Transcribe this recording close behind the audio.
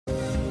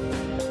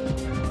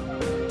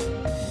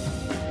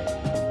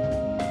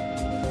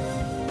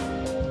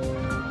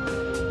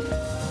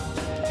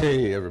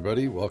Hey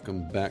everybody,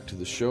 welcome back to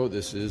the show.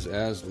 This is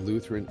As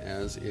Lutheran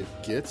as It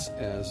Gets.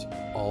 As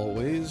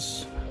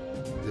always,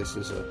 this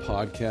is a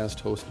podcast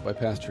hosted by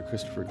Pastor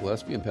Christopher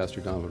Gillespie and Pastor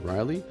Donovan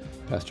Riley.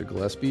 Pastor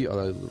Gillespie,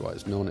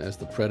 otherwise known as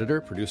the Predator,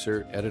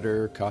 producer,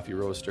 editor, coffee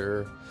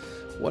roaster.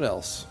 What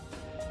else?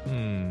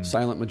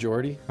 Silent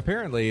majority?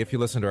 Apparently, if you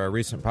listen to our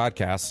recent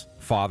podcasts,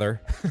 Father.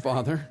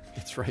 Father,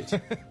 that's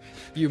right.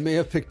 You may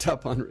have picked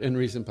up on in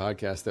recent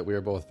podcasts that we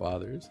are both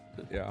fathers.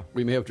 Yeah.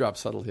 We may have dropped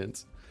subtle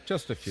hints.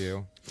 Just a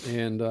few.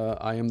 And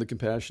I am the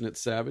compassionate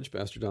savage,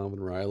 Pastor Donovan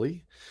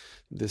Riley.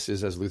 This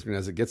is As Lutheran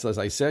as It Gets, as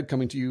I said,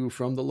 coming to you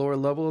from the lower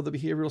level of the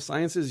Behavioral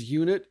Sciences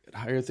Unit at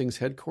Higher Things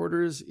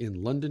headquarters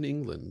in London,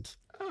 England.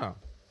 Oh.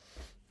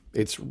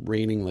 It's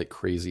raining like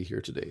crazy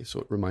here today, so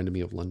it reminded me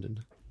of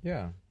London.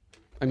 Yeah.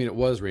 I mean, it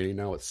was raining.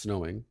 Now it's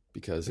snowing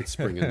because it's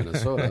spring in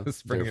Minnesota.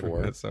 Spring in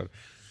Minnesota.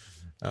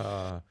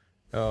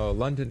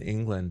 London,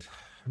 England.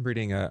 I'm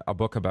reading a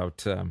book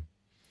about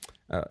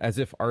as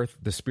if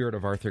the spirit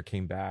of Arthur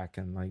came back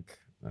and like...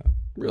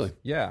 really?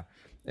 Yeah.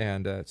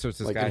 And so it's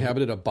this like guy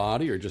inhabited a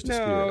body or just a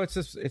spirit? No,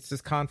 it's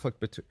this conflict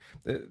between...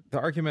 The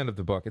argument of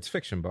the book, it's a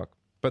fiction book,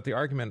 but the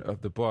argument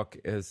of the book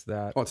is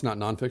that... Oh, it's not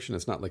nonfiction?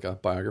 It's not like a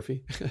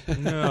biography?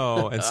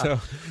 No. And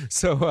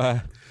so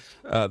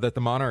that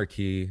the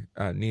monarchy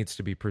needs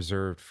to be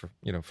preserved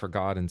for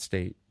God and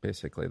state,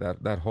 basically.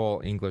 That whole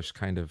English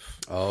kind of...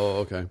 Oh,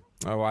 okay.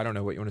 Oh, I don't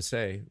know what you want to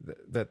say.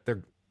 That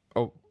they're...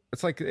 Oh,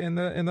 it's like in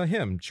the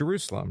hymn,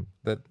 Jerusalem,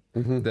 that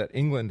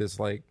England is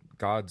like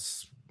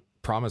God's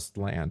promised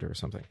land or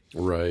something.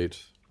 Right.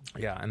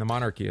 Yeah, and the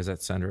monarchy is at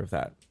the center of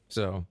that.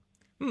 So,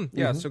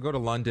 so go to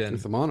London.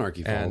 If the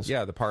monarchy falls.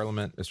 And, the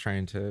parliament is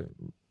trying to,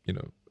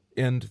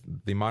 end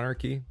the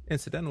monarchy.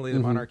 Incidentally, the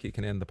monarchy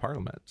can end the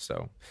parliament.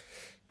 So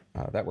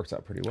that works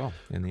out pretty well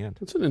in the end.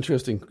 That's an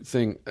interesting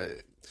thing.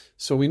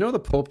 So we know the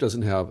Pope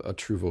doesn't have a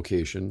true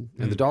vocation,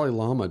 and the Dalai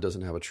Lama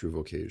doesn't have a true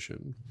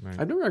vocation. Right.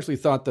 I've never actually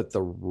thought that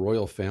the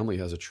royal family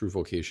has a true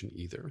vocation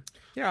either.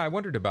 Yeah, I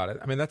wondered about it.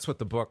 I mean, that's what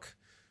the book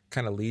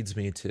kind of leads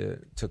me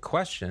to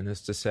question, is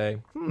to say,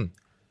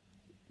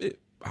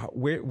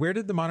 where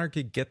did the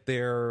monarchy get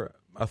their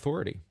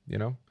authority,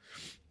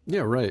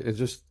 Yeah, right.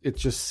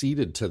 It's just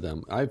ceded to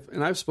them.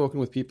 I've spoken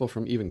with people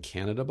from even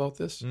Canada about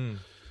this, and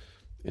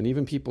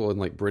even people in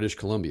like British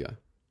Columbia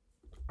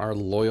are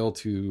loyal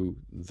to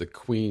the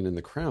Queen and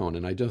the Crown.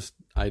 And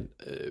I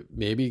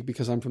maybe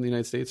because I'm from the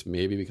United States,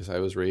 maybe because I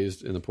was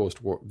raised in the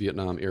post-war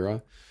Vietnam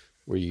era,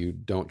 where you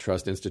don't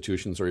trust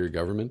institutions or your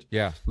government.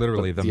 Yeah,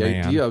 literally but the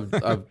man. Idea of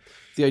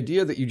the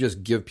idea that you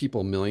just give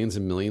people millions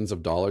and millions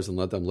of dollars and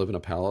let them live in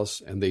a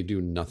palace and they do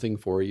nothing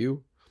for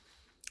you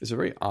is a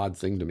very odd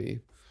thing to me.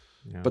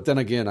 Yeah. But then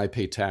again, I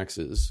pay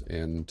taxes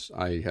and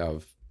I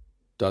have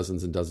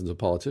dozens and dozens of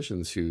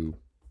politicians who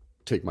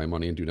take my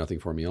money and do nothing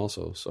for me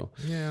also. So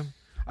yeah,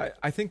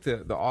 I think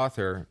the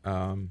author,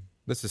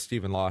 this is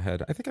Stephen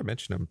Lawhead. I think I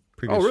mentioned him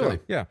previously. Oh, really?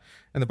 Show. Yeah.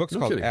 And the book's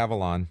called kidding.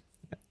 Avalon.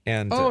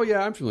 And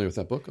yeah, I'm familiar with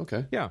that book.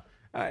 Okay. Yeah.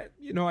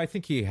 I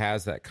think he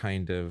has that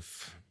kind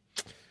of,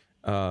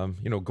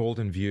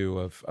 golden view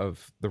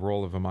of the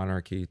role of a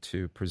monarchy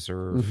to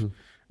preserve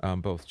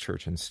both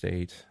church and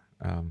state.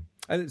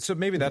 So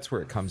maybe that's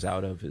where it comes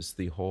out of, is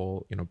the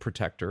whole,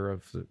 protector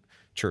of the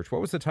church. What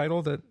was the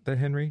title that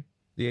Henry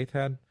VIII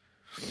had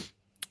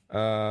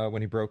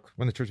when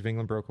the Church of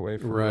England broke away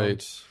from Rome?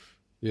 Right.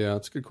 Yeah,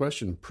 that's a good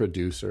question.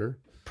 Protector,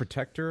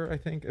 I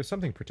think. It was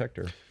something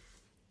protector.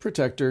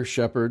 Protector,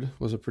 shepherd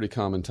was a pretty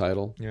common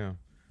title. Yeah.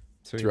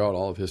 So throughout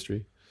all of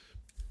history.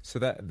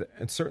 So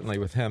and certainly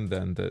with him,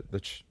 then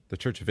the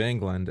Church of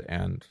England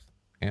and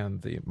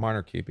the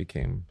monarchy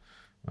became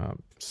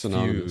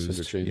synonymous, fused.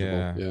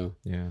 Interchangeable.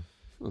 Yeah.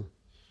 Huh.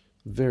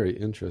 Very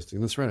interesting.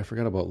 That's right. I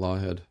forgot about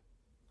Lawhead.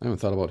 I haven't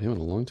thought about him in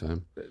a long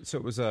time. So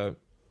it was a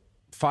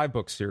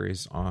 5-book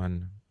series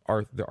on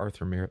the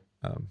Arthur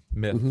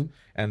myth,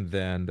 and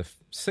then the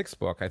 6th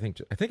book, I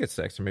think it's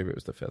 6th, or maybe it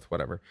was the 5th,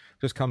 whatever,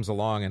 just comes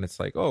along and it's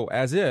like,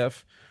 as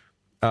if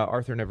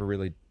Arthur never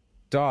really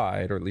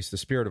died, or at least the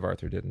spirit of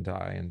Arthur didn't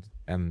die,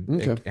 and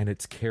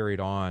it's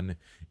carried on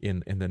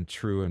in the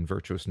true and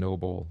virtuous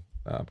noble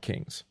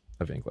kings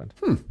of England.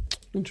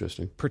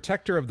 Interesting.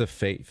 Protector of the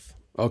faith.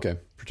 Okay,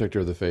 protector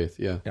of the faith.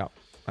 Yeah, that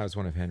was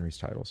one of Henry's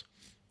titles,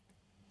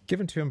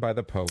 given to him by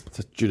the Pope. It's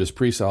a Judas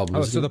Priest album.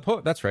 Oh, so the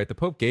Pope. That's right. The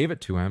Pope gave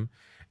it to him,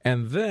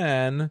 and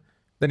then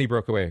he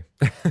broke away.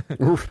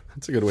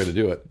 That's a good way to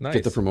do it. Nice.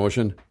 Get the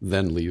promotion,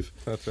 then leave.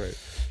 That's right.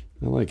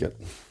 I like it.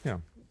 Yeah.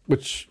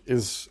 Which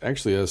is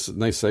actually a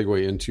nice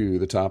segue into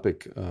the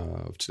topic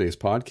of today's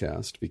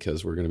podcast,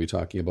 because we're going to be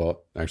talking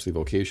about actually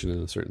vocation in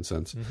a certain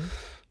sense.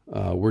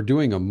 We're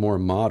doing a more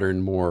modern,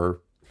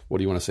 more, what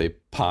do you want to say,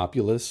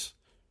 populous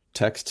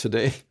text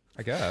today,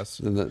 I guess,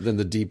 than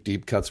the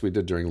deep cuts we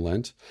did during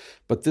Lent.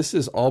 But this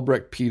is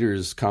Albrecht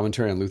Peter's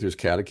Commentary on Luther's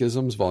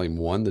Catechisms, Volume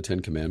 1, The 10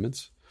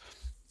 Commandments.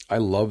 I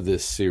love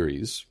this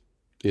series.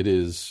 It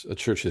is a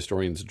church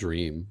historian's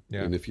dream.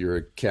 Yeah. And if you're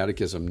a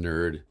catechism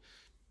nerd,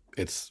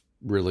 it's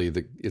really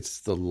it's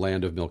the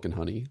land of milk and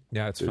honey.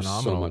 Yeah, it's There's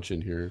phenomenal. So much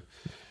in here.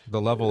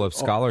 The level of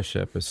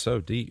scholarship is so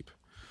deep.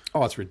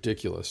 Oh, it's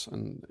ridiculous.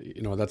 And,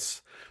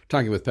 that's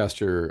talking with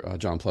Pastor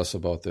John Pless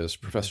about this,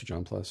 Professor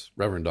John Pless,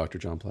 Reverend Dr.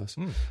 John Pless.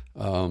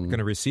 Going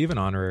to receive an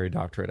honorary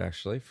doctorate,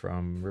 actually,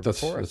 from River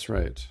Forest. That's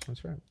right.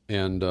 That's right.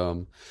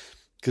 And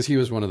because he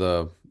was one of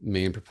the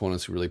main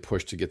proponents who really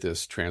pushed to get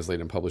this translated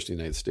and published in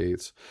the United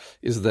States,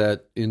 is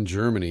that in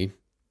Germany,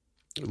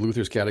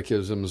 Luther's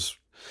catechisms,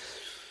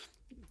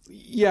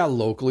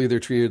 locally they're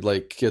treated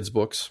like kids'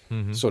 books,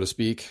 so to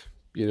speak.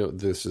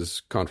 This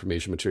is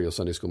confirmation material,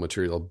 Sunday school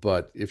material.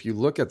 But if you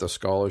look at the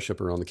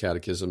scholarship around the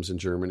catechisms in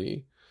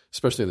Germany,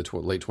 especially in the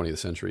late 20th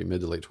century,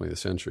 mid to late 20th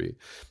century,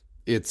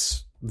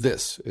 it's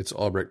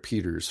Albrecht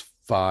Peter's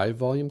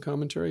 5-volume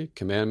commentary,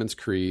 Commandments,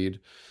 Creed,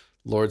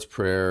 Lord's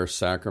Prayer,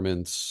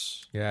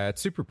 Sacraments. Yeah,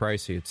 it's super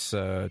pricey. It's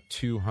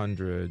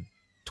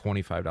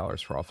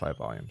 $225 for all 5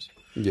 volumes.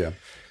 Yeah.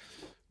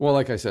 Well,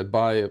 like I said,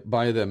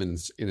 buy them in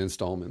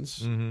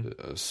installments,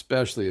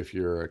 especially if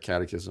you're a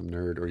catechism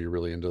nerd or you're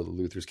really into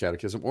Luther's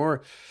catechism.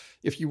 Or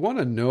if you want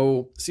to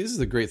know, see, this is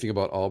the great thing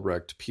about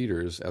Albrecht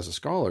Peters as a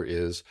scholar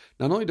is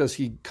not only does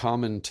he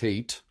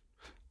commentate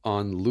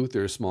on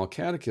Luther's small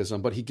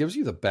catechism, but he gives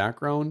you the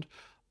background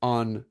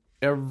on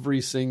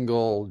every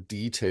single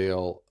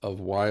detail of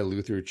why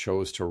Luther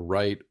chose to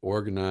write,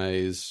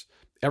 organize,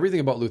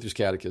 everything about Luther's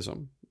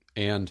catechism.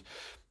 And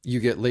you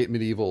get late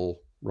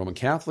medieval Roman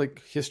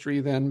Catholic history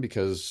then,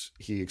 because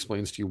he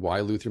explains to you why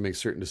Luther makes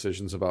certain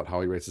decisions about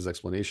how he writes his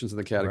explanations in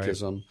the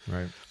catechism.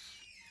 Right.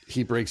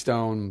 He breaks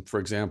down, for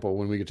example,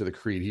 when we get to the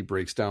Creed, he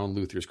breaks down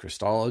Luther's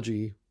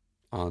Christology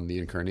on the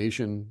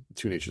incarnation,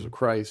 2 natures of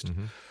Christ.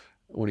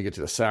 When you get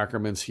to the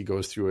sacraments, he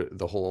goes through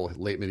the whole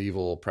late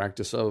medieval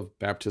practice of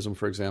baptism,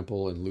 for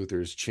example, and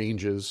Luther's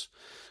changes,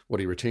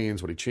 what he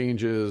retains, what he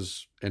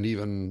changes, and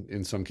even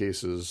in some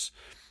cases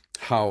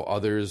how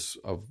other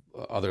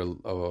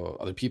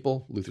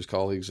people, Luther's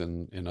colleagues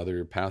and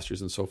other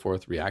pastors and so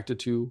forth, reacted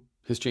to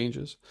his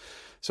changes.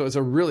 So it's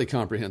a really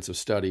comprehensive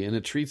study, and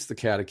it treats the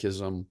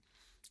catechism,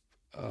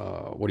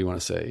 with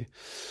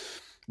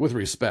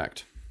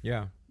respect.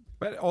 Yeah,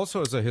 but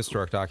also as a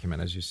historic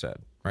document, as you said,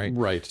 right?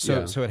 Right.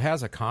 So it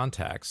has a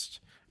context,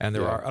 and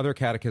there are other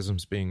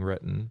catechisms being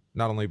written,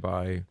 not only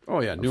by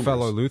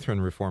fellow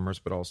Lutheran reformers,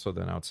 but also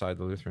then outside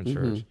the Lutheran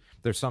Church.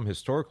 There's some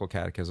historical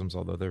catechisms,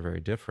 although they're very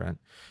different.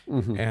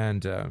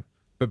 And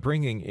but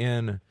bringing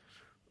in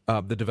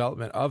the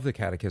development of the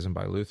catechism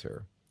by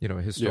Luther,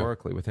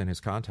 historically within his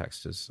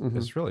context is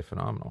really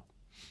phenomenal.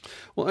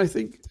 Well, I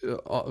think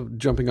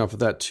jumping off of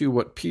that too,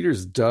 what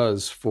Peters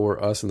does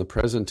for us in the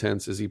present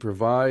tense is he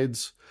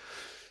provides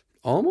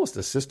almost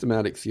a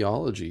systematic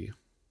theology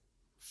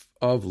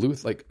of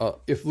Luther. Like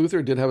if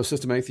Luther did have a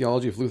systematic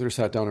theology, if Luther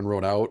sat down and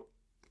wrote out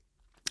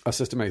a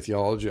systematic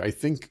theology, I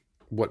think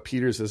what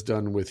Peters has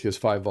done with his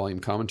 5-volume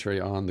commentary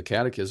on the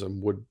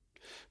catechism would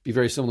be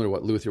very similar to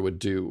what Luther would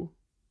do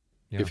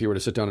if he were to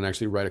sit down and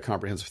actually write a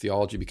comprehensive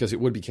theology, because it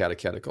would be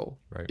catechetical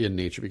in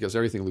nature, because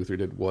everything Luther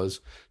did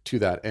was to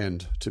that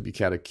end, to be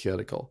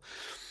catechetical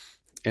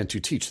and to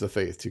teach the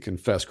faith, to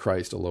confess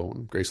Christ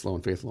alone, grace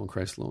alone, faith alone,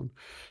 Christ alone.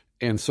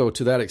 And so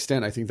to that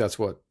extent, I think that's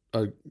what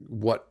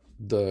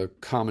the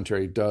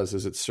commentary does,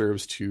 is it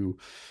serves to,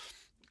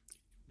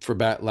 for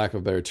lack of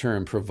a better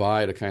term,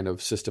 provide a kind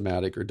of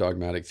systematic or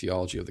dogmatic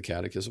theology of the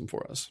catechism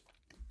for us,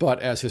 but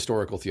as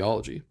historical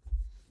theology.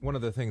 One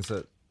of the things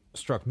that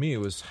struck me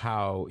was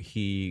how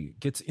he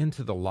gets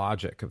into the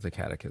logic of the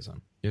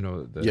catechism,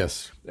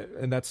 yes.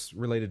 And that's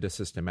related to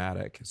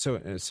systematic.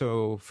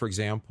 So for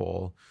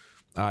example,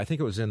 I think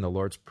it was in the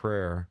Lord's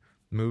Prayer,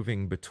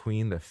 moving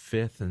between the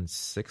 5th and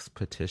 6th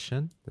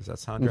petition. Does that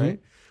sound right?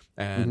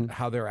 And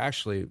how they're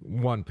actually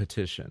one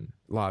petition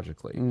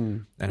logically,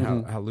 and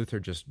how Luther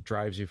just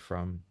drives you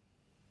from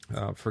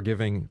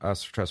forgiving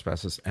us for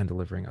trespasses and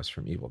delivering us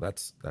from evil.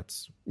 That's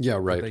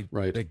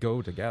right. They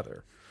go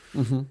together.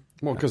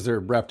 Well, because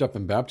they're wrapped up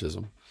in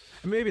baptism.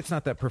 Maybe it's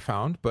not that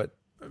profound, but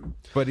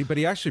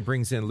he actually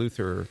brings in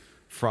Luther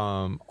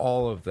from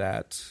all of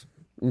that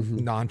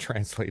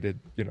non-translated,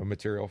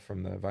 material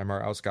from the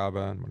Weimar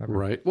Ausgabe and whatever.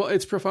 Right. Well,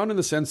 it's profound in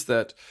the sense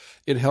that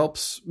it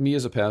helps me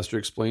as a pastor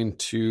explain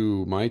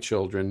to my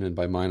children, and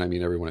by mine I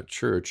mean everyone at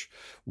church,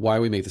 why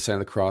we make the sign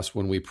of the cross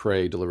when we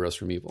pray, deliver us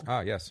from evil.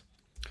 Ah, yes.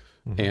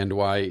 And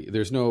why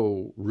there's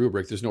no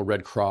rubric, there's no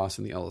red cross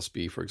in the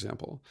LSB, for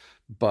example.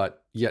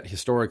 But yet,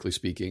 historically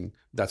speaking,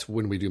 that's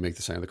when we do make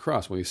the sign of the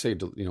cross. When we say,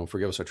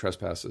 forgive us our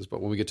trespasses,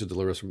 but when we get to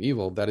deliver us from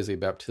evil, that is a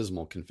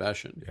baptismal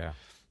confession. Yeah.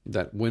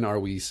 That when are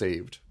we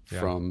saved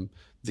from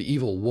the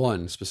evil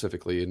one,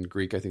 specifically in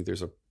Greek? I think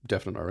there's a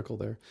definite article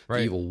there. Right.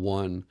 The evil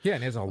one. Yeah,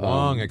 and he has a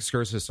long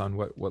excursus on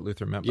what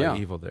Luther meant by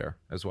evil there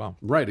as well.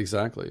 Right,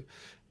 exactly.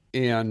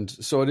 And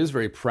so it is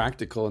very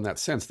practical in that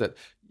sense that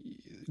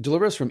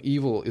deliver us from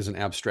evil is an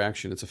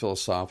abstraction. It's a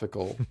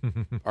philosophical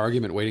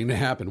argument waiting to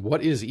happen.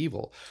 What is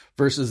evil?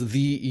 Versus the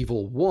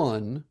evil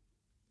one.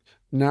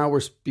 Now we're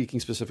speaking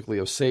specifically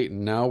of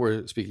Satan. Now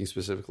we're speaking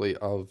specifically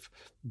of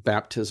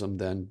baptism,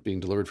 then being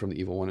delivered from the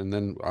evil one. And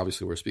then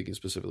obviously we're speaking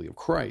specifically of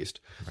Christ.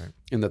 Right.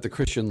 And that the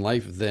Christian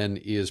life then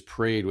is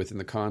prayed within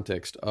the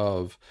context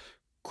of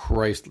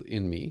Christ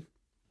in me.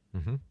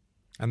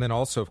 And then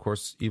also, of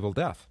course, Evil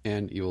Death.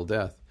 And Evil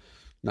Death.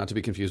 Not to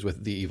be confused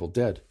with The Evil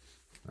Dead.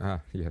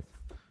 Yeah.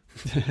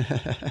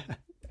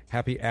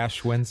 Happy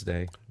Ash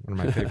Wednesday. One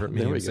of my favorite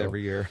memes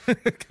every year.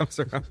 Comes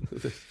around.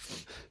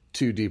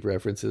 2 deep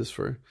references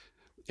for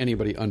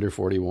anybody under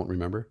 40 won't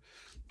remember.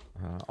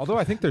 Although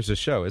I think there's a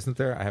show, isn't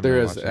there?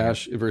 There is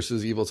Ash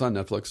versus Evil. It's on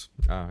Netflix.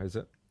 Is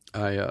it?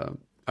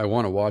 I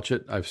want to watch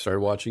it. I've started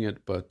watching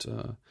it, but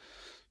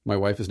my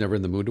wife is never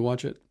in the mood to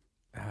watch it.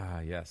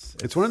 Yes.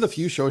 It's one of the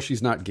few shows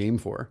she's not game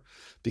for,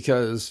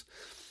 because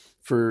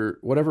for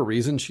whatever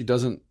reason, she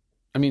doesn't,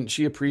 I mean,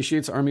 she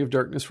appreciates Army of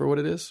Darkness for what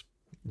it is.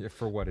 Yeah,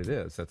 for what it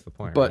is. That's the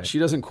point. But right? she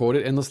doesn't quote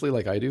it endlessly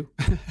like I do.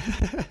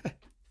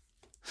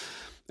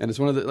 And it's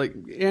one of the, like,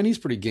 Annie's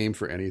pretty game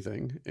for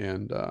anything.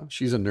 And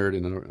she's a nerd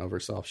in and of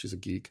herself. She's a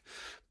geek.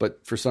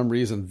 But for some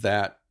reason,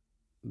 the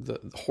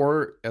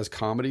horror as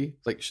comedy,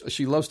 like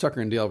she loves Tucker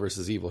and Dale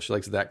versus Evil. She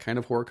likes that kind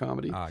of horror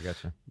comedy.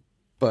 Gotcha.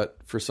 But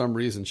for some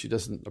reason, she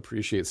doesn't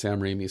appreciate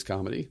Sam Raimi's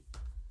comedy.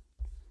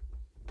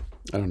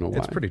 I don't know why.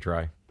 It's pretty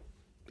dry.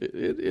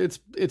 It's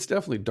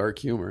definitely dark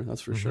humor.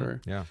 That's for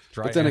sure. Yeah.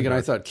 Dry. But then again,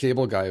 dark. I thought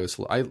Cable Guy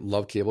I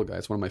love Cable Guy.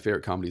 It's one of my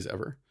favorite comedies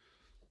ever.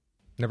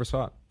 Never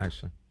saw it,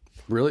 actually.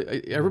 Really?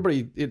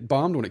 It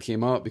bombed when it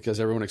came out because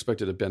everyone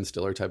expected a Ben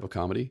Stiller type of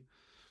comedy.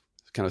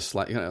 Kind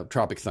of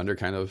Tropic Thunder,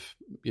 kind of,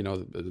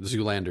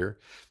 Zoolander.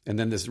 And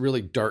then this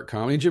really dark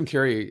comedy. And Jim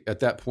Carrey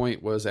at that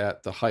point was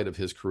at the height of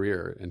his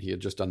career, and he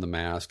had just done The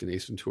Mask and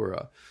Ace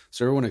Ventura.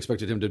 So everyone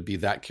expected him to be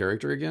that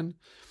character again.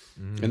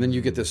 And then you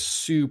get this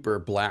super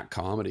black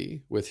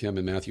comedy with him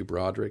and Matthew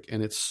Broderick.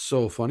 And it's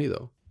so funny,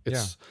 though.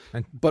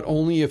 But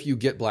only if you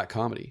get black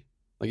comedy.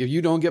 Like, if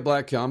you don't get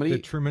black comedy...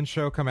 Did Truman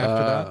Show come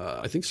after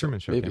that? I think so. Truman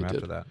Show Maybe came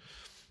after that.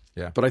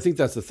 Yeah. But I think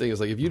that's the thing, is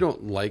like, if you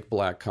don't like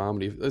black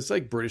comedy, it's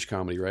like British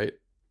comedy, right?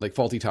 Like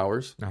Fawlty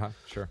Towers.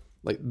 Sure.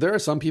 Like, there are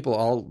some people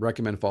I'll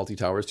recommend Fawlty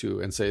Towers to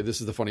and say, this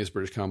is the funniest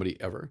British comedy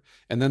ever.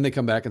 And then they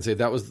come back and say,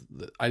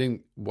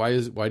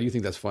 why do you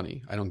think that's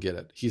funny? I don't get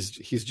it. He's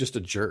just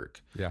a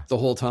jerk the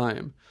whole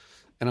time.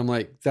 And I'm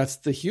like, that's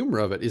the humor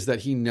of it, is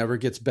that he never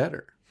gets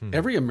better.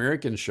 Every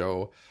American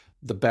show,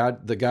 the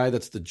guy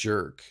that's the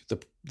jerk,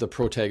 the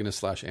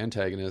protagonist /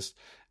 antagonist,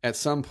 at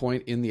some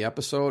point in the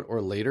episode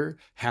or later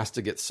has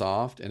to get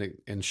soft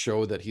and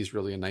show that he's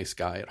really a nice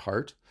guy at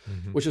heart,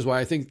 which is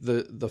why I think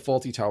the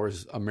Fawlty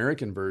Towers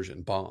American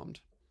version bombed.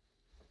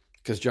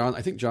 Because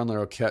I think John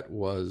Larroquette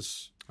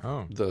was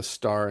the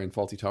star in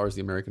Fawlty Towers,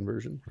 the American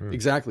version.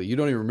 Exactly. You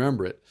don't even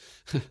remember it.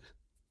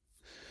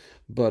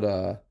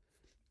 But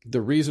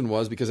the reason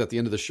was because at the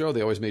end of the show,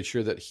 they always made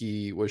sure that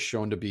he was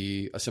shown to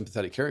be a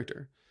sympathetic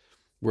character.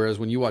 Whereas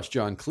when you watch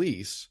John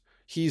Cleese,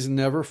 he's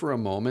never for a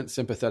moment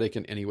sympathetic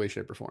in any way,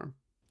 shape, or form.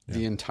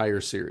 The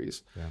entire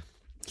series. Yeah.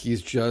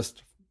 He's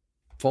just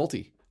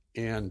faulty.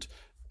 And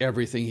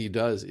everything he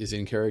does is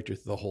in character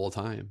the whole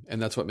time.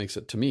 And that's what makes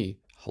it, to me,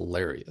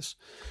 hilarious.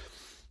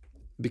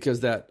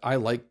 Because I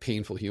like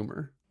painful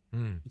humor.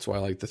 That's why I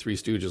like the Three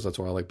Stooges. That's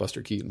why I like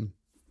Buster Keaton.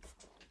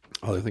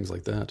 Other things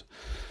like that.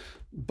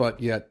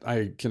 But yet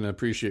I can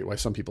appreciate why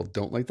some people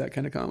don't like that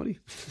kind of comedy.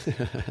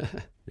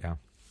 Yeah.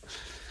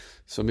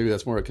 So maybe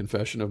that's more a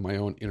confession of my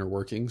own inner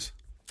workings.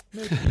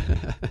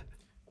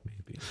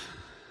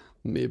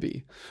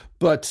 Maybe.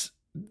 But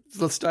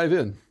let's dive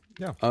in.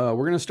 Yeah.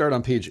 We're going to start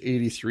on page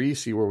 83,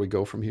 see where we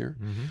go from here.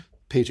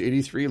 Page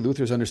 83,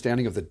 Luther's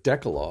understanding of the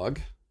Decalogue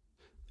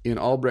in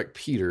Albrecht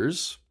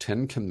Peters'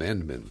 10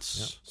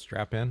 Commandments. Yep.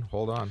 Strap in.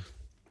 Hold on.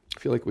 I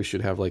feel like we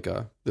should have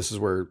this is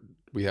where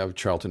we have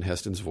Charlton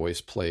Heston's voice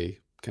play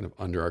kind of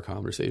under our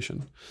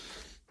conversation.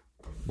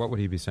 What would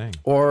he be saying?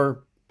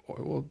 Or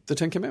the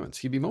 10 Commandments.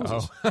 He'd be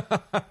Moses.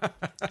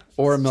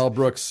 Or Mel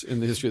Brooks in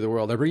The History of the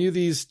World. I bring you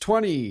these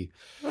 10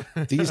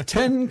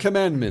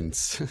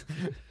 Commandments.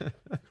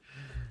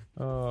 There's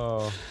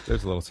a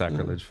little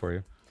sacrilege for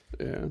you.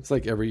 Yeah, it's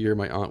like every year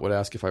my aunt would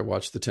ask if I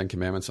watched the 10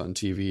 Commandments on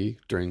TV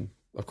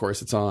of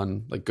course, it's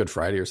on like Good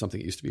Friday or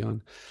something it used to be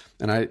on.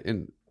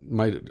 And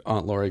my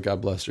Aunt Lori,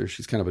 God bless her,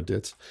 she's kind of a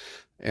ditz.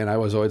 And I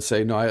was always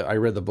say, no, I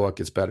read the book.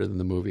 It's better than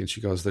the movie. And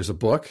she goes, there's a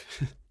book?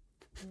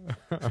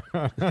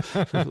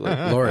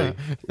 Like,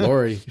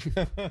 Lori.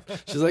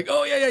 She's like,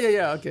 oh,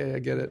 yeah. Okay, I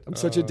get it. I'm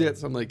such a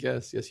ditz. I'm like,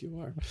 yes, you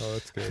are. Oh,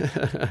 that's good.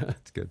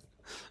 That's good.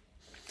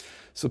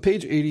 So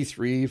page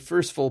 83,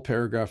 first full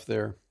paragraph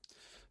there.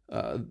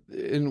 Do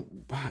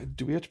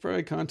we have to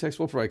provide context?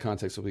 We'll provide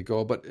context as we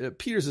go. But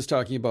Peters is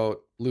talking about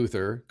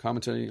Luther,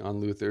 commenting on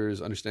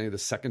Luther's understanding of the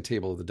second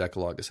table of the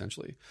Decalogue,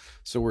 essentially.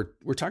 So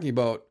we're talking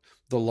about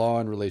the law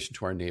in relation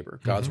to our neighbor,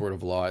 God's word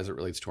of law as it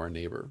relates to our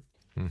neighbor.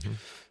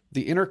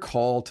 The inner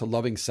call to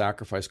loving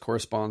sacrifice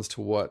corresponds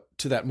to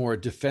that more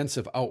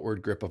defensive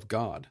outward grip of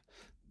God.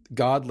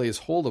 God lays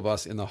hold of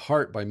us in the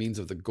heart by means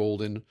of the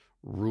golden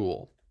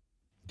rule.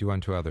 Do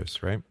unto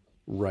others, right?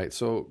 Right.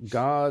 So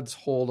God's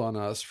hold on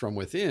us from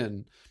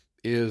within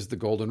is the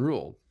golden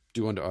rule.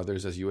 Do unto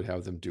others as you would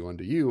have them do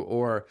unto you.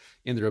 Or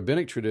in the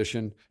rabbinic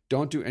tradition,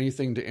 don't do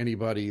anything to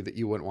anybody that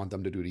you wouldn't want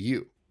them to do to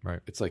you. Right.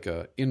 It's like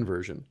a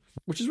inversion,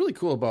 which is really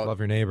cool about love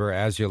your neighbor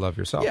as you love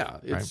yourself. Yeah,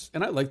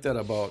 and I like that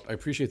I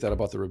appreciate that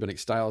about the rabbinic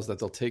styles, that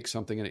they'll take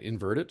something and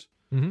invert it.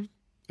 Mm-hmm.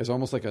 It's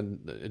almost like a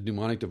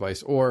mnemonic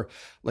device. Or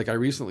like I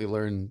recently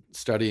learned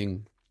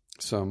studying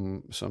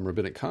some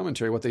rabbinic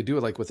commentary, what they do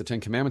like with the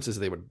 10 Commandments is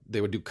they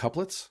would do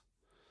couplets.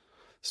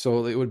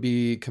 So it would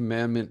be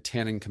Commandment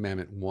 10 and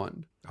Commandment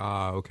 1.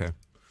 Ah, okay.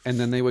 And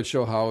then they would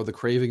show how the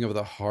craving of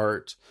the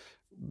heart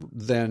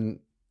then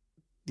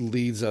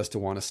leads us to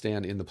want to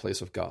stand in the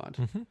place of God.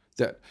 Mm-hmm.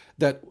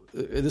 That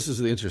this is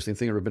the interesting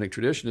thing in rabbinic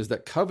tradition, is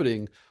that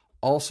coveting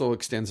also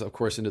extends, of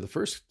course, into the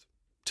first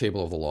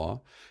table of the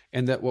law,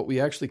 and that what we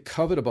actually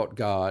covet about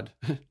God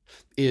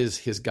is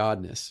his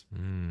godness.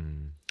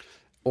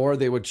 Or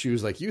they would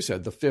choose, like you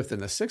said, the 5th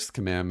and the 6th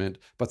commandment,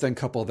 but then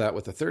couple that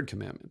with the 3rd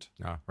commandment.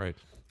 Ah, right.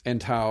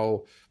 And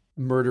how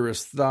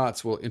murderous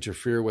thoughts will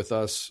interfere with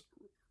us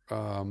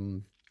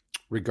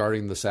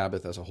regarding the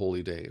Sabbath as a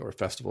holy day or a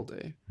festival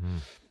day.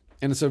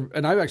 And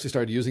I've actually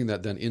started using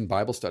that then in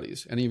Bible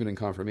studies and even in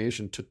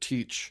confirmation to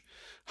teach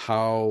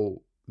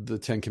how the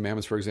 10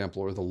 Commandments, for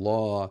example, or the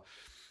law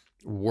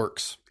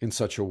works in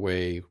such a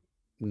way,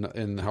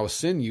 and how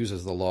sin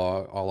uses the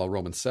law, a la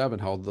Romans 7,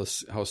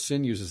 how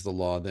sin uses the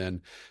law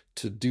then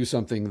to do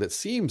something that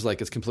seems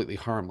like it's completely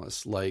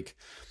harmless, like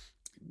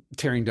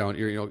tearing down,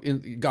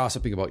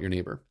 gossiping about your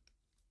neighbor.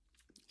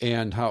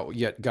 And how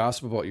yet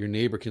gossip about your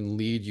neighbor can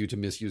lead you to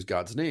misuse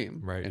God's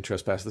name, right, and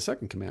trespass the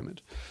 2nd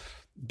commandment.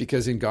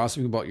 Because in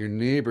gossiping about your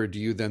neighbor, do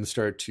you then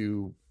start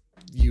to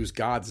use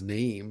God's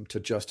name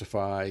to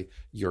justify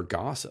your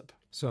gossip?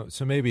 So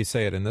maybe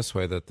say it in this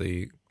way, that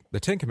the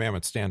 10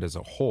 Commandments stand as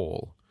a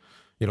whole,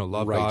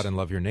 love right. God and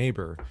love your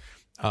neighbor.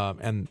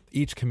 And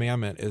each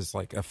commandment is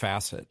like a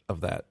facet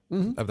of that,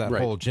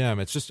 right. whole gem.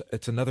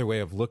 It's another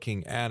way of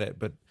looking at it,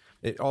 but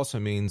it also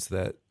means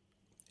that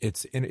it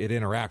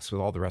interacts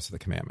with all the rest of the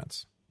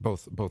commandments,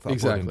 both upward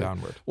exactly. and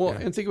downward. Well,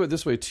 and think of it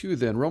this way too,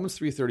 then Romans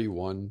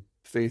 3:31,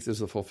 faith is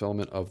the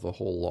fulfillment of the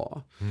whole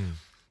law.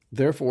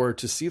 Therefore,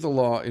 to see the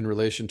law in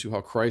relation to how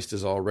Christ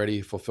has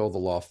already fulfilled the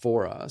law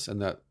for us, and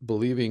that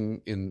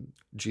believing in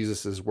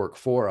Jesus' work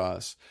for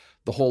us,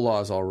 the whole law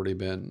has already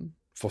been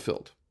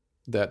fulfilled.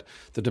 That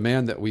the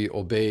demand that we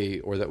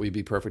obey, or that we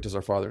be perfect as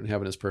our Father in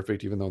heaven is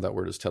perfect, even though that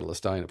word is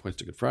tetelestai and it points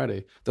to Good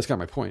Friday, that's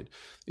kind of my point,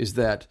 is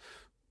that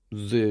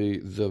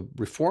the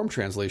Reformed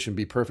translation,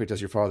 be perfect as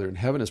your Father in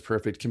heaven is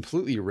perfect,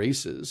 completely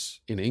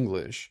erases in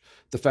English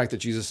the fact that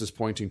Jesus is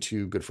pointing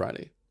to Good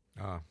Friday.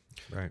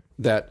 Right.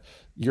 That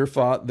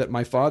that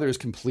my Father is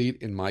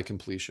complete in my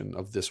completion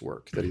of this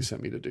work that he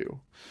sent me to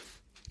do.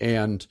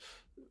 And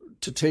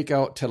to take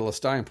out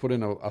tetelestai and put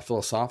in a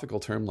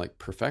philosophical term like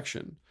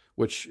perfection,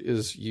 which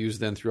is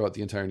used then throughout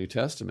the entire New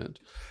Testament,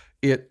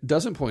 it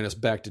doesn't point us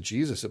back to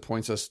Jesus. It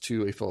points us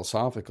to a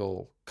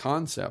philosophical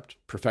concept,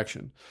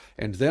 perfection.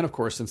 And then, of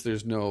course, since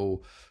there's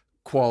no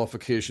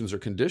qualifications or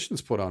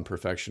conditions put on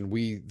perfection,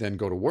 we then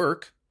go to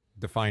work.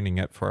 Defining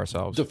it for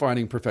ourselves.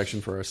 Defining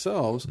perfection for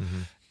ourselves,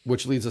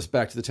 which leads us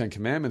back to the 10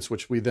 Commandments,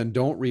 which we then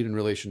don't read in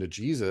relation to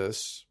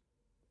Jesus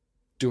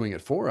doing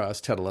it for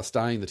us,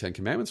 tetelestai the 10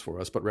 Commandments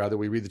for us, but rather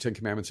we read the 10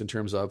 Commandments in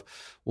terms of,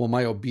 well,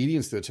 my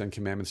obedience to the 10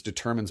 Commandments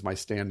determines my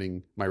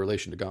standing, my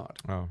relation to God.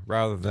 Oh,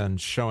 rather than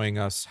showing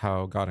us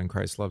how God in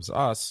Christ loves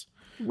us.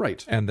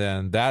 Right. And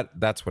then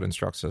that's what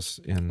instructs us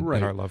in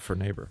our love for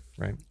neighbor,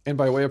 right? And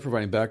by way of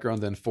providing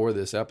background then for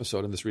this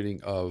episode and this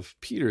reading of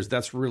Peter's,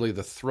 that's really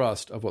the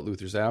thrust of what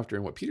Luther's after.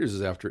 And what Peter's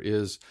is after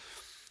is,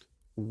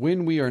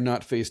 when we are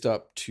not faced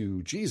up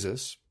to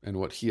Jesus and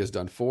what he has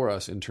done for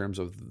us in terms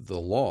of the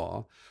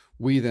law,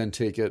 we then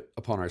take it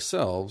upon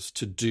ourselves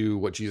to do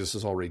what Jesus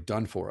has already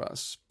done for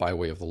us by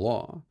way of the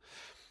law.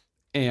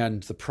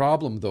 And the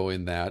problem, though,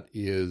 in that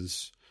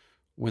is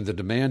when the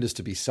demand is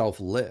to be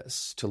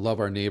selfless, to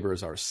love our neighbor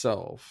as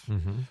ourselves,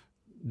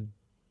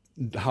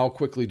 how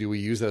quickly do we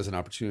use that as an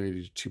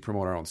opportunity to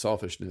promote our own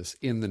selfishness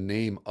in the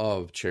name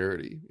of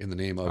charity, in the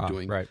name of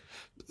doing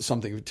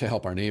something to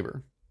help our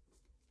neighbor?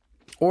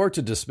 Or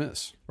to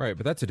dismiss. Right,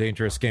 but that's a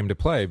dangerous game to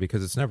play,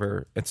 because it's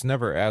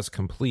never as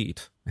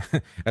complete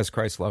as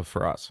Christ's love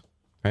for us,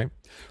 right?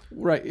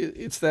 Right.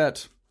 It's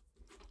that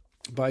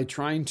by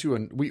trying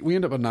to, we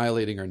end up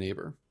annihilating our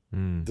neighbor.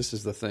 This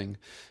is the thing,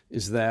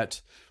 is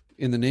that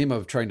in the name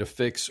of trying to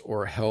fix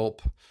or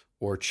help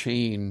or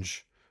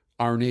change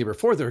our neighbor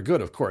for their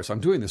good, of course, I'm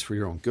doing this for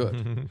your own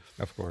good.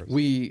 Of course.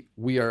 We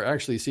are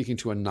actually seeking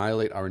to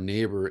annihilate our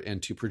neighbor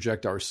and to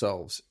project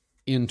ourselves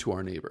into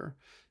our neighbor.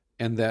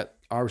 And that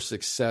our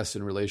success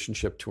in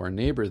relationship to our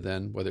neighbor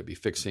then, whether it be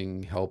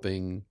fixing,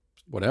 helping,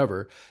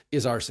 whatever,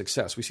 is our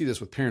success. We see this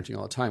with parenting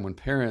all the time. When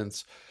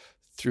parents,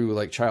 through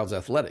like child's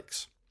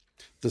athletics,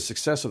 the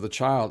success of the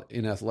child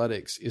in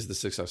athletics is the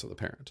success of the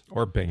parent.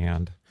 Or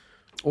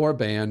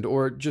band,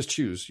 or just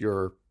choose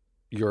your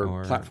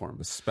or platform.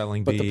 The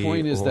spelling bee. But the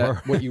point is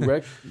that what you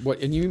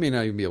and you may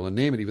not even be able to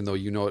name it, even though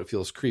you know it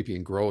feels creepy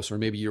and gross, or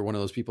maybe you're one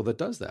of those people that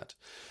does that.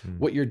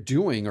 What you're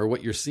doing, or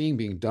what you're seeing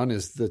being done,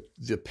 is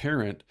the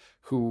parent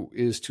who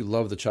is to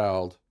love the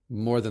child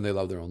more than they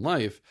love their own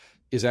life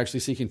is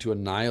actually seeking to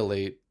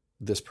annihilate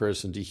this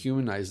person,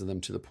 dehumanizing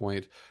them to the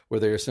point where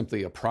they are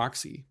simply a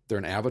proxy. They're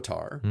an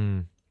avatar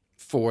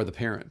for the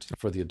parent,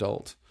 for the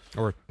adult.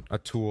 Or a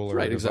tool or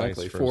right, a device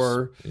exactly.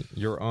 for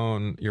your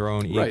own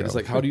ego. Right. It's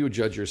like, how do you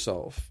judge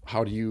yourself?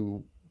 How do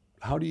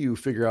you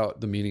figure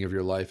out the meaning of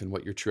your life and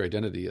what your true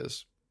identity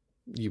is?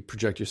 You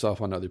project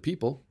yourself on other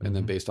people, and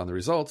then based on the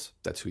results,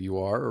 that's who you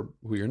are or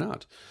who you're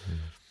not.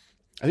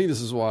 I think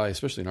this is why,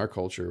 especially in our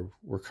culture,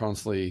 we're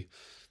constantly,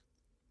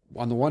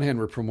 on the one hand,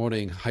 we're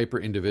promoting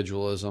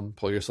hyper-individualism,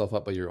 pull yourself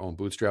up by your own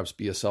bootstraps,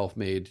 be a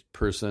self-made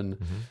person,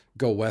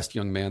 go west,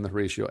 young man, the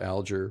Horatio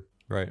Alger.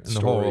 Right, and the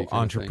whole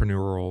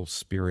entrepreneurial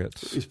spirit.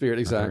 Spirit,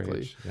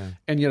 exactly. Yeah.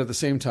 And yet at the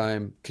same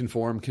time,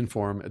 conform,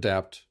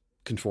 adapt,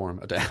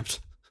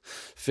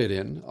 fit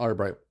in,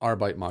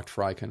 Arbeit macht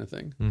frei kind of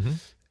thing.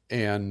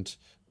 And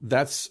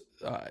that's,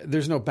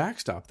 there's no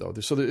backstop though.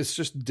 So it's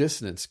just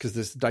dissonance because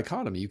this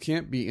dichotomy, you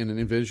can't be in an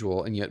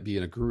individual and yet be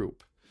in a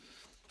group.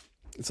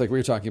 It's like we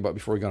were talking about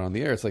before we got on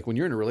the air. It's like when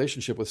you're in a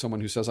relationship with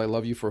someone who says, I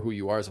love you for who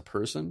you are as a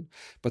person,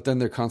 but then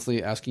they're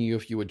constantly asking you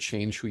if you would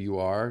change who you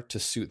are to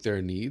suit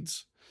their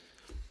needs.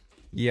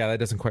 Yeah, that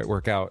doesn't quite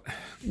work out.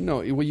 No,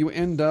 well, you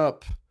end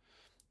up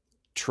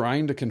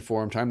trying to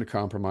conform, time to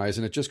compromise,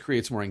 and it just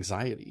creates more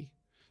anxiety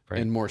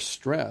and more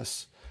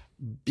stress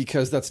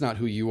because that's not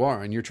who you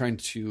are. And you're trying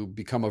to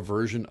become a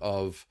version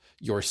of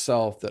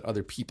yourself that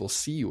other people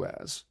see you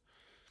as.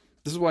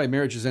 This is why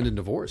marriages end in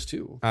divorce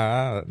too.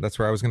 That's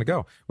where I was going to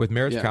go with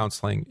marriage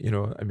counseling.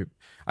 I mean,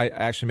 I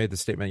actually made the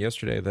statement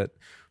yesterday that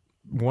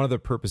one of the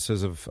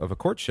purposes of a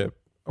courtship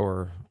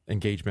or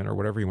engagement or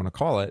whatever you want to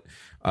call it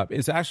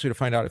is actually to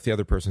find out if the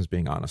other person's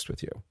being honest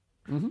with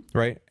you.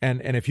 Right.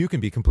 And if you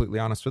can be completely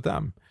honest with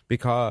them,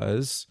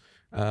 because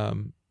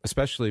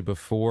especially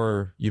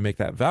before you make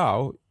that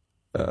vow,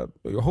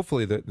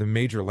 hopefully the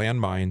major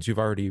landmines you've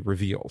already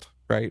revealed,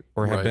 right?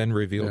 Or have been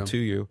revealed to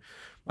you.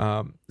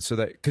 So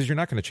that, because you're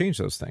not going to change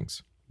those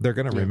things. They're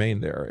going to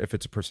remain there. If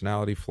it's a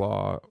personality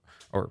flaw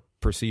or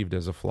perceived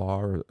as a flaw,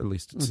 or at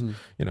least it's,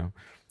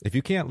 if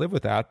you can't live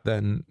with that,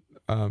 then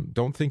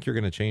don't think you're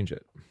going to change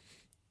it.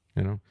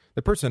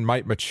 The person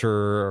might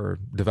mature or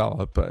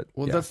develop, but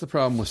that's the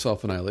problem with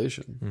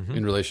self-annihilation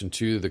in relation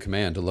to the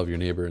command to love your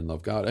neighbor and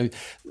love God. I mean,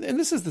 and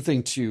this is the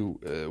thing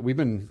too. We've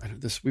been on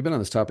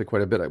this topic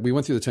quite a bit. We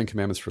went through the 10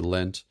 Commandments for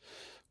Lent.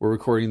 We're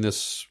recording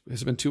this.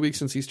 Has it been 2 weeks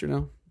since Easter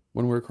now?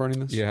 When we're recording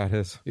this? Yeah, it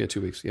is. Yeah,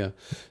 2 weeks. Yeah.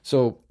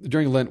 So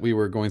during Lent, we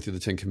were going through the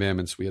 10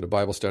 Commandments. We had a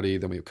Bible study,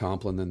 then we had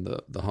Compline, then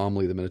the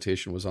homily, the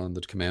meditation was on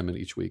the commandment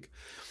each week.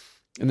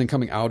 And then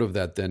coming out of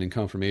that, then in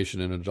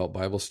confirmation and adult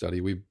Bible study,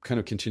 we kind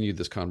of continued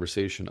this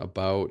conversation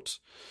about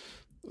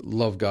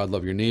love God,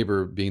 love your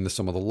neighbor being the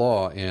sum of the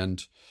law.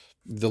 And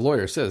the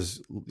lawyer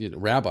says,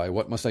 Rabbi,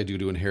 what must I do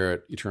to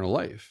inherit eternal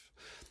life?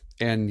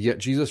 And yet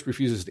Jesus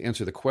refuses to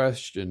answer the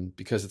question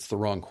because it's the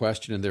wrong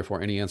question, and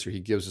therefore any answer he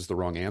gives is the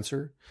wrong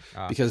answer.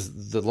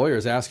 Because the lawyer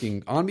is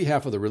asking on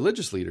behalf of the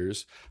religious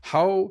leaders,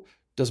 how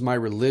does my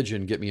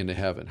religion get me into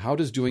heaven? How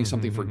does doing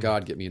something for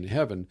God get me into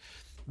heaven?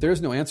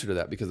 There's no answer to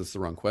that because it's the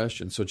wrong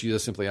question. So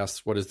Jesus simply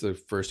asks, what is the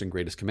first and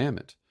greatest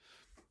commandment?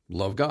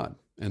 Love God.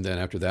 And then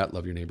after that,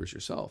 love your neighbors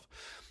yourself.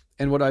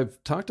 And what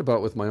I've talked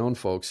about with my own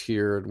folks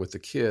here and with the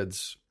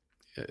kids,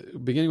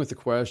 beginning with the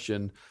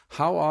question,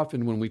 how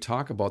often when we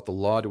talk about the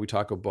law do we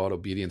talk about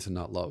obedience and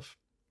not love?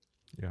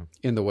 Yeah.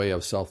 In the way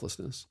of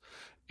selflessness.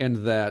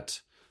 And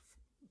that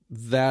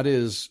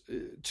is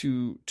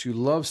to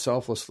love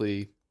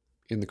selflessly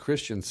in the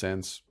Christian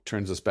sense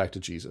turns us back to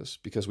Jesus,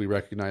 because we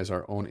recognize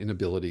our own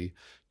inability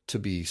to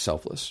be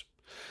selfless.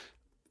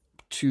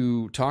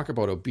 To talk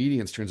about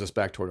obedience turns us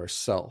back toward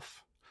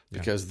ourself,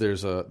 because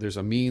there's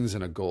a means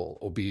and a goal.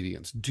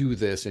 Obedience. Do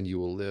this and you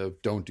will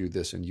live. Don't do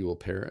this and you will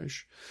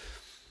perish.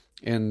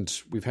 And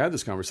we've had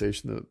this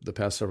conversation the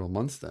past several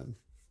months then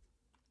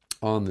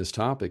on this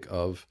topic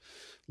of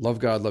love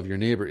God, love your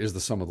neighbor is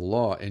the sum of the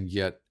law. And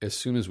yet as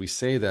soon as we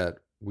say that,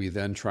 we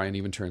then try and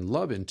even turn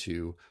love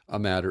into a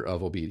matter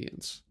of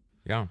obedience.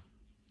 Yeah.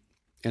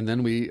 And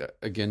then we,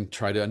 again,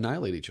 try to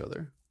annihilate each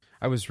other.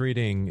 I was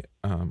reading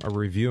or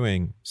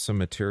reviewing some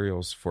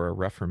materials for a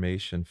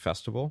Reformation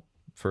festival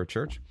for a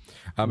church,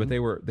 but they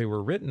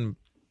were written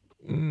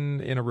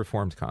in a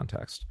Reformed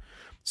context.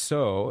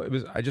 So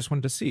I just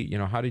wanted to see,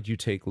 how did you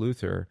take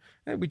Luther?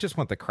 And we just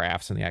want the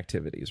crafts and the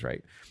activities,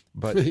 right?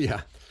 But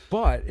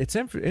but it's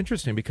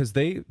interesting because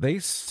they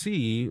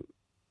see,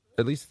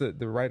 at least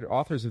the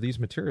authors of these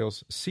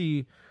materials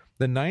see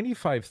the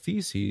 95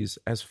 Theses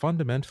as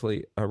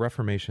fundamentally a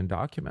Reformation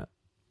document.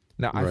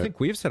 Now, I think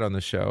we've said on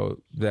the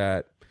show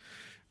that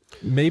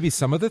maybe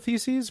some of the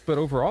theses, but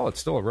overall it's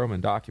still a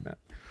Roman document.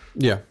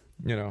 Yeah.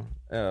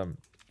 And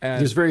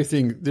there's very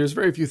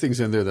few things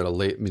in there that a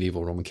late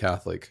medieval Roman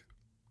Catholic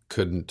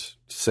couldn't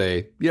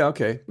say, yeah,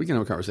 okay, we can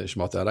have a conversation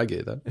about that. I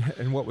get that.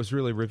 And what was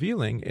really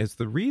revealing is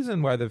the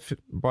reason why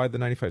the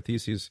 95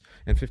 Theses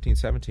in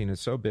 1517 is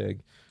so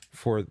big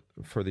for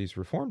these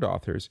Reformed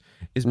authors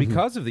is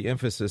because of the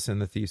emphasis in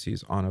the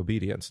theses on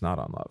obedience, not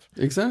on love.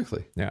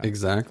 Exactly. Yeah.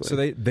 Exactly. So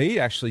they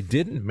actually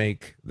didn't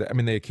make,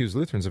 they accused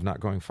Lutherans of not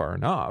going far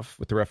enough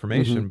with the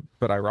Reformation,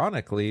 but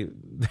ironically,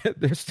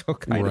 they're still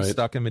kind of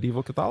stuck in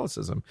medieval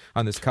Catholicism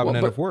on this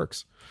covenant of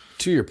works.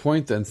 To your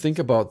point then, think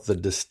about the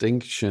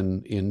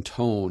distinction in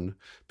tone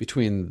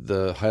between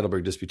the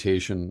Heidelberg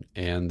Disputation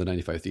and the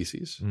 95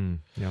 Theses.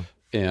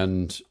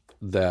 And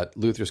that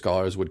Luther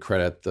scholars would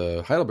credit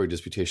the Heidelberg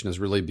Disputation as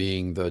really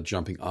being the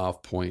jumping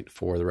off point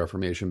for the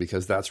Reformation,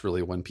 because that's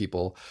really when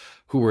people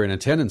who were in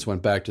attendance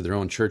went back to their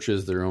own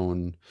churches, their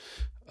own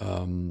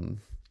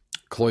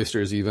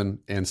cloisters even,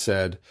 and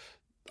said,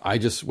 I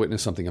just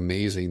witnessed something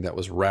amazing that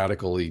was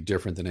radically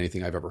different than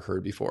anything I've ever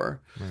heard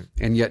before. Right.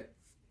 And yet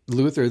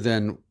Luther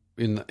then,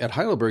 at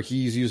Heidelberg,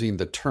 he's using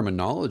the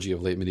terminology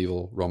of late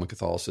medieval Roman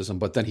Catholicism,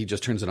 but then he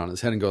just turns it on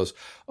his head and goes,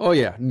 oh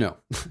yeah, no.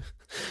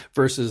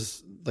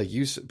 Versus, like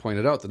you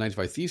pointed out, the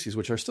 95 Theses,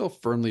 which are still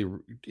firmly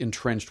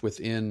entrenched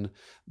within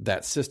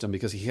that system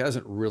because he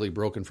hasn't really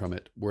broken from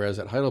it. Whereas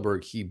at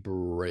Heidelberg, he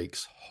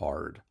breaks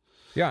hard.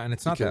 Yeah, and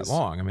it's not that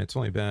long. I mean, it's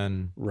only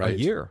been a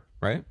year,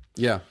 right?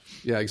 Yeah,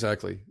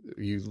 exactly.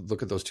 You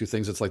look at those two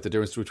things, it's like the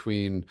difference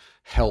between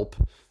Help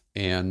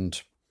and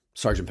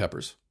Sgt.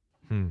 Pepper's.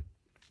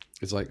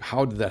 It's like,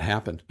 how did that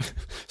happen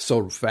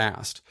so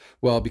fast?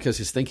 Well, because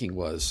his thinking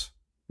was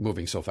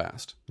moving so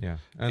fast. Yeah,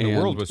 and the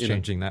world was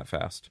changing that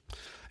fast.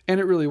 And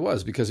it really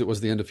was, because it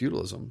was the end of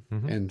feudalism.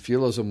 And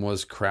feudalism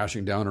was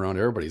crashing down around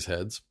everybody's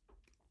heads.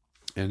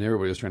 And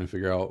everybody was trying to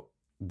figure out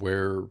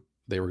where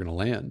they were going to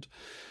land.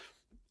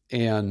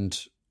 And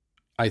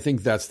I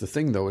think that's the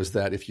thing, though, is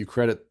that if you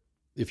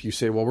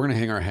say, well, we're going to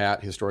hang our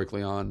hat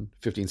historically on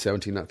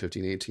 1517, not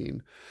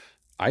 1518,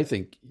 I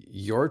think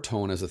your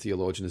tone as a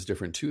theologian is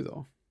different too,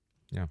 though.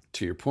 Yeah.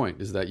 To your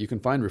point, is that you can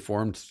find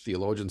Reformed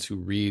theologians who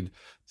read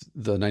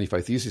the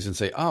 95 Theses and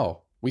say,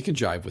 oh, we can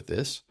jive with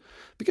this.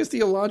 Because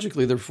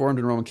theologically, the Reformed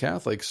and Roman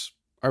Catholics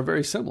are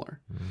very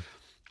similar.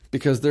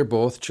 Because they're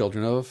both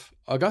children of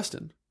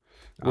Augustine.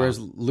 Whereas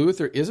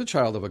Luther is a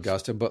child of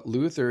Augustine, but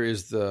Luther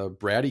is the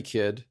bratty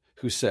kid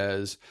who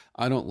says,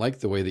 I don't like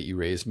the way that you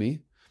raised me,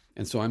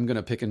 and so I'm going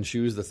to pick and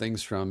choose the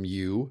things from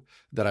you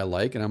that I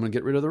like, and I'm going to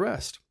get rid of the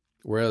rest.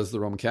 Whereas the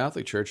Roman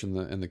Catholic Church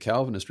and the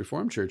Calvinist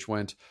Reformed Church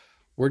went,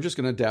 we're just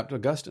going to adapt to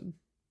Augustine.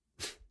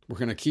 We're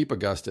going to keep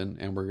Augustine,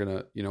 and we're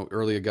going to,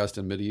 early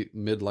Augustine,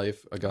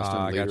 midlife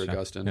Augustine, later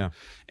Augustine,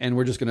 and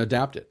we're just going to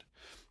adapt it.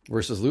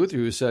 Versus Luther,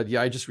 who said,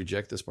 yeah, I just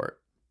reject this part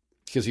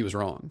because he was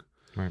wrong.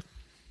 Right.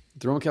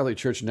 The Roman Catholic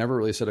Church never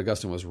really said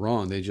Augustine was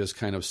wrong. They just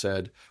kind of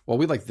said, well,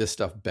 we like this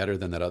stuff better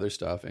than that other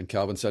stuff. And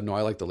Calvin said, no,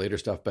 I like the later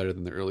stuff better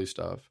than the early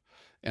stuff.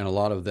 And a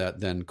lot of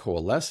that then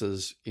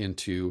coalesces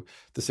into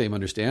the same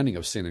understanding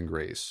of sin and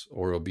grace,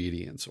 or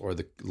obedience, or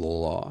the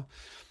law.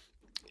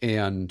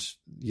 And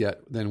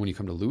yet then when you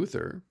come to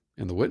Luther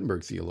and the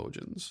Wittenberg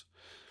theologians,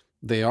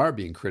 they are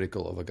being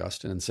critical of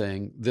Augustine and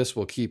saying, this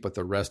will keep, but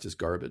the rest is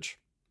garbage.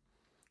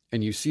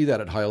 And you see that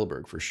at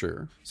Heidelberg for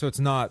sure. So it's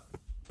not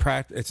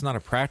a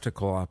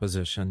practical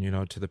opposition,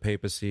 to the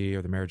papacy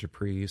or the marriage of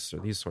priests or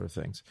these sort of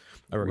things,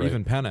 or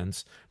even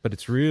penance, but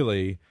it's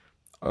really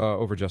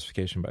over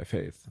justification by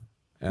faith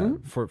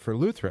for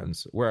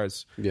Lutherans.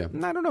 Whereas I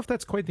don't know if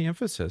that's quite the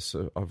emphasis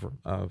of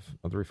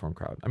the Reformed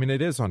crowd. I mean,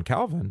 it is on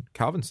Calvin.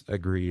 Calvin's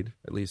agreed,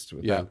 at least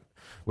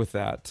with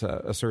that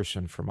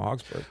assertion from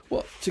Augsburg.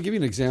 Well, to give you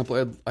an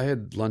example, I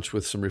had lunch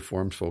with some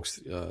Reformed folks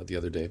the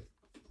other day.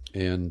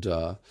 And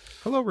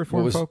hello,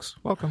 Reformed folks.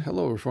 Welcome.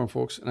 Hello, Reformed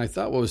folks. And I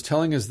thought what was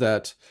telling is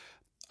that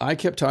I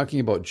kept talking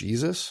about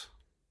Jesus,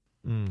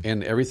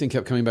 and everything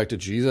kept coming back to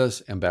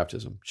Jesus and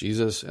baptism,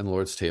 Jesus and the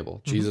Lord's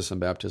table, Jesus and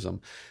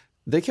baptism.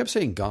 They kept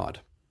saying God.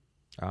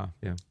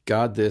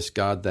 God this,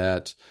 God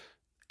that.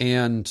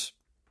 And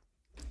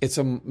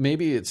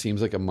maybe it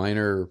seems like a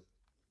minor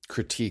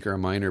critique or a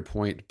minor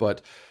point,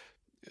 but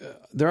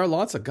there are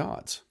lots of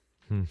gods.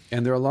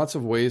 And there are lots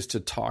of ways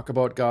to talk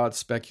about God,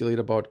 speculate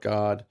about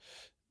God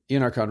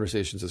in our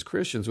conversations as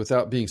Christians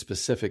without being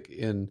specific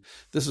in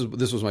this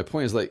was my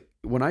point, is like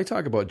when I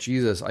talk about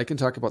Jesus, I can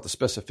talk about the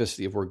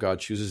specificity of where God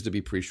chooses to be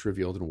preached,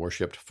 revealed, and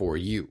worshiped for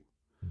you.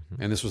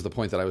 And this was the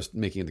point that I was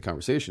making in the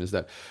conversation, is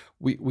that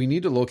we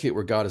need to locate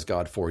where God is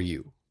God for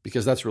you,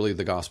 because that's really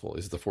the gospel,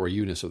 is the for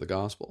you-ness of the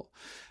gospel.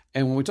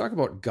 And when we talk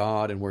about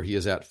God and where he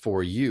is at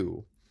for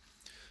you,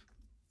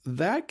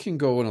 that can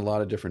go in a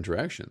lot of different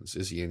directions.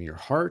 Is he in your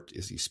heart?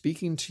 Is he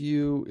speaking to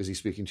you? Is he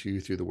speaking to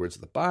you through the words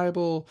of the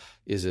Bible?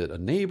 Is it a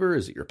neighbor?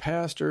 Is it your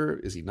pastor?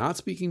 Is he not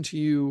speaking to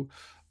you?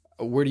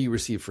 Where do you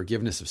receive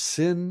forgiveness of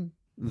sin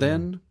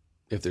then,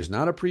 if there's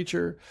not a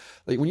preacher?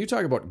 Like when you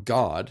talk about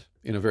God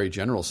in a very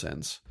general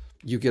sense,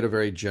 you get a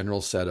very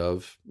general set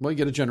of, you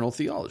get a general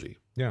theology.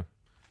 Yeah.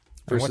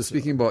 Versus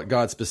speaking about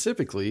God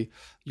specifically,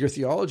 your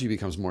theology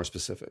becomes more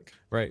specific.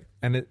 Right.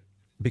 And it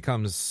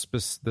becomes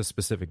the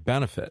specific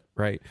benefit,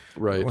 right?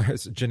 Right.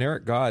 Whereas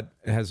generic God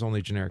has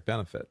only generic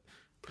benefit.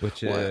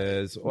 which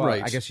is,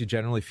 I guess you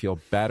generally feel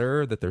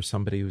better that there's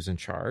somebody who's in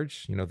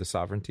charge, the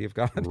sovereignty of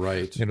God.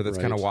 Right. That's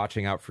kind of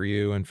watching out for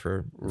you and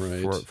for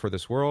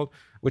this world,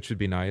 which would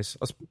be nice,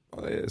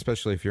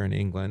 especially if you're in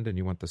England and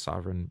you want the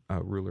sovereign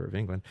ruler of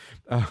England.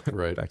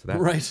 Right. Back to that.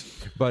 Right.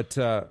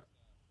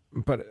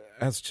 But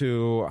as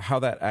to how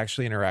that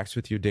actually interacts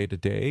with you day to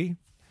day,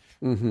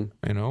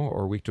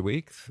 or week to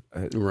week,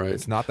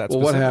 it's not that specific.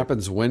 Well, what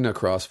happens when a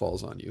cross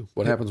falls on you?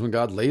 What happens when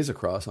God lays a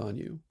cross on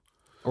you?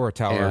 Or a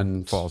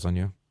tower falls on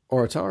you.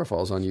 Or a tower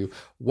falls on you.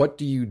 What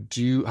do you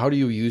do? How do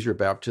you use your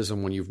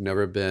baptism when you've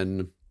never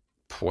been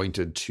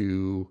pointed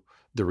to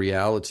the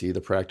reality, the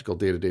practical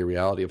day-to-day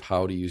reality of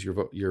how to use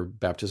your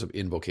baptism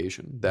in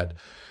vocation?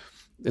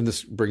 And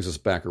this brings us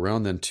back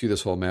around then to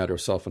this whole matter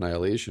of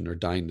self-annihilation or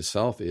dying to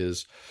self.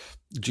 Is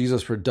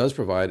Jesus does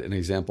provide an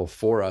example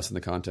for us in the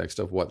context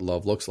of what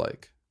love looks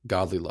like,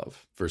 godly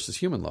love versus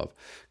human love.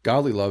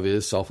 Godly love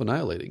is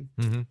self-annihilating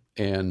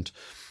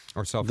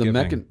or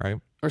self-giving, right?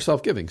 Or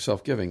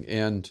self-giving.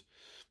 And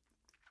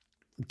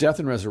death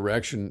and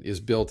resurrection is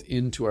built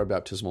into our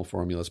baptismal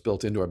formula. It's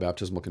built into our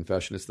baptismal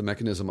confession. It's the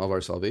mechanism of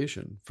our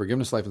salvation.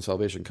 Forgiveness, life, and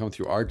salvation come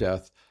through our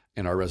death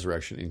and our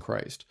resurrection in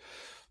Christ.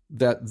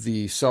 That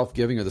the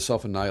self-giving or the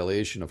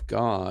self-annihilation of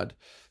God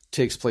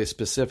takes place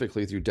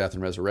specifically through death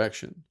and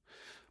resurrection.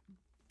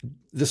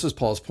 This is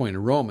Paul's point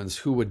in Romans: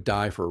 who would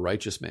die for a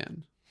righteous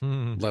man?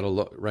 Let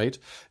alone, right?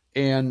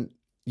 And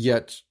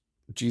yet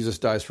Jesus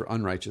dies for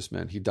unrighteous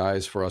men. He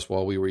dies for us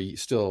while we were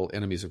still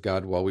enemies of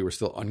God, while we were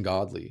still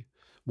ungodly.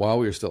 While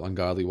we were still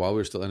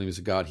enemies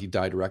of God, he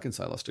died to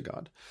reconcile us to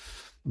God.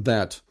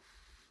 That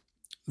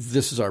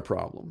this is our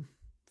problem,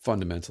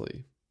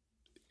 fundamentally.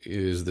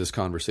 Is this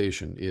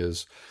conversation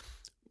is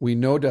we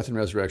know death and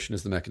resurrection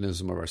is the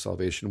mechanism of our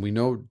salvation. We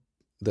know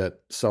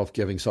that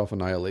self-giving,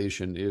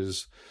 self-annihilation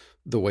is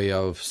the way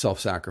of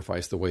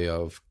self-sacrifice, the way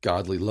of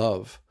godly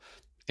love.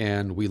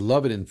 And we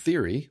love it in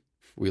theory.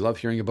 We love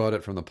hearing about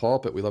it from the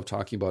pulpit. We love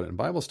talking about it in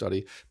Bible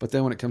study. But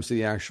then when it comes to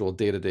the actual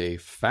day-to-day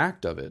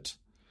fact of it,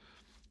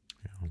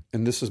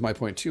 and this is my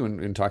point too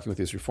in talking with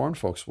these Reformed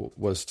folks,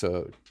 was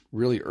to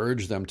really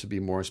urge them to be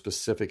more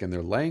specific in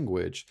their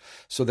language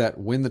so that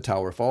when the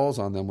tower falls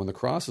on them, when the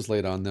cross is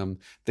laid on them,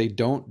 they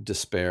don't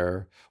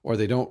despair or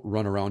they don't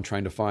run around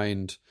trying to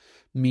find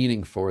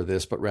meaning for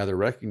this, but rather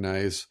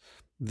recognize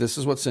this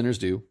is what sinners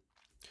do.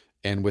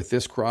 And with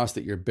this cross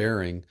that you're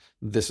bearing,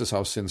 this is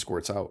how sin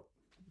squirts out.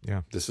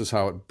 Yeah. This is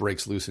how it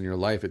breaks loose in your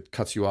life. It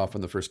cuts you off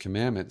from the first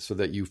commandment so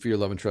that you fear,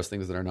 love, and trust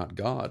things that are not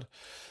God.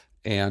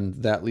 And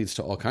that leads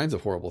to all kinds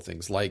of horrible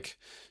things, like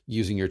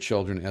using your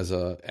children as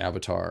a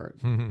avatar,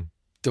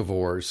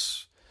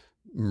 divorce,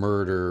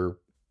 murder,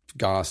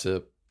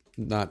 gossip,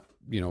 not,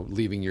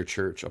 leaving your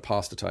church,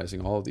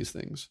 apostatizing, all of these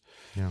things.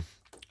 Yeah.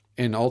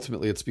 And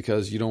ultimately it's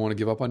because you don't want to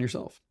give up on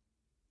yourself.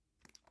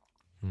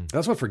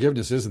 That's what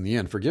forgiveness is in the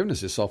end.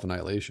 Forgiveness is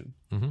self-annihilation.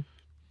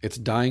 It's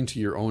dying to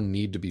your own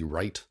need to be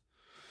right.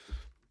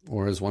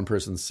 Or as one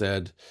person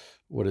said,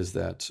 what is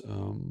that?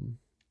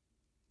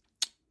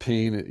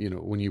 Pain,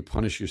 when you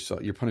punish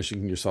yourself, you're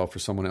punishing yourself for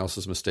someone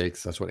else's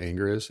mistakes. That's what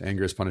anger is.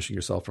 Anger is punishing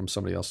yourself from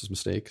somebody else's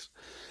mistakes.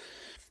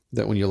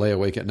 That when you lay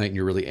awake at night and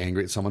you're really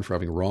angry at someone for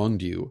having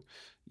wronged you,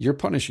 you're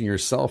punishing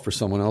yourself for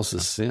someone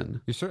else's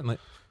sin.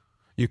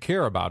 You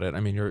care about it.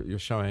 I mean, you're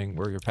showing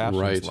where your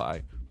passions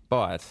lie.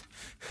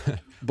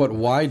 But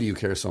why do you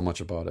care so much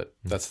about it?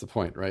 That's the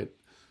point, right?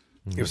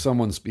 If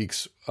someone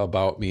speaks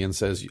about me and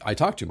says, I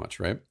talk too much,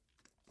 right?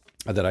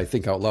 That I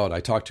think out loud, I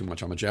talk too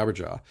much, I'm a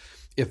jabberjaw.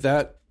 If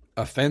that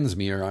offends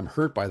me or I'm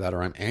hurt by that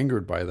or I'm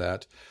angered by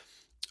that,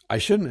 I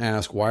shouldn't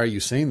ask, why are you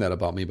saying that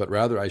about me? But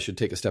rather I should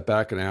take a step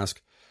back and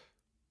ask,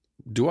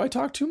 do I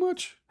talk too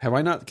much? Have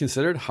I not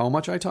considered how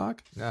much I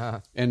talk?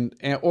 And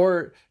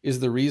or is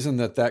the reason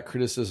that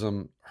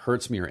criticism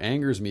hurts me or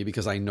angers me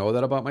because I know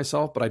that about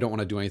myself, but I don't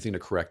want to do anything to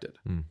correct it?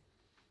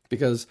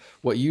 Because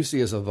what you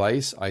see as a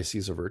vice, I see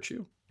as a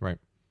virtue. Right.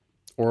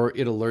 Or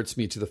it alerts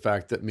me to the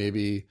fact that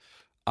maybe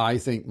I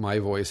think my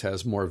voice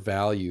has more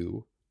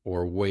value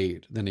or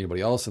weight than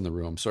anybody else in the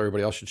room, so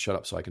everybody else should shut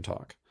up so I can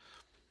talk.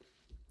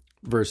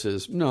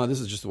 Versus, no, this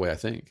is just the way I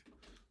think.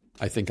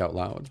 I think out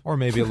loud. Or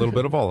maybe a little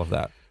bit of all of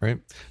that, right?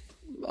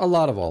 A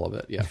lot of all of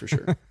it, yeah, for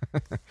sure.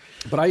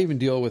 But I even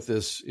deal with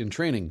this in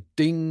training.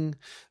 Ding!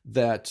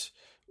 That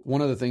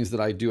one of the things that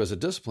I do as a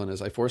discipline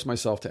is I force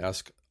myself to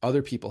ask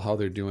other people how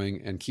they're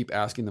doing and keep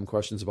asking them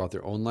questions about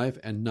their own life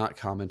and not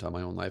comment on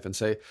my own life and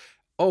say,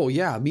 oh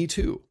yeah, me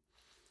too.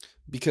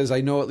 Because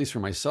I know, at least for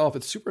myself,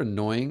 it's super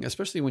annoying,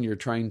 especially when you're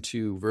trying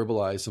to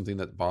verbalize something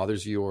that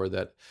bothers you or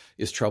that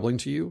is troubling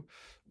to you.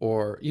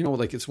 Or,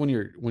 like it's when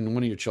one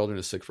of your children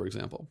is sick, for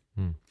example.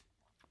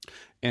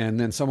 And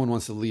then someone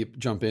wants to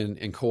jump in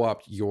and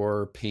co-opt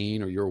your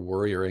pain or your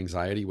worry or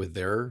anxiety with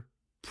their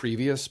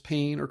previous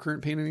pain or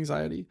current pain and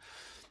anxiety.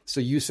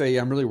 So you say,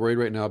 I'm really worried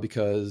right now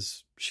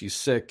because she's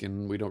sick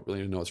and we don't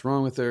really know what's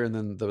wrong with her. And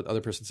then the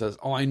other person says,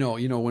 oh, I know,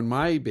 when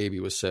my baby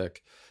was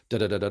sick,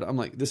 I'm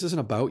like, this isn't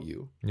about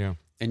you. Yeah.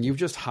 And you've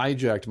just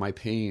hijacked my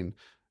pain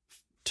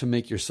to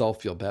make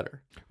yourself feel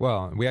better.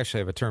 Well, we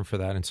actually have a term for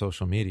that in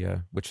social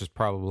media, which is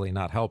probably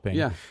not helping.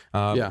 Yeah.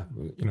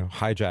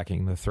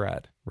 Hijacking the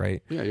thread,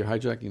 right? Yeah, you're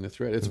hijacking the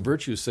thread. It's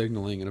virtue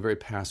signaling in a very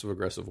passive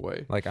aggressive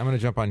way. Like, I'm going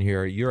to jump on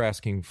here. You're not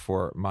asking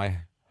for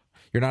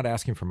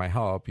my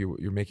help.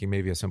 You're making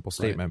maybe a simple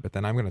statement, right. But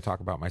then I'm going to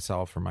talk about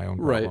myself or my own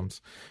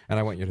problems. Right. And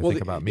I want you to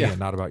think about me and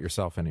not about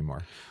yourself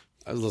anymore.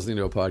 I was listening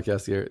to a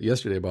podcast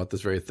yesterday about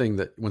this very thing,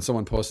 that when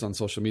someone posts on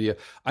social media,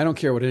 I don't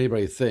care what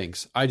anybody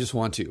thinks. I just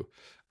want to.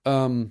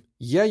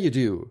 Yeah, you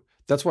do.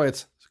 That's why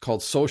it's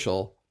called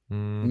social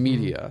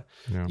media.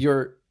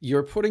 Yeah.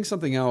 You're putting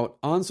something out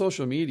on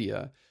social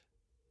media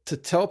to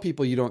tell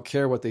people you don't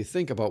care what they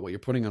think about what you're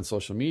putting on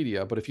social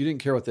media. But if you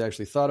didn't care what they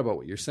actually thought about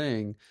what you're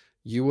saying,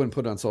 you wouldn't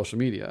put it on social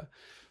media.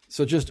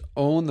 So just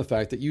own the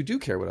fact that you do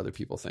care what other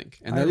people think.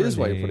 And that is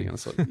why you're putting it on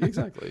social media.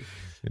 Exactly.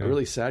 Yeah. A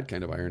really sad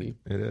kind of irony.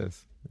 It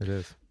is.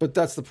 But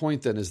that's the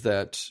point then, is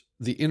that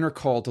the inner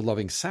call to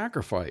loving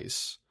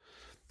sacrifice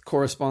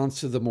corresponds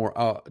to the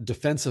more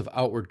defensive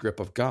outward grip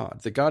of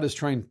God. That God is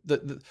trying,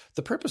 the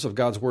purpose of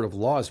God's word of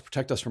law is to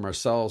protect us from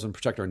ourselves and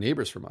protect our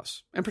neighbors from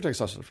us, and protects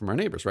us from our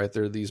neighbors, right?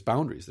 There are these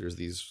boundaries. There's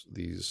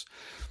these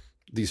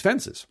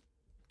fences.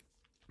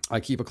 I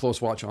keep a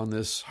close watch on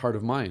this heart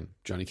of mine,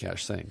 Johnny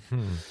Cash sang.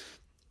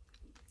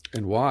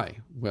 And why?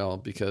 Well,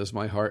 because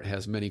my heart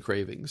has many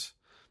cravings,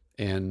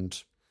 and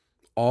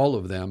all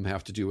of them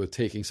have to do with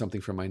taking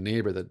something from my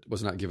neighbor that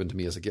was not given to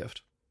me as a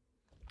gift.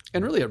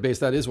 And really at base,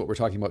 that is what we're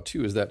talking about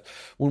too, is that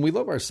when we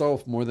love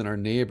ourselves more than our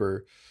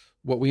neighbor,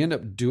 what we end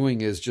up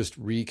doing is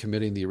just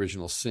recommitting the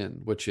original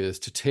sin, which is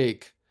to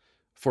take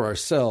for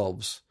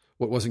ourselves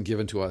what wasn't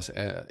given to us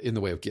in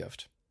the way of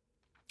gift.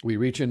 We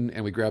reach in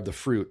and we grab the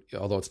fruit,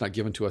 although it's not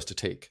given to us to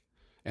take.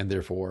 And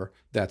therefore,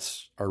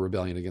 that's our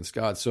rebellion against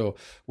God. So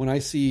when I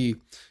see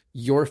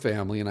your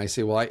family and I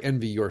say, well, I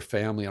envy your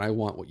family and I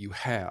want what you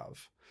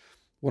have,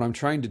 what I'm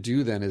trying to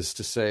do then is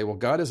to say, well,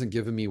 God hasn't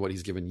given me what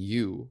he's given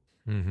you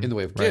in the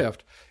way of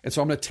gift. And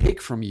so I'm going to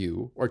take from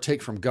you, or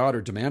take from God,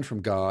 or demand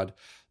from God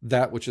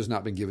that which has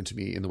not been given to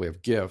me in the way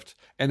of gift.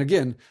 And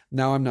again,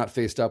 now I'm not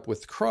faced up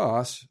with the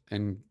cross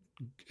and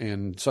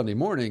Sunday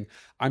morning,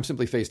 I'm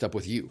simply faced up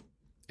with you.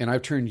 And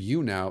I've turned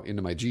you now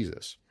into my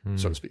Jesus,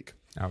 so to speak.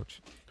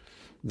 Ouch.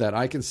 That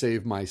I can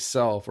save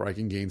myself, or I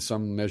can gain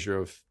some measure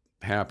of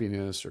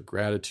happiness or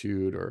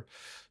gratitude or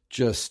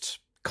just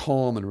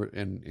calm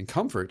and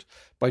comfort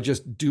by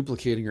just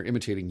duplicating or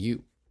imitating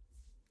you,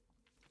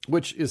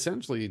 which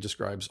essentially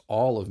describes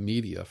all of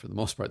media for the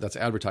most part. That's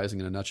advertising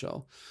in a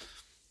nutshell.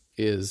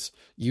 Is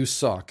you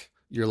suck,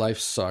 your life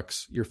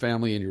sucks, your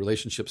family and your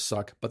relationships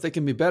suck, but they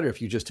can be better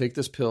if you just take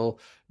this pill,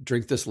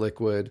 drink this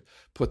liquid,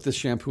 put this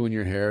shampoo in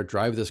your hair,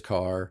 drive this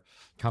car,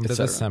 come to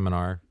this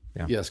seminar.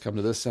 Yeah. Yes, come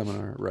to this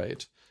seminar.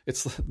 Right.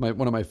 It's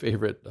one of my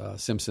favorite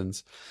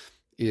Simpsons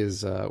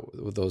is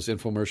those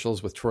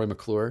infomercials with Troy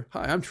McClure.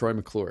 Hi, I'm Troy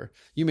McClure.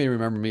 You may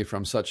remember me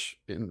from such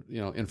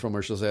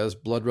infomercials as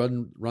 "Blood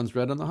runs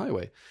red on the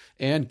highway"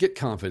 and "Get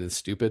confident,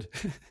 stupid."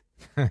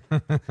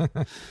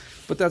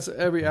 But that's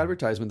every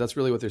advertisement. That's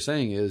really what they're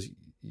saying is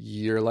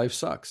your life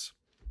sucks,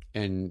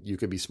 and you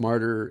could be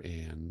smarter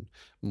and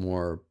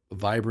more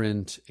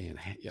vibrant and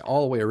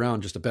all the way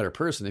around just a better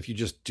person if you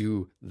just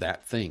do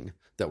that thing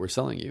that we're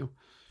selling you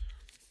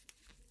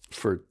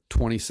for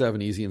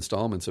 27 easy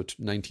installments of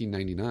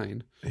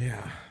 $19.99.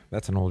 Yeah,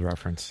 that's an old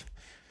reference,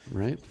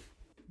 right?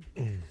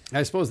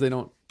 I suppose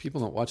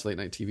people don't watch late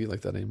night TV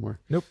like that anymore.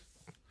 Nope.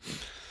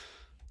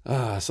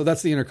 So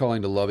that's the inner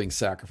calling to loving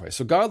sacrifice.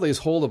 So God lays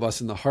hold of us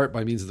in the heart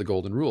by means of the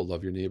golden rule: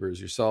 love your neighbor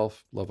as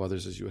yourself, love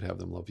others as you would have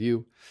them love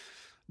you.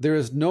 There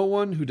is no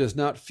one who does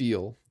not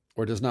feel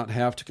or does not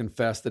have to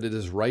confess that it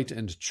is right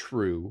and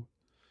true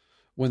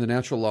when the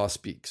natural law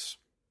speaks.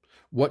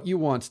 What you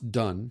want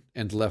done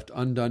and left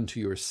undone to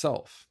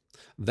yourself,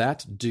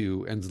 that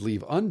do and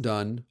leave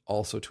undone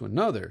also to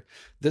another.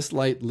 This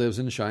light lives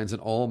and shines in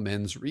all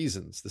men's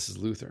reasons. This is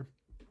Luther.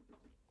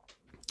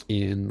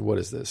 In, what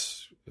is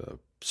this?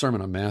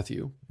 Sermon on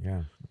Matthew.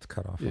 Yeah, it's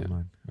cut off on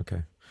mine.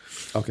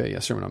 Okay, yeah,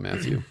 Sermon on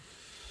Matthew.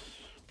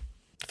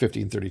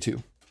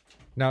 1532.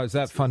 Now, is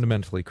that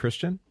fundamentally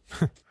Christian?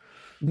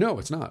 No,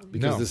 it's not,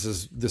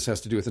 because this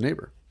has to do with the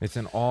neighbor. It's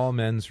an all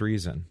men's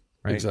reason.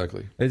 Right?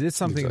 Exactly. It's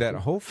something that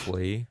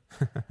hopefully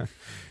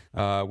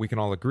we can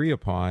all agree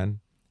upon,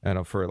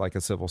 for like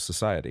a civil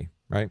society,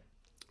 right?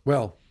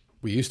 Well,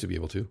 we used to be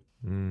able to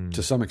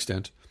some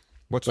extent.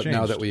 What's changed?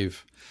 Now that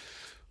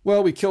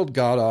we killed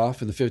God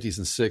off in the 50s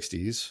and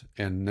 60s,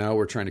 and now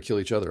we're trying to kill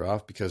each other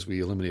off because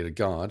we eliminated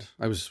God.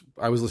 I was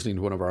listening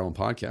to one of our own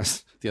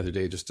podcasts the other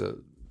day.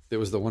 It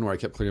was the one where I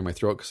kept clearing my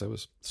throat because I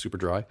was super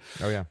dry.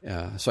 Oh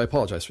yeah. So I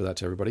apologize for that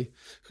to everybody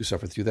who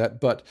suffered through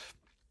that. But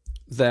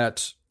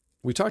that.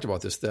 We talked about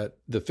this, that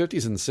the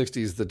 50s and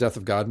 60s, the death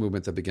of God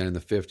movement that began in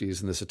the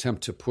 50s, and this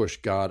attempt to push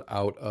God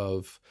out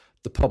of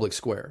the public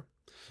square.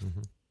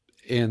 Mm-hmm.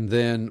 And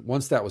then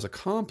once that was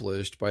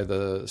accomplished by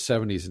the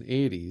 70s and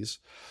 80s,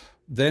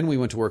 then we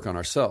went to work on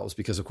ourselves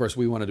because, of course,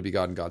 we wanted to be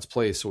God in God's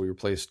place, so we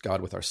replaced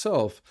God with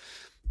ourselves.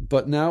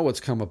 But now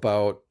what's come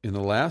about in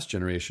the last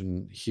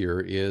generation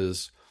here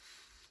is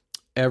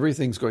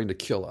everything's going to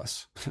kill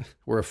us.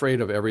 We're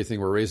afraid of everything.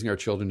 We're raising our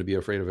children to be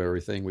afraid of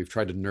everything. We've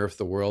tried to nerf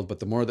the world, but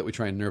the more that we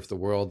try and nerf the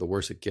world, the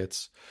worse it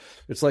gets.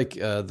 It's like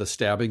the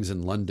stabbings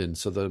in London.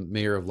 So the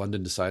mayor of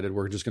London decided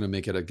we're just going to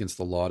make it against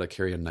the law to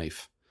carry a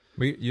knife.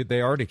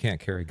 They already can't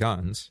carry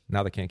guns.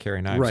 Now they can't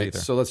carry knives either.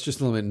 So let's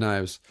just limit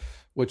knives.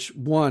 Which,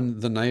 one,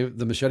 the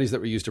machetes that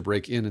were used to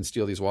break in and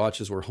steal these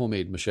watches were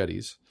homemade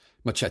machetes.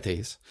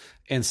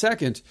 And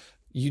second,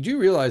 you do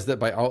realize that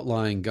by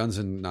outlawing guns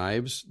and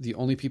knives, the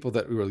only people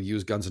that will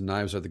use guns and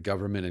knives are the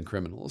government and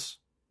criminals.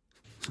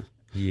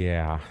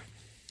 Yeah.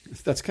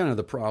 That's kind of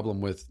the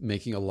problem with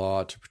making a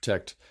law to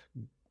protect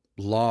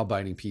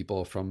law-abiding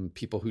people from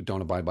people who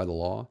don't abide by the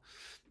law.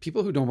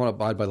 People who don't want to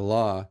abide by the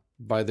law,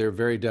 by their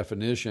very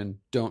definition,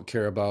 don't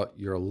care about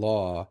your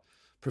law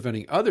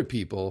preventing other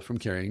people from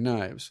carrying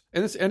knives.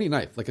 And it's any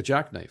knife, like a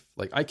jackknife.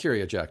 Like I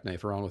carry a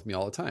jackknife around with me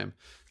all the time.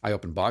 I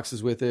open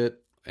boxes with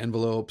it,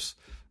 envelopes.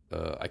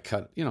 I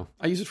cut,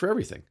 I use it for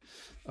everything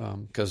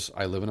because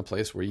I live in a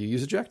place where you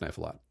use a jackknife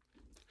a lot.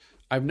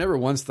 I've never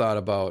once thought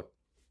about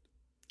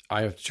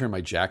I have to turn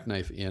my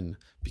jackknife in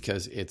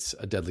because it's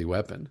a deadly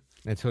weapon.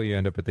 Until you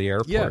end up at the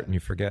airport and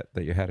you forget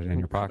that you had it in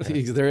your pocket.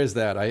 There is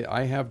that.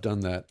 I have done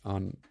that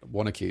on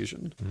one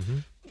occasion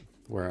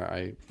where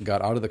I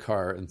got out of the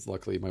car and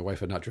luckily my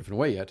wife had not driven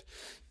away yet.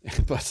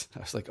 But I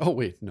was like, oh,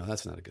 wait, no,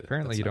 that's not a good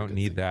Apparently you don't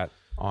need that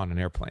on an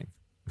airplane.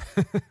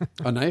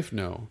 A knife?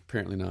 No,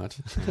 apparently not.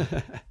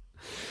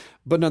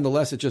 But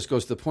nonetheless, it just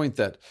goes to the point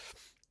that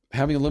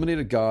having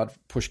eliminated God,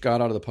 pushed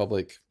God out of the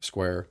public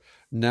square,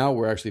 now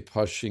we're actually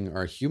pushing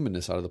our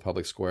humanness out of the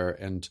public square.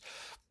 And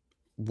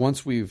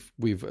once we've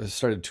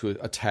started to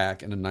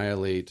attack and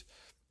annihilate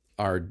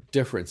our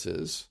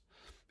differences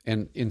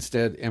and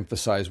instead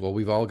emphasize, well,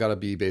 we've all got to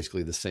be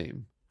basically the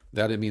same.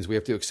 That it means we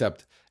have to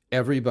accept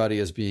everybody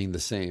as being the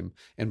same.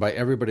 And by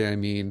everybody, I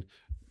mean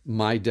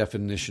my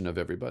definition of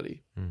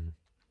everybody. Mm-hmm.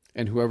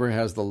 And whoever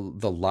has the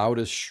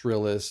loudest,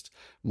 shrillest,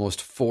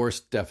 most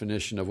forced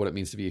definition of what it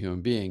means to be a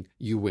human being,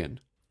 you win.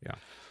 Yeah.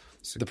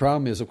 So the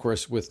problem is, of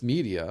course, with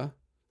media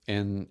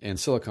and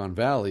Silicon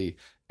Valley,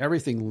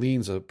 everything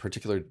leans a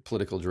particular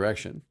political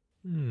direction.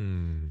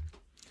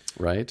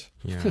 Right?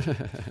 Yeah.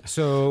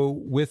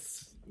 So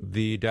with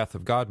the death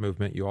of God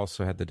movement, you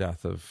also had the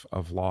death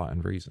of law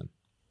and reason.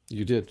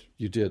 You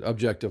did.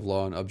 Objective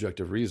law and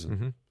objective reason.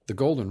 Mm-hmm. The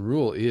golden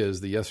rule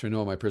is the yes or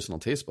no of my personal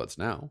taste buds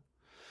now.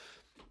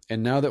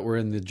 And now that we're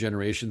in the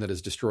generation that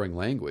is destroying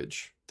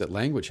language, that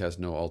language has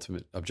no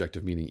ultimate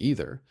objective meaning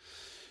either.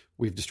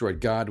 We've destroyed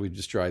God, we've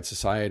destroyed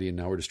society, and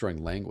now we're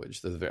destroying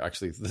language.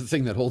 Actually, the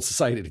thing that holds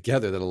society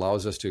together, that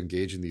allows us to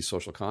engage in these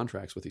social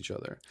contracts with each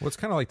other. Well, it's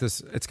kind of like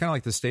this. It's kind of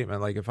like this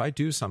statement: like if I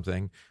do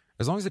something,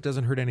 as long as it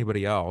doesn't hurt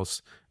anybody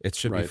else, it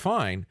should be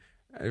fine.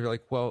 And you're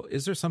like, well,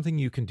 is there something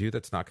you can do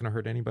that's not going to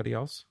hurt anybody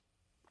else?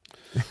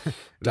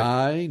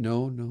 Die?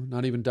 No,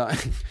 not even die.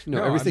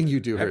 No, everything you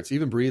do hurts.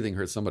 Even breathing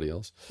hurts somebody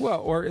else.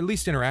 Well, or at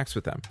least interacts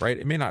with them, right?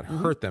 It may not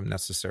hurt them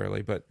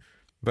necessarily, but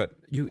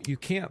you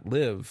can't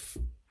live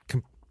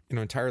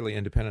entirely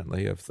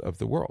independently of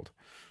the world.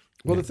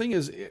 Well, the thing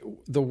is,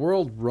 the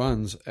world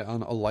runs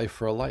on a life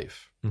for a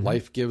life. Mm-hmm.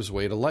 Life gives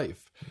way to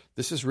life.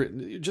 This is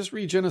written. Just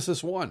read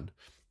Genesis 1.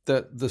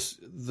 That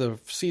the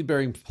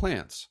seed-bearing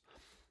plants.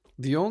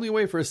 The only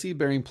way for a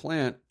seed-bearing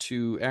plant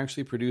to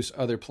actually produce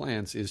other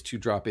plants is to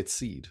drop its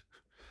seed.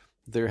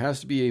 There has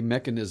to be a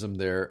mechanism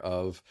there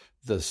of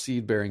the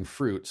seed-bearing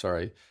fruit,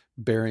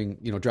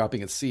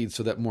 dropping its seed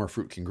so that more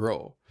fruit can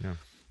grow. Yeah.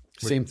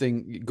 Same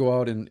thing, go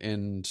out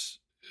and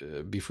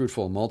be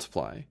fruitful and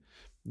multiply.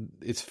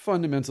 It's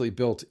fundamentally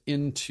built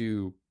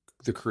into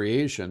the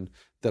creation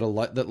that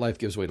that life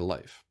gives way to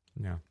life.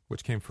 Yeah.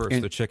 Which came first,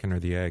 the chicken or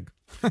the egg?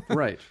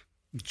 Right.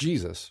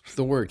 Jesus,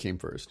 the word came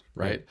first,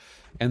 right?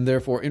 And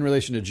therefore, in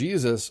relation to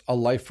Jesus, a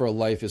life for a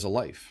life is a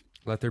life.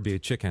 Let there be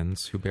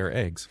chickens who bear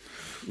eggs.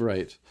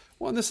 Right.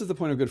 Well, and this is the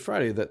point of Good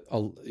Friday, that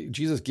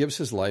Jesus gives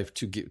his life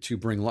to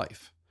bring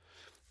life.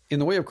 In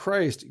the way of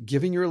Christ,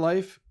 giving your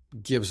life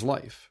gives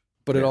life,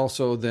 but it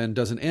also then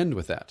doesn't end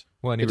with that.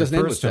 Well, and he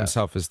refers to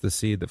himself as the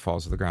seed that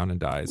falls to the ground and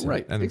dies,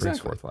 and then brings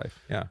forth life.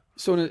 Yeah.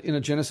 So in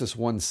a Genesis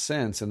 1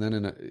 sense, and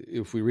then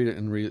if we read it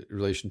in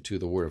relation to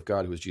the Word of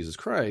God, who is Jesus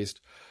Christ,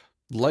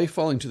 life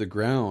falling to the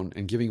ground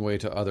and giving way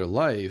to other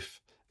life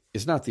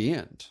is not the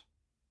end.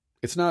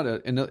 It's not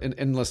an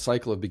endless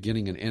cycle of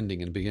beginning and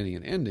ending and beginning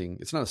and ending.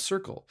 It's not a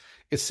circle.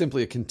 It's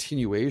simply a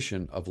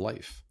continuation of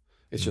life.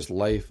 It's just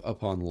life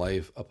upon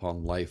life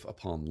upon life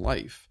upon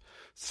life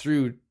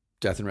through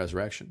death and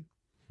resurrection.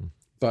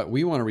 But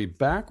we want to read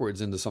backwards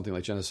into something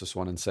like Genesis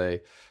 1 and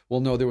say,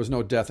 well, no, there was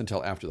no death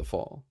until after the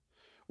fall.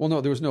 Well,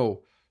 no, there was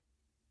no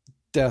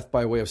death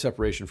by way of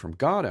separation from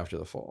God after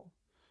the fall.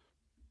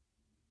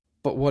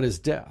 But what is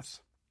death?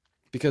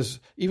 Because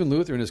even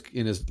Luther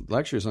in his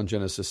lectures on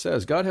Genesis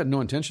says God had no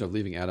intention of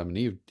leaving Adam and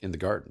Eve in the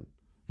garden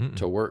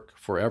to work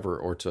forever,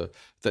 or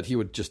that he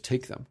would just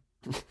take them.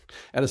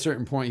 At a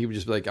certain point, he would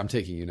just be like, I'm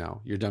taking you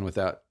now. You're done with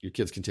that. Your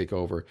kids can take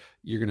over.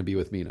 You're going to be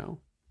with me now.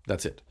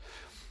 That's it.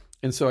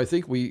 And so I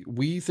think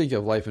we think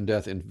of life and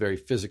death in very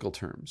physical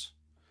terms.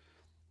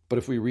 But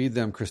if we read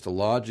them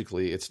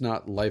Christologically, it's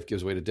not life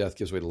gives way to death,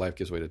 gives way to life,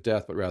 gives way to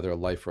death, but rather a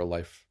life for a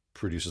life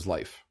produces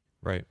life.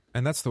 Right.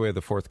 And that's the way of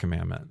the fourth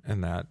commandment,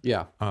 in that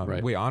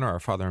right. we honor our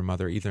father and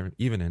mother even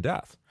in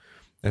death.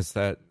 Is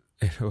that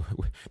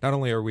not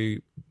only are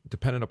we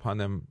dependent upon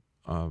them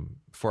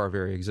for our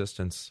very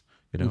existence,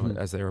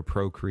 as they are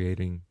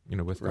procreating,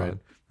 with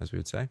God, as we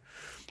would say,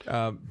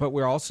 but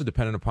we're also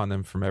dependent upon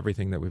them from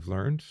everything that we've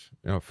learned,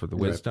 for the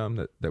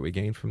wisdom that we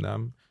gain from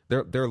them.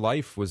 Their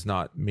life was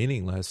not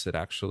meaningless. It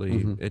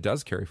actually it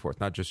does carry forth,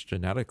 not just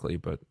genetically,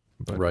 but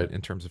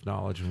in terms of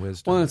knowledge and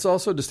wisdom. Well, and it's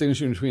also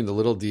distinguishing between the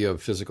little d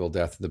of physical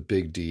death and the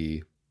big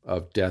D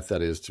of death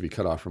that is to be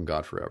cut off from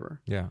God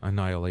forever. Yeah,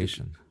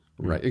 annihilation.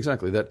 Right,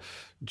 exactly. That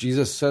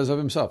Jesus says of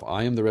himself,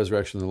 I am the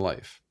resurrection and the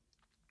life.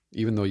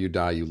 Even though you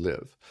die, you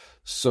live.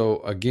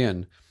 So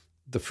again,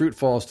 the fruit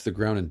falls to the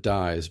ground and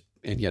dies,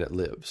 and yet it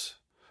lives.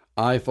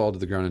 I fall to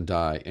the ground and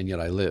die, and yet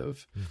I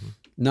live.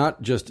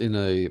 Not just in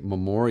a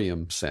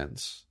memoriam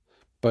sense,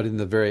 but in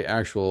the very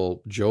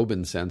actual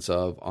Jobin sense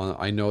of,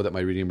 I know that my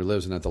Redeemer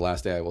lives, and at the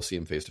last day I will see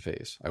him face to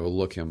face. I will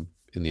look him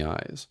in the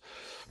eyes.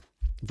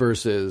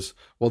 Versus,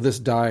 well, this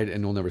died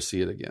and we'll never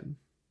see it again.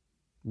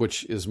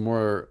 Which is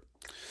more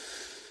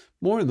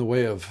in the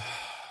way of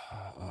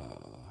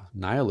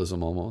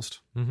nihilism almost,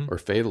 or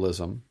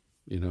fatalism.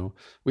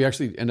 We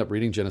actually end up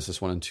reading Genesis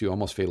 1 and 2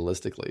 almost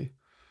fatalistically.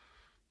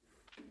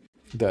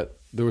 That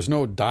there was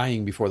no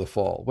dying before the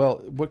fall.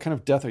 Well, what kind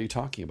of death are you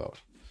talking about?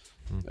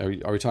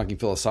 Are we talking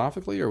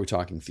philosophically? Or are we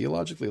talking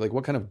theologically? Like,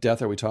 what kind of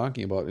death are we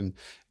talking about? And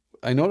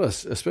I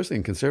notice, especially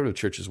in conservative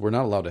churches, we're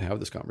not allowed to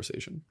have this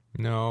conversation.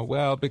 No,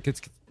 well, but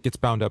it gets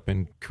bound up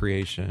in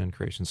creation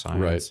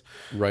science.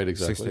 Right,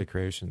 exactly. Six-day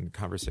creation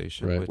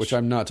conversation. Right, which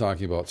I'm not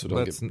talking about, so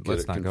don't get not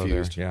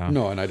confused. Go there, yeah.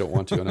 No, and I don't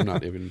want to, and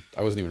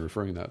I wasn't even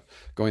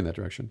going that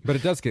direction. But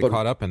it does get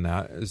caught up in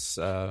that, is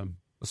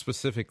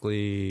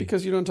specifically...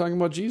 Because you're not talking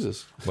about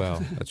Jesus.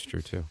 Well, that's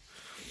true, too.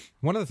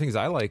 One of the things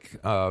I like...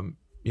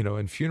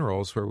 in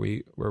funerals where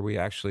we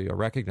actually are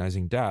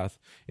recognizing death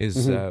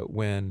is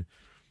when,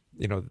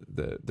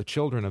 the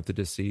children of the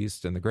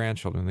deceased and the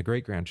grandchildren and the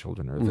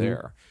great-grandchildren are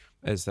there,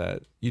 is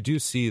that you do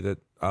see that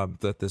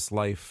that this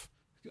life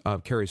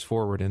carries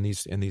forward in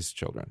these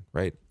children,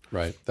 right?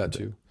 Right, that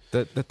too.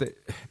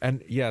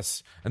 And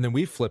then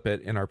we flip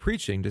it in our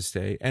preaching to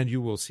say, and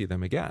you will see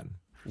them again.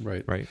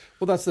 Right.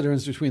 Well, that's the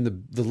difference between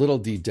the little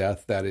d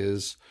death, that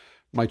is,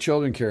 my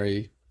children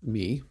carry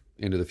me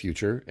into the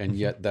future, and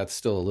yet that's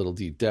still a little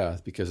d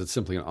death because it's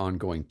simply an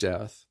ongoing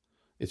death.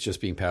 It's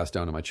just being passed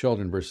down to my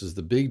children, versus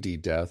the big D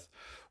death,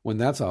 when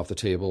that's off the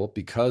table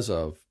because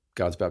of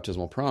God's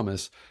baptismal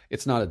promise,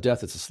 it's not a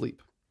death, it's a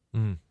sleep.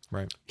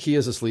 Right. He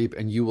is asleep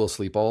and you will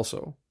sleep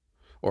also.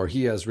 Or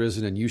he has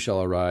risen and you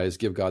shall arise,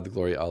 give God the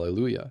glory,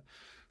 alleluia.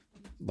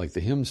 Like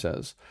the hymn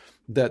says.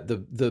 That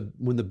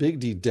when the big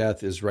D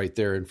death is right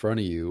there in front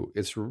of you,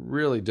 it's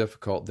really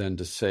difficult then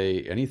to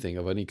say anything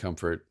of any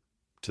comfort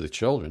to the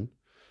children.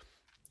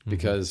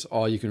 Because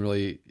all you're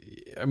really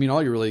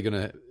going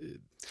to,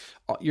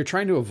 you're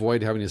trying to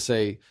avoid having to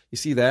say, you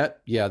see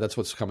that? Yeah, that's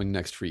what's coming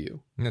next for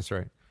you. That's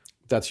right.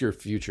 That's your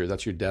future.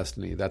 That's your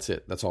destiny. That's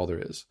it. That's all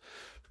there is.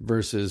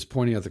 Versus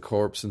pointing at the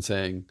corpse and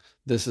saying,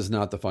 this is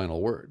not the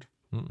final word.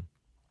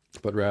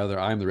 But rather,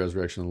 I am the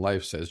resurrection and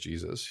life, says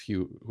Jesus.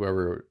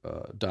 Whoever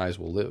dies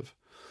will live.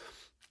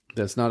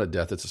 That's not a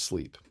death, it's a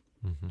sleep.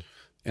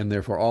 And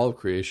therefore, all of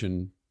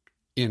creation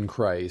in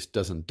Christ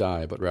doesn't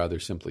die, but rather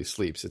simply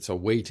sleeps. It's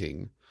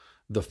awaiting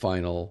the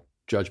final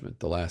judgment,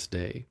 the last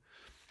day,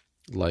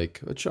 like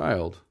a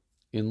child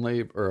in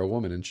labor, or a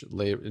woman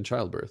in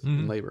childbirth,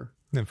 in labor.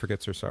 And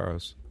forgets her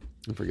sorrows.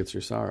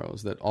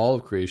 That all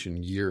of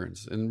creation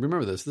yearns. And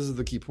remember this is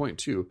the key point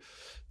too,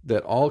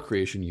 that all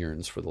creation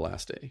yearns for the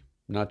last day,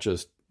 not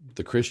just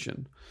the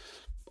Christian.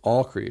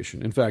 All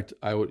creation. In fact,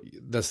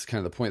 that's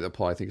kind of the point that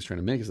Paul, I think, is trying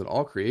to make, is that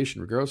all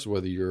creation, regardless of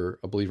whether you're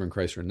a believer in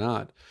Christ or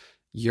not,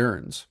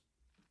 yearns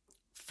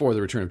for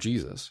the return of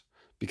Jesus,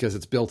 because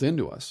it's built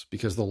into us,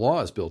 because the law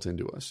is built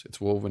into us.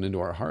 It's woven into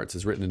our hearts,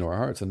 it's written into our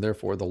hearts, and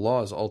therefore the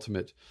law's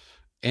ultimate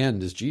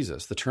end is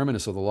Jesus. The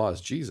terminus of the law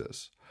is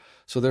Jesus.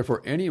 So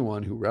therefore,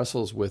 anyone who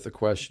wrestles with the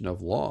question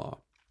of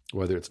law,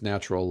 whether it's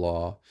natural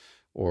law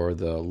or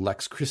the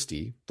lex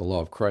Christi, the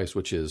law of Christ,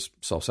 which is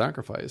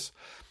self-sacrifice,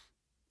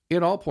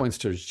 it all points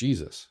towards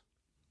Jesus,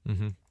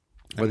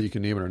 whether you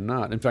can name it or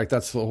not. In fact,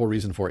 that's the whole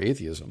reason for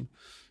atheism.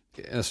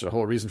 And that's the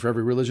whole reason for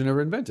every religion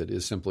ever invented,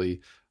 is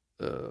simply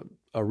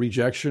a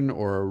rejection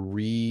or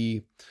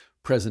a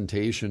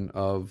representation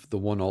of the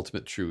one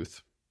ultimate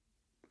truth,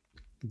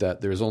 that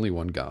there is only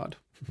one God,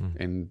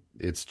 and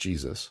it's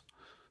Jesus,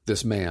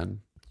 this man.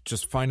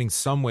 Just finding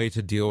some way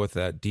to deal with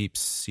that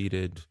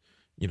deep-seated,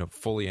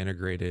 fully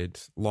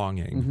integrated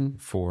longing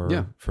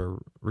for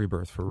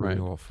rebirth, for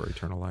renewal, for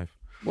eternal life.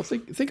 Well,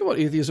 think about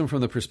atheism from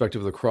the perspective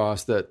of the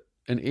cross, that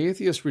an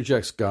atheist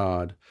rejects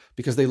God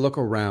because they look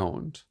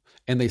around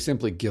and they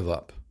simply give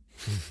up.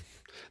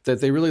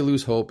 That they really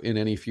lose hope in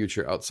any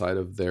future outside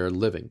of their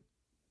living.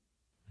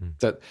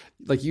 That,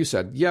 like you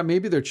said,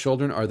 maybe their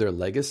children are their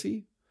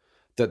legacy,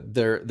 that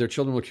their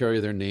children will carry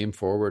their name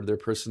forward, their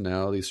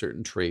personality,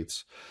 certain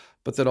traits,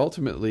 but that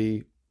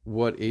ultimately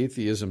what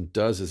atheism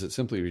does is it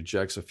simply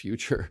rejects a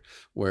future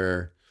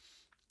where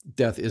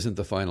death isn't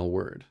the final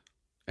word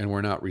and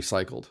we're not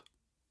recycled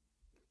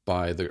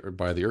by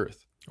the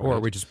earth. Or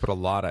we just put a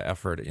lot of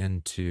effort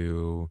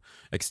into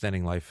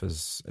extending life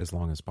as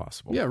long as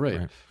possible. Yeah,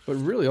 right. But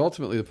really,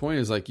 ultimately, the point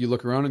is like you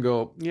look around and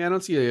go, yeah, I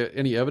don't see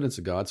any evidence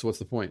of God, so what's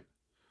the point?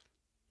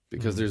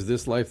 Because there's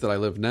this life that I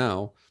live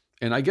now,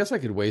 and I guess I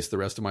could waste the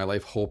rest of my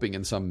life hoping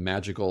in some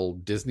magical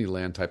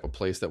Disneyland type of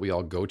place that we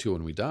all go to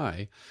when we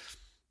die.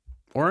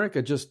 Or I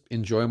could just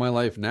enjoy my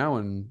life now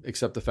and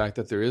accept the fact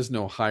that there is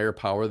no higher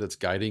power that's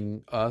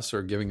guiding us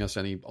or giving us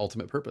any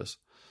ultimate purpose.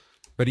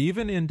 But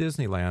even in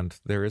Disneyland,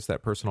 there is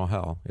that personal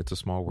hell. It's a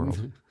small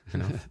world. You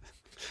know?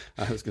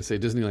 I was going to say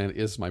Disneyland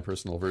is my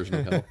personal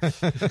version of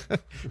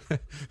hell.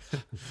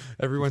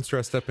 Everyone's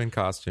dressed up in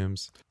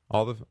costumes.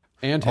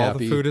 And all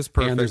happy, the food is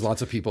perfect. And there's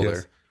lots of people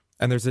there.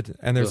 And there's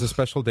a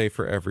special day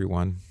for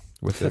everyone.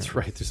 That's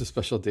right. There's a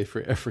special day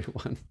for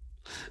everyone.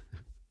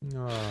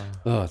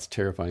 Oh, it's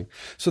terrifying.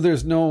 So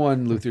there's no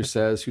one, Luther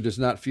says, who does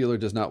not feel or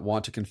does not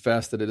want to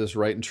confess that it is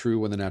right and true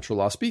when the natural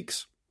law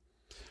speaks.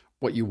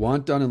 What you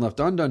want done and left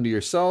undone to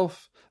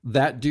yourself,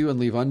 that do and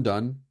leave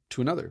undone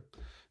to another.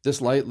 This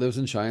light lives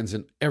and shines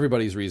in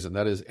everybody's reason.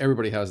 That is,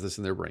 everybody has this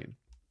in their brain.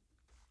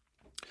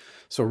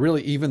 So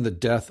really, even the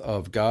death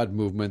of God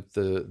movement,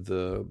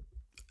 the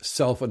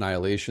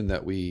self-annihilation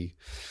that we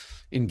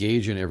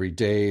engage in every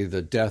day,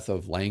 the death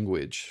of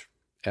language,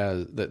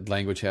 that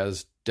language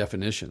has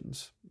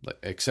definitions,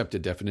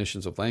 accepted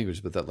definitions of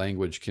language, but that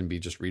language can be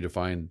just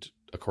redefined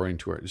according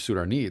to suit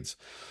our needs.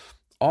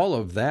 All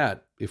of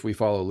that, if we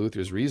follow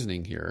Luther's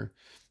reasoning here,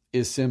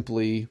 is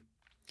simply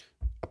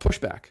a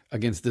pushback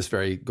against this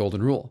very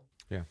golden rule.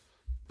 Yeah.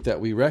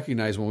 That we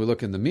recognize when we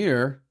look in the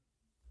mirror,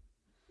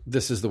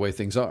 this is the way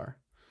things are.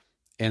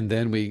 And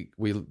then we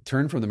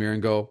turn from the mirror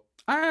and go,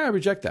 I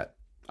reject that.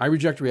 I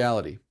reject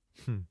reality.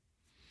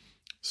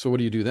 So what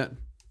do you do then?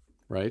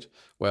 Right?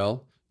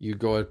 Well, you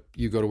go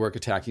to work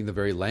attacking the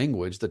very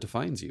language that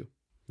defines you.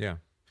 Yeah.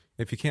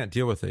 If you can't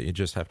deal with it, you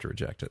just have to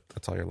reject it.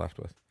 That's all you're left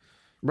with.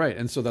 Right.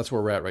 And so that's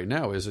where we're at right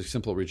now, is a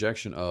simple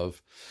rejection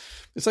of,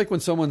 it's like when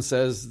someone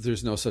says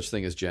there's no such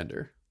thing as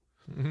gender.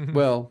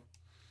 Well,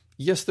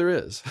 yes, there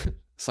is.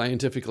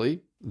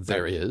 Scientifically,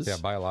 there is. Yeah,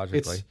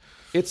 biologically.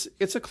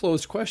 It's a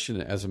closed question,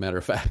 as a matter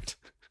of fact,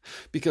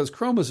 because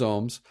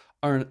chromosomes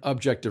are an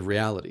objective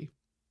reality.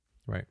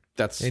 Right.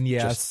 That's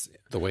just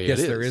the way it is.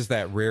 Yes, there is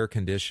that rare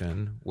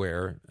condition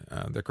where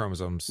the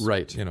chromosomes,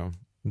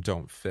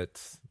 don't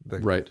fit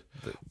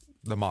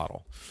the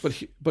model.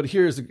 But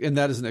here's, and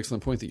that is an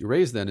excellent point that you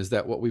raised then, is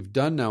that what we've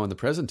done now in the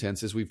present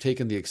tense is we've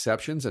taken the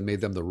exceptions and made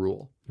them the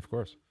rule. Of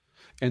course.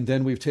 And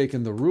then we've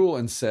taken the rule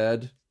and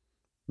said,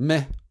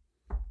 meh,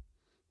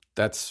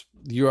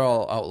 you're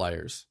all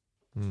outliers,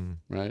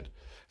 right?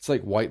 It's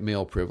like white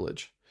male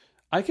privilege.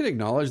 I can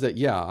acknowledge that,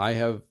 yeah, I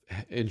have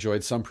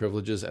enjoyed some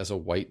privileges as a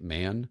white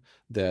man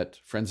that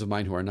friends of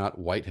mine who are not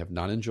white have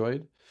not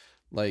enjoyed.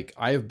 Like,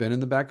 I have been in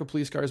the back of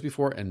police cars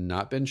before and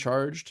not been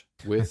charged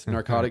with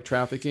narcotic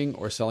trafficking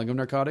or selling of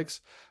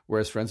narcotics,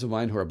 whereas friends of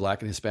mine who are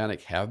black and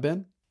Hispanic have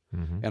been.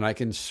 Mm-hmm. And I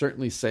can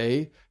certainly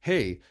say,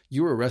 hey,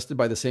 you were arrested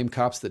by the same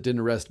cops that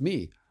didn't arrest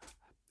me,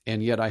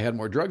 and yet I had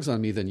more drugs on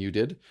me than you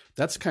did.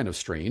 That's kind of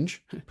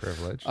strange.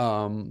 Privilege.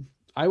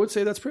 I would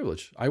say that's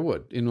privilege. I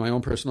would, in my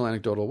own personal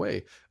anecdotal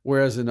way.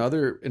 Whereas in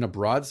a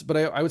broad, but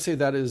I would say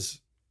that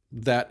is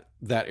that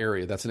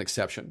area, that's an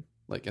exception.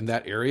 Like in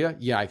that area,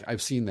 yeah,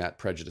 I've seen that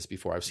prejudice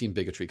before. I've seen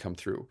bigotry come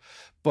through.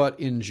 But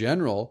in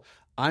general,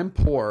 I'm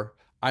poor.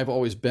 I've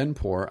always been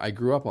poor. I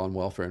grew up on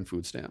welfare and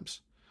food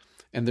stamps.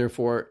 And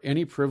therefore,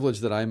 any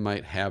privilege that I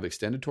might have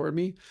extended toward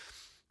me,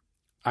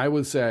 I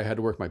would say I had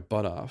to work my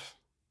butt off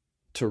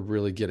to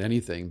really get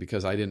anything,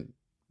 because I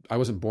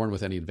wasn't born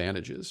with any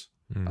advantages.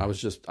 I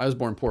was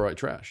born poor white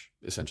trash,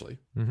 essentially.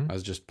 Mm-hmm. I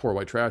was just poor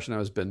white trash, and I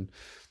was been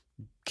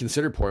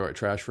considered poor white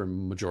trash for a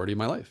majority of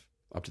my life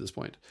up to this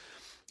point.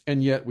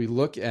 And yet we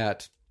look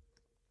at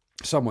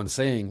someone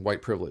saying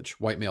white privilege,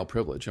 white male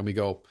privilege, and we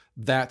go,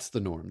 that's the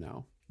norm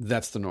now.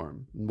 That's the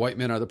norm. White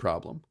men are the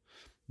problem.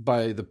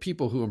 By the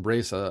people who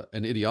embrace an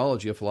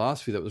ideology, a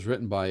philosophy that was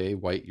written by a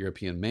white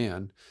European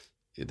man,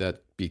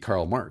 that be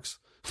Karl Marx.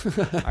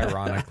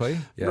 Ironically.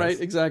 Yes. Right,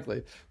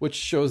 exactly. Which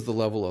shows the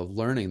level of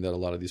learning that a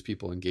lot of these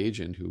people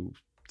engage in, who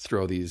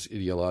throw these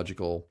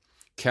ideological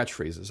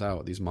catchphrases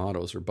out, these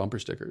mottos or bumper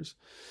stickers.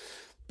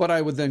 But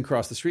I would then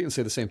cross the street and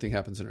say the same thing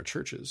happens in our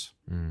churches,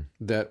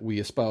 that we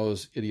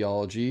espouse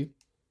ideology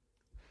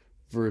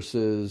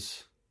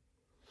versus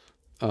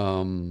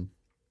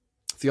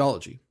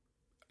theology,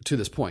 to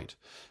this point,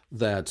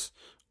 that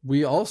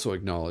we also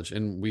acknowledge,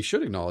 and we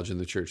should acknowledge in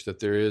the church, that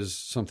there is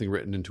something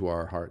written into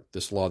our heart,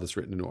 this law that's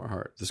written into our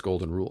heart, this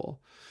golden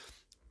rule.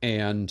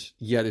 And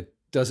yet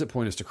does it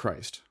point us to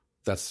Christ?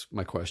 That's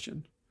my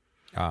question.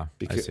 I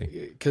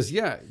see. Because,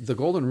 yeah, the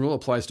golden rule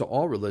applies to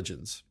all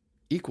religions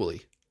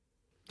equally.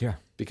 Yeah.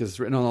 Because it's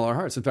written on all our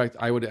hearts. In fact,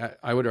 I would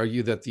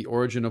argue that the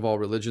origin of all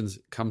religions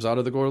comes out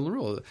of the Golden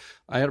Rule.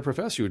 I had a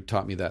professor who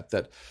taught me that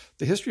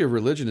the history of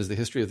religion is the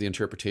history of the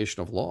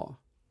interpretation of law.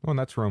 Well, and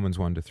that's Romans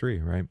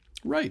 1-3, right?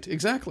 Right,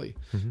 exactly.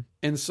 Mm-hmm.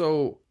 And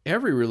so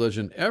every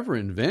religion ever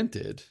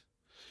invented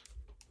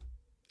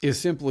is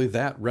simply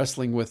that,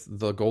 wrestling with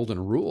the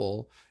Golden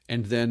Rule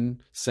and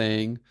then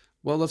saying,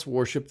 well, let's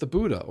worship the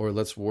Buddha, or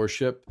let's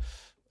worship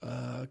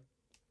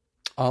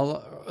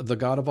Allah, the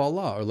God of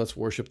Allah, or let's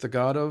worship the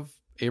God of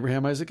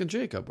Abraham, Isaac, and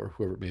Jacob, or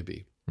whoever it may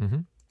be. Mm-hmm.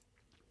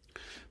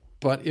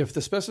 But if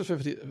the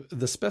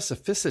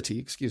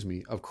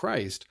specificity, of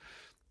Christ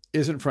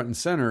isn't front and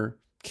center,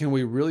 can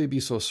we really be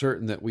so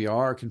certain that we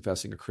are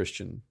confessing a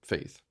Christian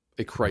faith,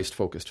 a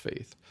Christ-focused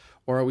faith?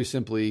 Or are we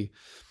simply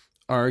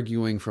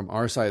arguing from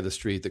our side of the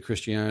street that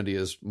Christianity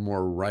is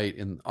more right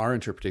in our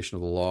interpretation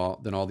of the law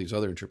than all these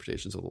other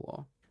interpretations of the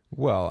law?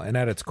 Well, and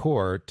at its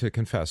core, to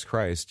confess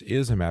Christ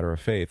is a matter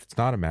of faith. It's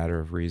not a matter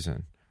of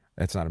reason.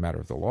 It's not a matter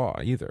of the law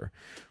either,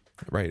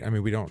 right? I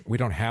mean, we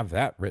don't have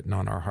that written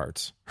on our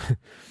hearts.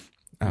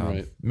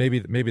 Right. Maybe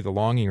the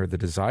longing or the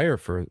desire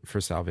for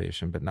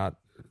salvation, but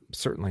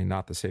certainly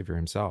not the Savior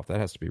himself. That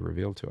has to be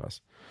revealed to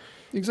us.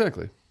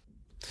 Exactly.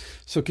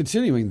 So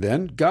continuing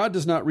then, God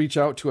does not reach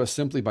out to us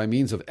simply by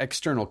means of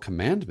external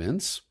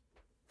commandments,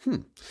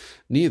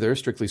 neither,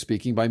 strictly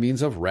speaking, by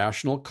means of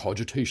rational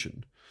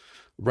cogitation.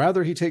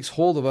 Rather, he takes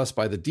hold of us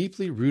by the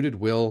deeply rooted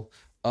will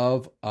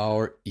of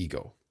our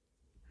ego.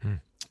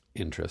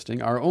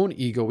 Interesting. Our own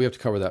ego, we have to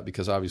cover that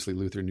because obviously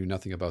Luther knew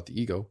nothing about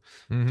the ego,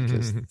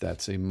 because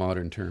that's a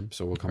modern term,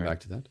 so we'll come back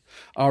to that.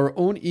 Our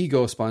own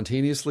ego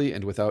spontaneously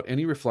and without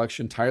any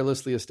reflection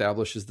tirelessly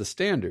establishes the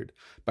standard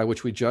by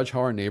which we judge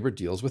how our neighbor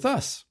deals with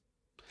us.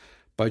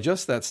 By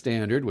just that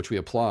standard, which we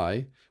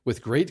apply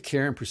with great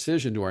care and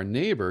precision to our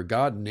neighbor,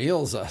 God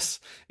nails us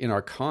in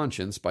our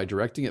conscience by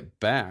directing it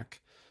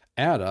back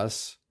at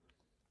us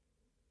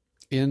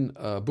in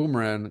a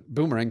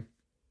boomerang,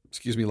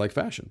 like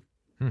fashion.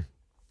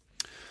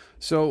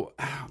 So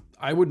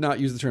I would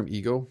not use the term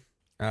ego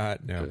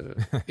No.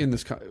 in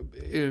this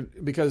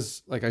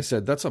because, like I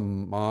said, that's a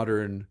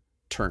modern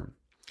term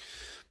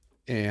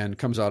and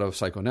comes out of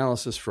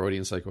psychoanalysis,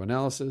 Freudian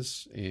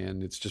psychoanalysis,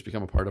 and it's just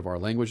become a part of our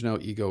language now.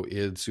 Ego,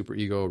 id,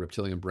 superego,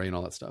 reptilian brain,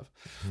 all that stuff,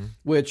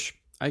 which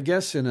I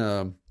guess in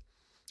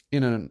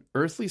an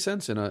earthly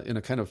sense, in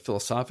a kind of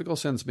philosophical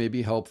sense, may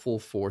be helpful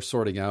for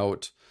sorting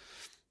out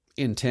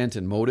intent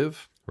and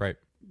motive. Right.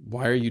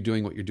 Why are you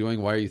doing what you're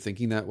doing? Why are you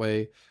thinking that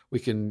way? We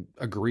can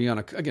agree on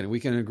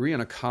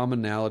a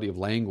commonality of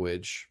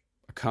language,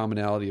 a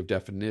commonality of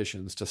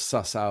definitions to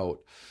suss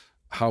out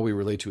how we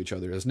relate to each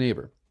other as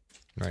neighbor.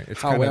 Right.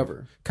 It's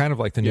kind of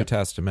like the New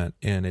Testament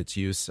in its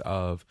use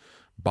of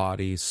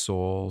body,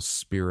 soul,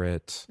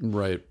 spirit.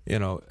 Right. You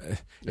know,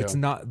 it's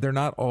not, they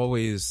don't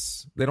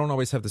always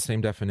have the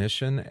same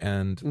definition.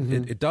 And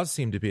it does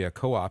seem to be a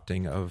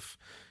co-opting of,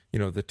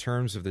 the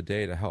terms of the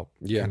day to help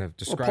kind of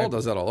describe. Well, Paul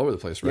does that all over the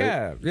place,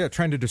 right? Yeah.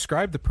 Trying to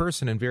describe the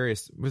person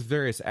with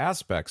various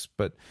aspects,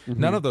 but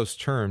none of those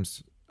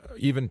terms,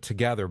 even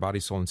together, body,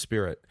 soul, and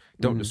spirit,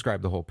 don't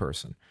describe the whole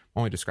person.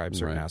 Only describe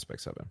certain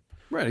aspects of him.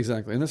 Right,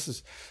 exactly. And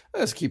that's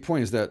a key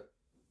point, is that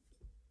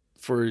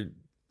for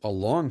a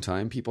long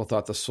time, people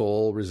thought the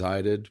soul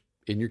resided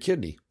in your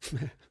kidney.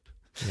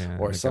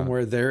 Or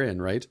somewhere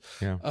therein, right?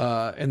 Yeah.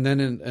 And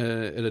then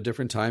at a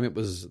different time,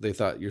 they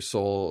thought your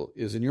soul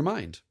is in your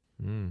mind.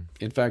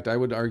 In fact, I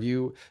would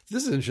argue,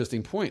 this is an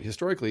interesting point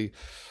historically,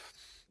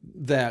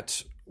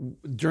 that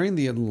during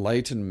the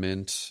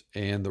Enlightenment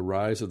and the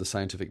rise of the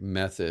scientific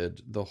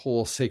method, the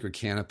whole sacred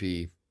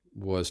canopy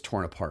was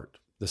torn apart.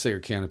 The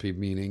sacred canopy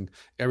meaning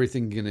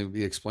everything going to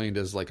be explained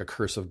as like a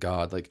curse of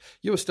God. Like,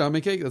 you have a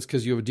stomachache, that's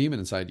because you have a demon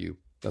inside you.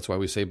 That's why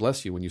we say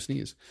bless you when you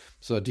sneeze.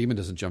 So a demon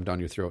doesn't jump down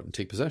your throat and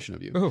take possession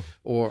of you. Oh.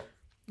 Or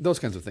those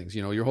kinds of things.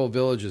 Your whole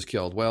village is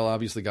killed. Well,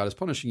 obviously God is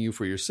punishing you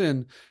for your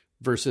sin,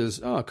 versus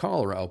a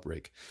cholera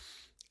outbreak.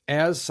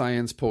 As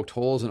science poked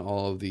holes in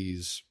all of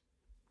these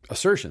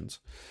assertions,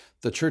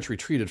 the church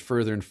retreated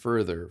further and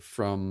further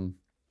from,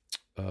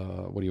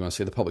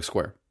 the public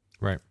square.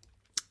 Right.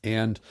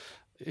 And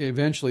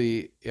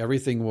eventually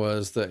everything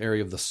was the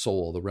area of the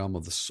soul, the realm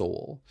of the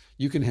soul.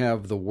 You can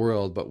have the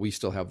world, but we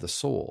still have the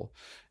soul.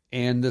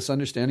 And this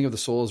understanding of the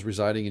soul is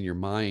residing in your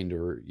mind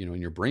or,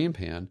 in your brain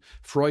pan.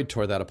 Freud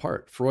tore that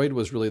apart. Freud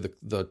was really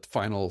the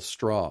final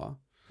straw.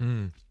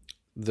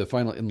 The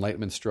final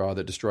Enlightenment straw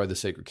that destroyed the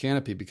sacred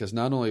canopy, because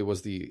not only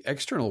was the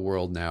external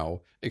world now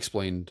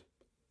explained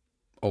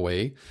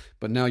away,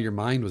 but now your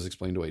mind was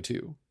explained away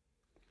too.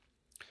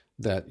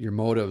 That your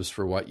motives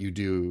for what you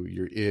do,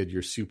 your id,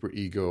 your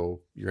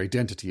superego, your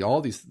identity, all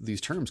these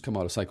terms come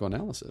out of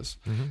psychoanalysis.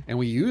 And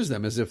we use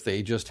them as if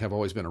they just have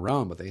always been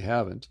around, but they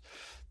haven't.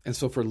 And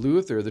so for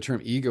Luther, the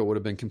term ego would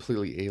have been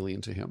completely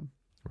alien to him.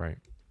 Right.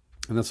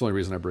 And that's the only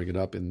reason I bring it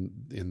up in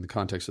the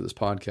context of this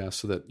podcast,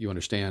 so that you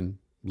understand,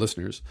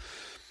 listeners.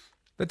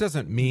 That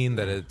doesn't mean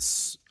that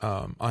it's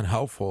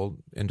unhelpful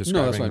in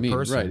describing that's what I mean.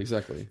 person. Right,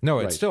 exactly. No,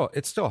 it's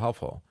still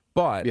helpful.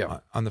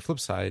 But on the flip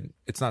side,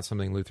 it's not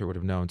something Luther would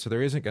have known. So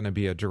there isn't going to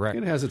be a direct.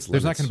 It has its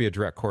There's not limits. going to be a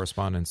direct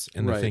correspondence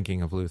in the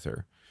thinking of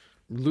Luther.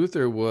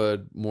 Luther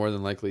would more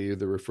than likely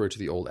either refer to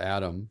the old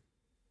Adam,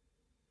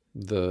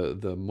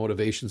 the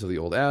motivations of the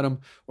old Adam,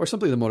 or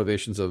simply the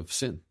motivations of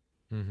sin.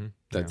 Mm-hmm.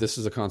 That this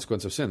is a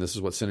consequence of sin. This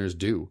is what sinners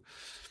do.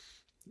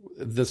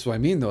 That's what I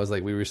mean, though, is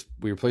like we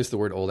replace the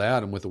word old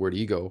Adam with the word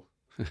ego.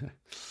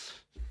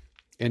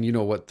 And you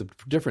know what the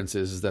difference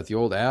is that the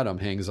old Adam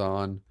hangs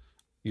on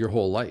your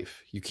whole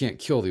life. You can't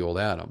kill the old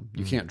Adam.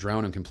 You can't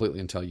drown him completely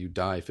until you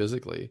die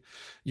physically.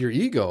 Your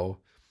ego,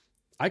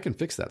 I can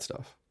fix that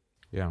stuff.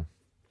 Yeah.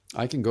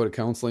 I can go to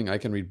counseling. I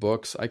can read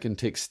books. I can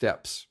take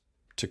steps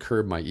to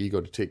curb my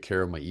ego, to take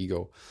care of my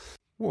ego.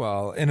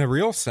 Well, in a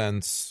real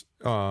sense,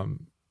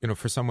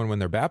 for someone when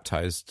they're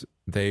baptized,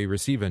 they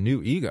receive a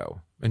new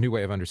ego, a new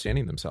way of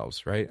understanding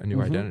themselves, right? A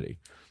new identity.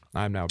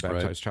 I'm now a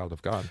baptized child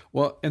of God.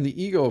 Well, and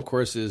the ego, of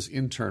course, is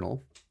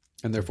internal,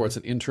 and therefore it's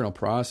an internal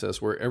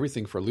process where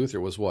everything for Luther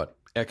was what?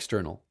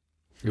 External.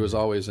 It was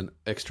always an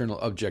external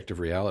objective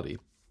reality.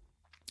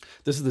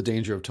 This is the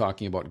danger of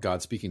talking about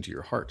God speaking to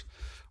your heart,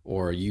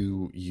 or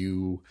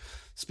you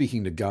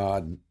speaking to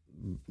God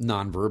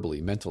non-verbally,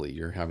 mentally.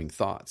 You're having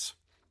thoughts.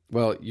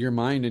 Well, your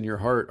mind and your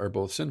heart are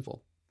both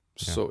sinful.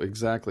 Yeah. So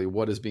exactly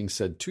what is being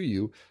said to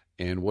you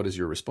and what is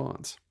your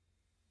response?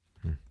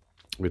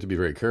 We have to be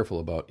very careful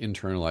about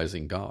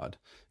internalizing God.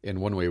 And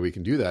one way we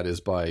can do that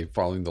is by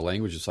following the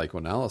language of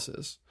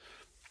psychoanalysis,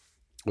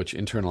 which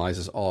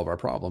internalizes all of our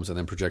problems and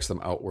then projects them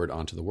outward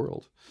onto the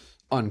world,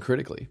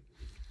 uncritically.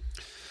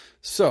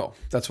 So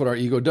that's what our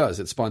ego does.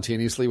 It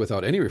spontaneously,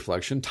 without any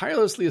reflection,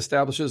 tirelessly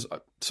establishes.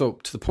 So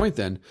to the point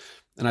then,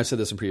 and I've said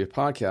this in previous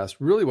podcasts,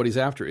 really what he's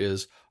after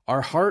is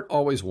our heart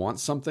always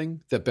wants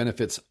something that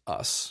benefits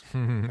us.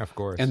 Of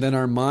course. And then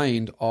our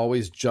mind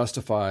always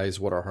justifies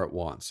what our heart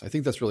wants. I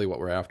think that's really what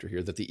we're after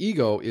here, that the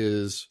ego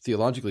is,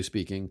 theologically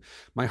speaking,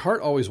 my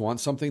heart always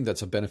wants something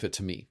that's a benefit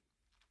to me,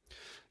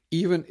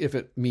 even if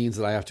it means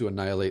that I have to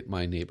annihilate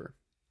my neighbor.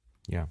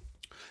 Yeah.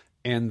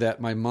 And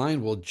that my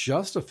mind will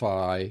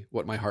justify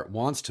what my heart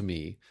wants to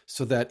me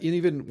so that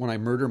even when I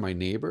murder my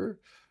neighbor,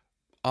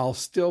 I'll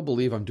still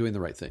believe I'm doing the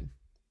right thing.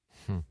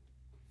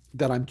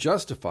 That I'm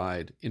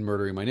justified in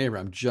murdering my neighbor.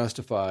 I'm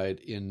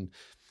justified in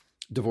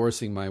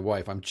divorcing my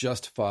wife. I'm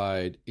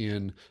justified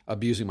in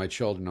abusing my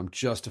children. I'm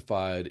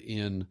justified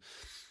in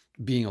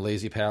being a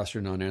lazy pastor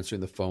and not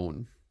answering the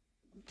phone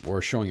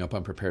or showing up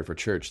unprepared for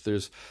church.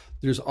 There's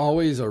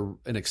always an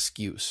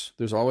excuse.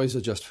 There's always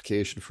a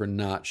justification for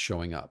not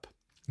showing up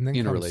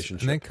in a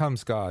relationship. And then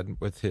comes God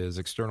with his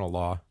external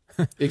law.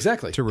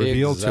 Exactly. To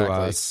reveal to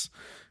us,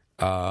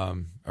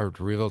 or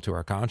to reveal to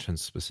our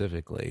conscience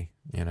specifically,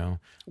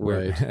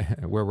 where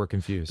we're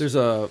confused. There's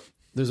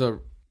an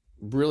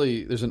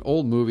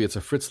old movie. It's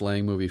a Fritz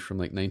Lang movie from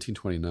like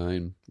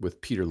 1929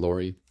 with Peter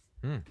Lorre.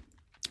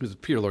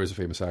 Peter Lorre's a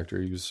famous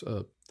actor.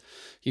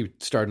 He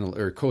starred in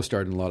or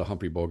co-starred in a lot of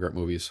Humphrey Bogart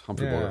movies.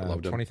 Bogart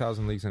loved him.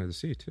 20,000 Leagues Under the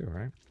Sea too,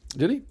 right?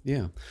 Did he?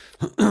 Yeah.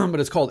 But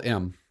it's called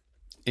M,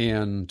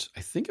 and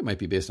I think it might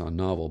be based on a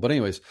novel. But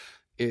anyways,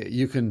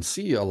 you can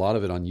see a lot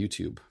of it on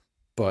YouTube.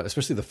 But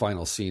especially the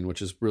final scene,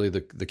 which is really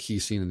the key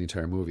scene in the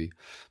entire movie.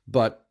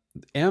 But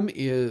M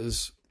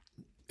is,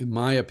 in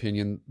my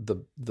opinion,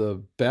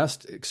 the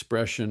best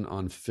expression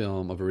on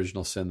film of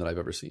original sin that I've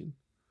ever seen.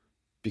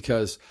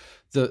 Because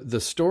the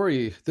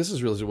story, this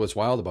is really what's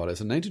wild about it.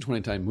 It's a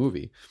 1929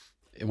 movie,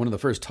 in one of the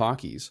first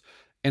talkies,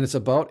 and it's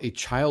about a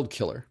child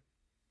killer.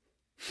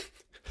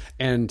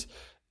 And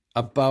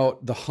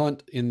about the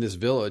hunt in this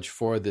village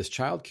for this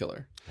child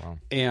killer. Wow.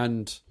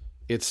 And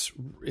it's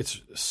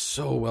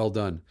so well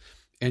done.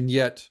 And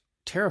yet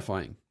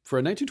terrifying. For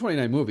a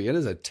 1929 movie, it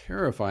is a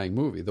terrifying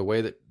movie. The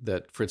way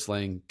that Fritz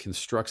Lang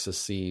constructs a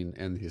scene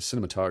and his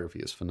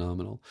cinematography is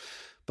phenomenal.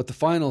 But the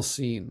final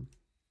scene,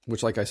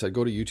 which, like I said,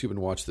 go to YouTube and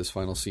watch this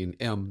final scene,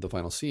 M, the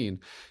final scene,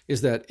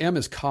 is that M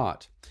is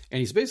caught. And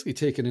he's basically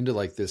taken into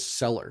like this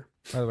cellar.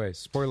 By the way,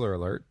 spoiler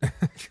alert.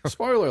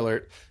 Spoiler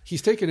alert.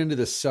 He's taken into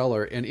this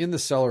cellar, and in the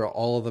cellar are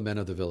all of the men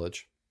of the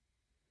village.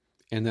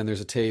 And then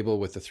there's a table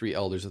with the 3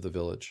 elders of the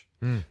village.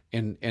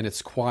 And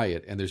it's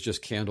quiet, and there's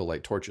just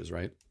candlelight torches,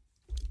 right?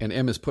 And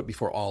M is put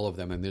before all of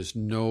them, and there's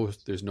no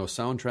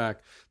soundtrack,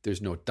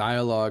 there's no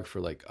dialogue for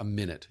like a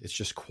minute. It's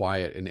just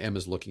quiet, and M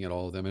is looking at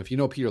all of them. And if you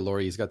know Peter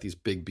Lorre, he's got these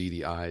big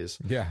beady eyes.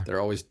 Yeah.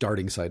 They're always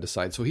darting side to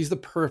side. So he's the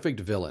perfect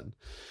villain.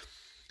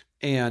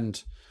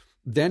 And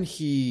then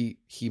he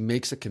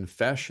makes a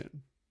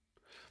confession.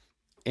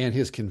 And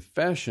his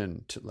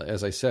confession,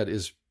 as I said,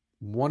 is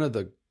one of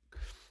the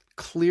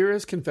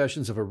clearest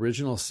confessions of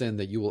original sin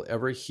that you will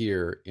ever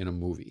hear in a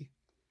movie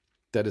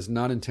that is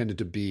not intended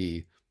to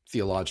be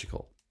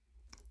theological.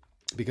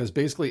 Because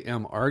basically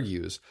M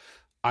argues,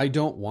 I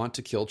don't want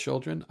to kill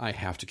children, I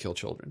have to kill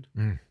children.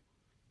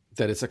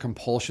 That it's a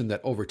compulsion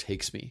that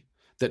overtakes me,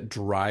 that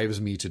drives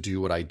me to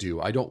do what I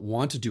do. I don't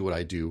want to do what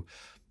I do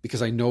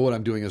because I know what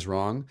I'm doing is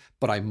wrong,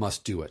 but I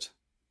must do it.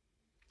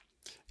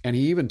 And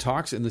he even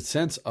talks in the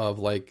sense of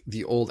like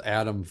the old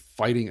Adam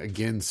fighting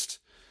against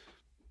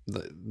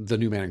the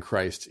new man in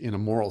Christ in a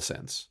moral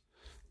sense.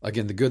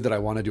 Again, the good that I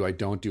want to do, I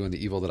don't do, and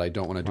the evil that I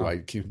don't want to do,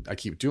 I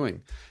keep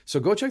doing. So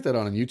go check that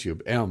out on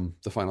YouTube. M,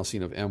 the final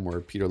scene of M,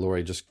 where Peter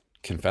Lorre just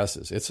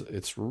confesses.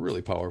 It's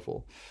really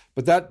powerful.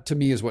 But that to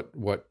me is what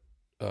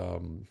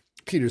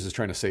Peters is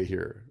trying to say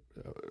here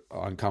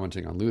on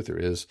commenting on Luther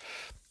is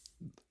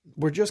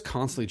we're just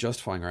constantly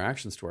justifying our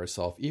actions to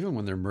ourselves, even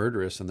when they're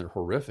murderous and they're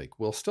horrific.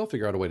 We'll still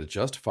figure out a way to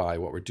justify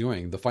what we're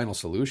doing. The Final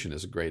Solution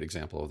is a great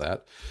example of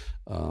that.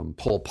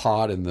 Pol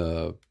Pot and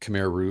the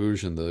Khmer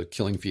Rouge and the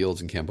killing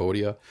fields in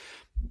Cambodia.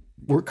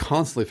 We're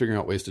constantly figuring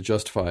out ways to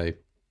justify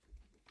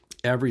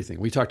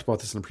everything. We talked about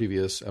this in a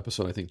previous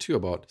episode, I think, too,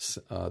 about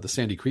the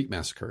Sandy Creek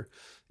Massacre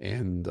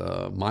and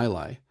My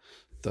Lai,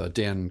 the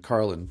Dan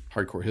Carlin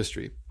hardcore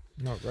history.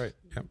 Oh, right.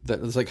 Yep.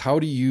 That it's like, how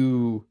do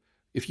you...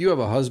 If you have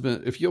a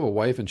husband, if you have a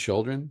wife and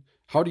children,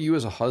 how do you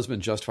as a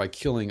husband justify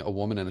killing a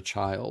woman and a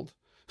child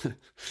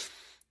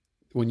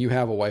when you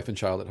have a wife and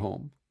child at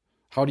home?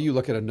 How do you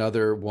look at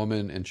another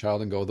woman and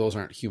child and go, those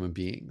aren't human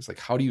beings? Like,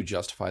 how do you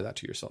justify that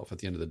to yourself at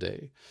the end of the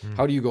day?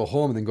 How do you go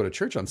home and then go to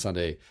church on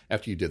Sunday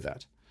after you did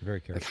that?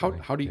 Very carefully.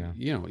 Like how do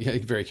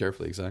you, very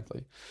carefully,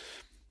 exactly.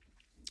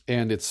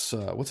 And it's,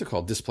 what's it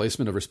called?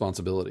 Displacement of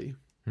responsibility.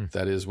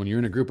 That is, when you're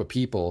in a group of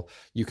people,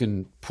 you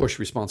can push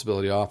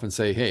responsibility off and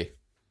say, hey,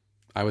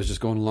 I was just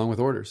going along with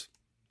orders.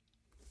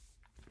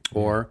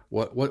 Or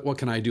what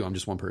can I do? I'm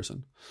just one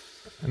person.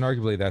 And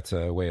arguably that's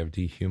a way of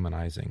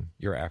dehumanizing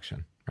your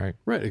action, right?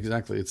 Right,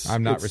 exactly.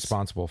 I'm not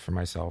responsible for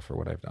myself or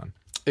what I've done.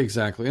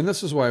 Exactly. And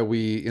this is why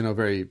we, in a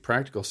very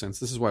practical sense,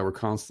 this is why we're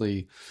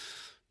constantly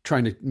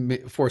trying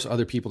to force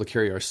other people to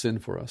carry our sin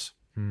for us.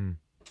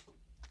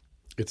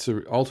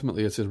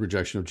 Ultimately, it's a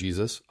rejection of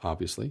Jesus,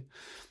 obviously,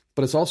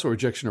 but it's also a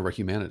rejection of our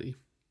humanity.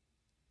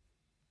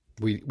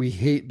 We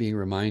hate being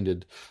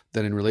reminded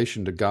that in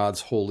relation to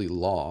God's holy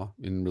law,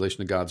 in relation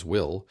to God's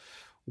will,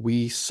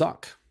 we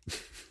suck.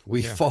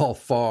 We fall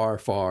far,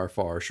 far,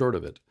 far short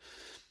of it.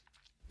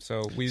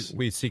 So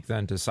we seek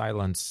then to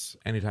silence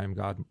anytime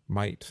God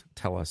might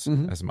tell us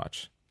as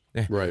much.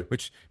 Right.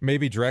 Which may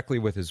be directly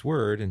with his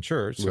word in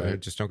church, so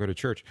just don't go to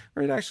church.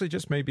 Or it actually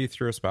just may be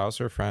through a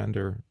spouse or a friend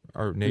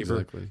or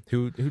neighbor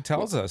who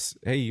tells us,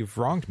 hey, you've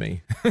wronged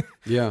me.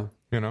 Yeah.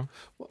 You know?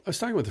 Well, I was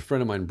talking with a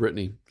friend of mine,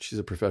 Brittany. She's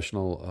a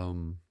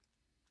professional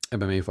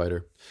MMA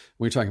fighter.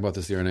 We were talking about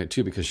this the other night,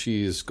 too, because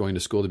she's going to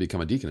school to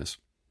become a deaconess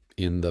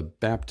in the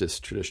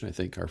Baptist tradition, I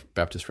think, our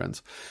Baptist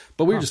friends.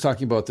 But we were just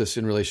talking about this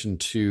in relation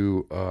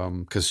to,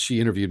 because she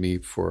interviewed me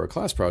for a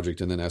class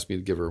project and then asked me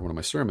to give her one of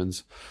my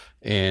sermons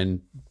and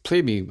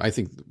played me, I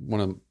think,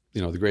 one of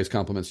the greatest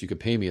compliments you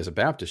could pay me as a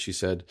Baptist. She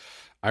said,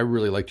 I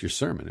really liked your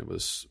sermon. It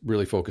was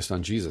really focused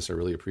on Jesus. I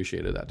really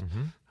appreciated that.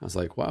 I was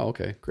like, wow,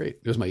 okay, great.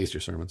 It was my Easter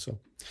sermon, so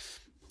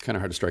kind of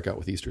hard to strike out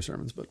with Easter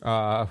sermons. But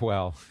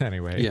well,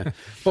 anyway. Yeah.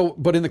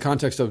 But in the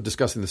context of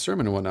discussing the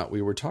sermon and whatnot,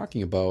 we were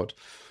talking about,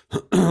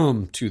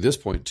 to this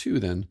point too,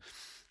 then,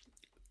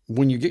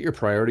 when you get your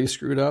priorities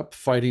screwed up,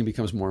 fighting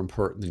becomes more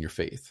important than your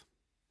faith.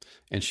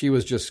 And she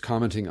was just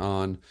commenting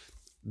on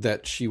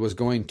that she was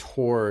going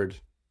toward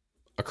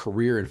a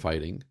career in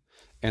fighting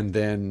and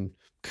then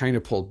kind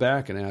of pulled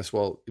back and asked,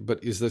 well,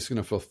 but is this going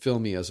to fulfill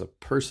me as a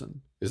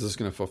person? Is this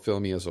going to fulfill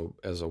me as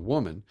a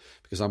woman?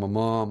 Because I'm a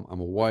mom, I'm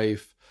a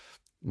wife,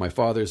 my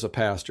father's a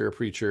pastor, a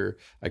preacher.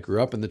 I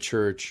grew up in the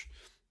church.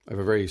 I have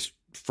a very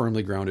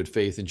firmly grounded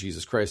faith in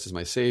Jesus Christ as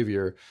my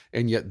Savior.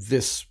 And yet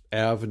this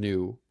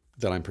avenue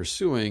that I'm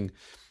pursuing,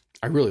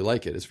 I really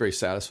like it. It's very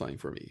satisfying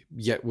for me.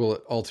 Yet will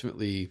it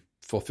ultimately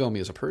fulfill me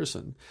as a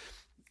person?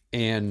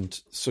 And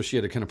so she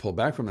had to kind of pull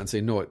back from that and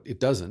say, no, it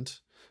doesn't.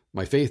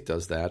 My faith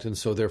does that. And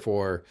so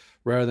therefore,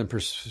 rather than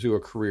pursue a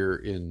career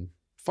in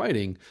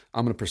fighting,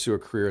 I'm going to pursue a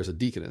career as a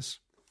deaconess.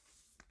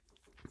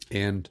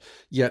 And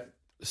yet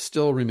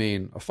still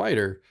remain a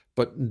fighter,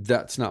 but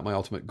that's not my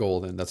ultimate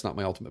goal then. That's not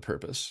my ultimate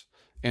purpose.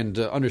 And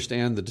to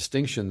understand the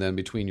distinction then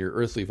between your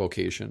earthly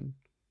vocation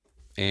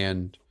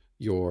and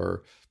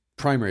your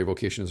primary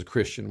vocation as a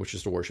Christian, which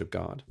is to worship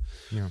God.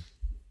 Yeah.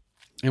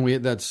 And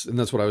that's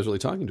what I was really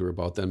talking to her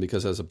about then,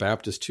 because as a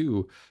Baptist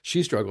too,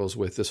 she struggles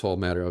with this whole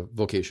matter of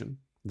vocation.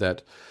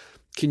 That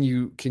can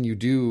you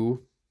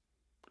do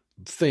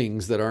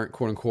things that aren't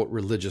quote unquote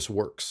religious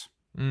works,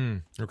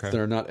 that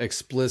are not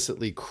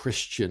explicitly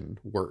Christian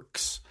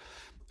works.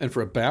 And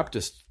for a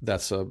Baptist,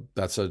 that's a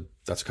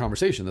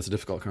conversation. That's a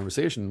difficult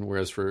conversation.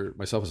 Whereas for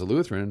myself as a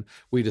Lutheran,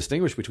 we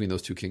distinguish between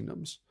those two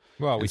kingdoms.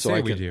 Well, we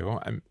say we do.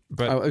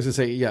 But I was going to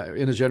say, yeah,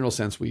 in a general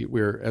sense,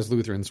 we're as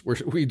Lutherans,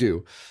 we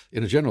do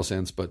in a general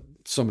sense, but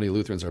so many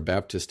Lutherans are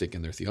Baptistic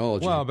in their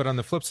theology. Well, but on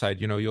the flip side,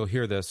 you'll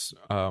hear this,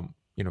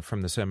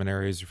 from the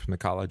seminaries or from the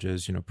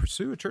colleges,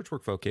 pursue a church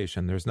work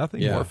vocation. There's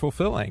nothing more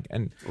fulfilling.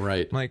 And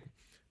right. Like,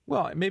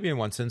 well, maybe in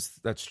one sense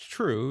that's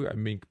true. I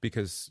mean,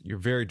 because you're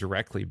very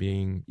directly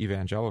being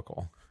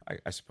evangelical,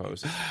 I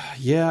suppose.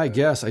 Yeah, I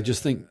guess. I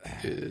just think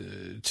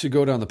to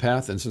go down the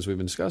path, and since we've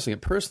been discussing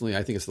it, personally,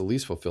 I think it's the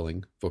least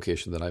fulfilling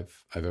vocation that I've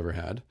ever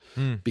had,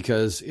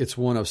 because it's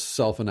one of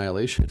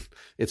self-annihilation.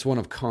 It's one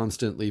of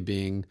constantly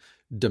being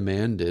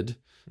demanded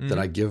that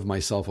I give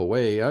myself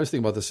away. I was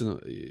thinking about this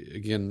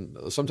again.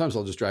 Sometimes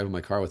I'll just drive in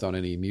my car without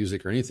any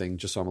music or anything,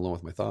 just so I'm alone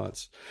with my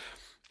thoughts.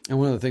 And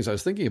one of the things I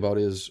was thinking about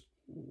is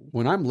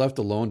when I'm left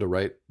alone to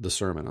write the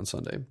sermon on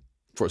Sunday,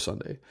 for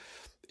Sunday,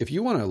 if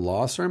you want a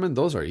law sermon,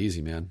 those are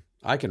easy, man.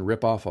 I can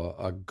rip off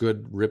a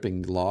good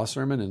ripping law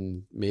sermon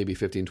in maybe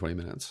 15, 20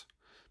 minutes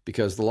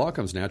because the law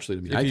comes naturally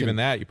to me.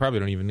 That, you probably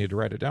don't even need to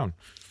write it down.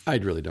 I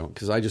really don't,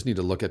 because I just need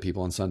to look at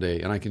people on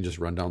Sunday and I can just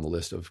run down the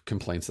list of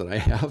complaints that I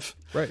have.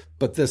 Right.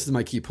 But this is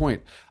my key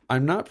point.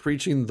 I'm not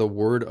preaching the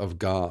word of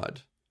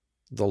God,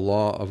 the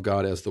law of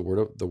God as the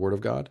word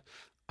of God.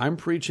 I'm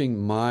preaching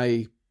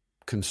my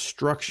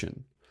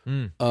construction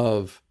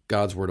of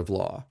God's word of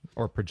law.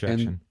 Or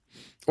projection.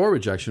 Or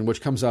rejection,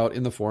 which comes out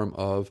in the form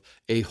of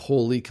a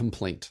holy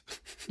complaint.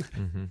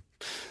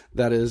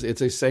 That is,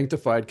 it's a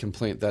sanctified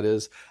complaint. That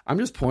is, I'm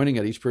just pointing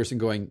at each person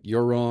going,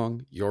 you're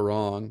wrong, you're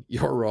wrong,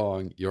 you're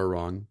wrong, you're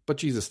wrong, but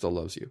Jesus still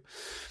loves you.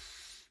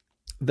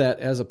 That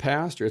as a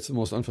pastor, it's the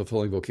most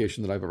unfulfilling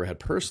vocation that I've ever had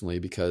personally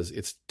because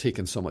it's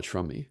taken so much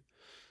from me.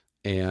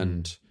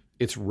 And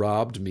it's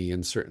robbed me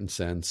in certain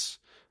sense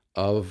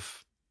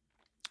of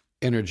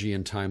energy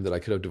and time that I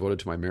could have devoted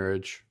to my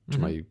marriage, to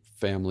my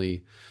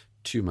family,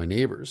 to my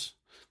neighbors,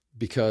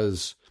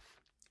 because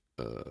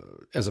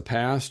as a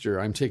pastor,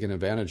 I'm taken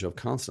advantage of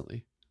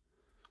constantly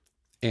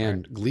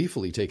and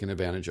gleefully taken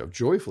advantage of.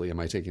 Joyfully am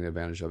I taking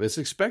advantage of. It's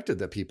expected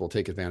that people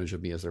take advantage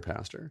of me as their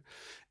pastor.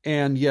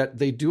 And yet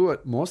they do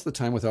it most of the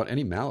time without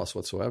any malice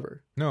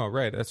whatsoever. No,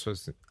 right. That's what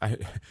I was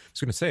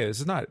going to say. This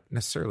is not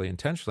necessarily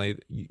intentionally.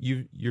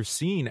 You're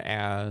seen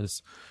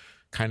as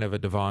kind of a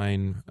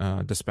divine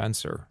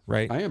dispenser,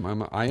 right? I am.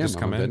 I'm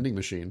a vending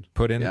machine.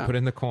 Put in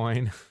the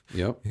coin.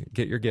 Yep.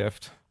 Get your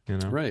gift.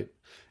 Right.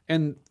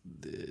 And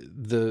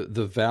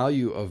the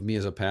value of me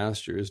as a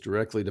pastor is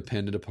directly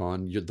dependent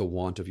upon the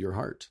want of your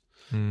heart.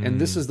 And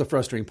this is the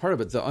frustrating part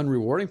of it. The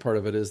unrewarding part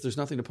of it is there's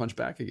nothing to punch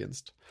back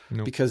against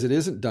because it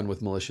isn't done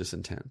with malicious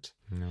intent.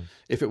 No.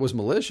 If it was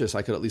malicious,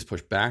 I could at least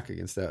push back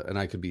against that, and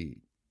I could be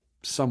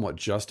somewhat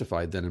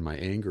justified then in my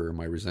anger or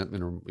my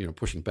resentment or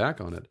pushing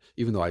back on it,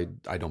 even though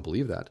I don't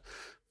believe that,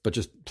 but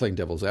just playing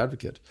devil's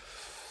advocate.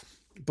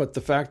 But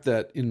the fact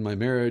that in my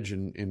marriage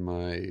and in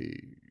my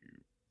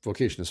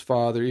vocation as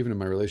father, even in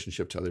my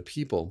relationship to other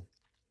people,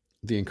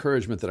 the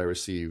encouragement that I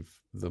receive,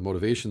 the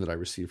motivation that I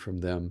receive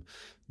from them,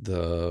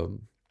 the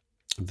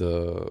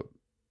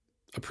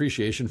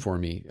appreciation for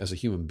me as a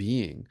human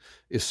being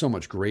is so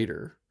much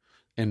greater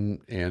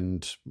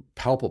and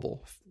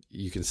palpable.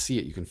 You can see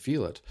it, you can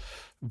feel it,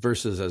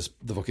 versus as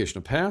the vocation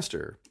of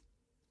pastor,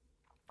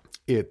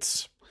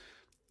 it's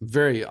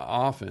very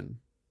often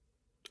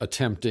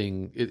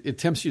it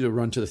tempts you to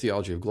run to the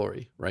theology of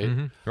glory,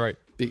 right? Right.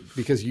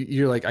 Because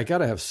you're like, I got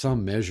to have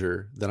some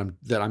measure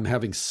that I'm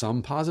having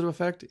some positive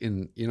effect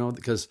in,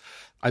 because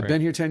I've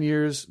been here 10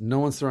 years. No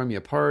one's throwing me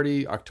a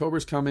party.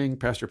 October's coming,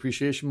 Pastor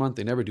Appreciation Month.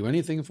 They never do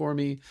anything for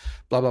me,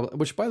 blah, blah, blah,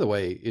 which by the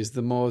way is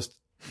the most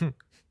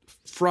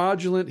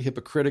fraudulent,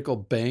 hypocritical,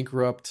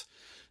 bankrupt,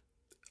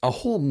 a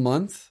whole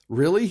month.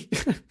 Really?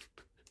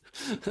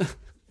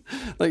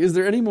 Like, is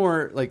there any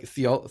more like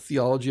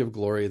theology of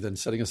glory than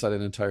setting aside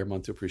an entire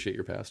month to appreciate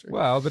your pastor?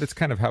 Well, but it's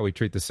kind of how we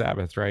treat the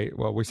Sabbath, right?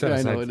 Well, we set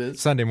aside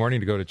Sunday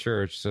morning to go to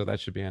church, so that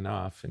should be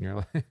enough. And you're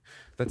like,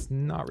 that's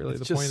not really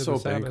the point of the Sabbath. It's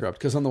just so bankrupt.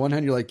 Because on the one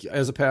hand, you're like,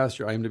 as a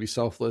pastor, I am to be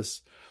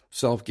selfless,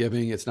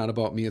 self-giving. It's not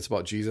about me. It's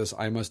about Jesus.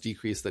 I must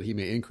decrease that he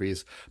may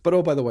increase. But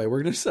oh, by the way,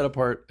 we're going to set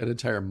apart an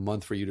entire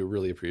month for you to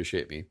really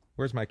appreciate me.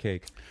 Where's my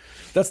cake?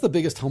 That's the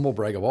biggest humble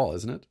brag of all,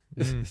 isn't it?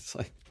 It's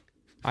like,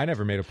 I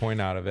never made a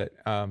point out of it.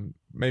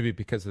 Maybe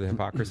because of the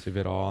hypocrisy of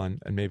it all,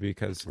 and maybe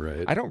because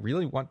I don't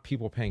really want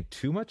people paying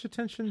too much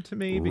attention to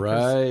me.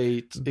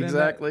 Because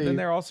exactly. Then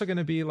they're also going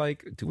to be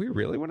like, do we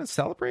really want to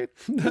celebrate?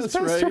 That's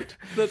right.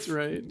 That's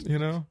right.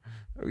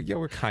 Yeah,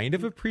 we're kind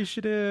of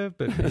appreciative,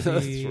 but maybe,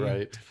 that's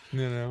right.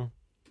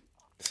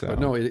 So. But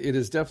no, it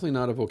is definitely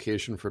not a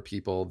vocation for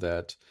people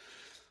that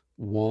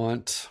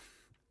want...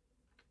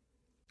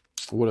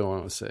 What do I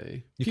want to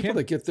say? People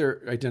that get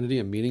their identity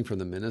and meaning from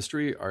the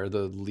ministry are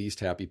the least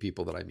happy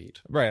people that I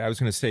meet. Right. I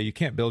was going to say, you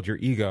can't build your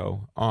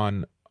ego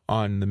on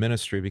the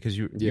ministry because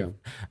you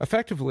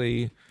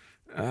effectively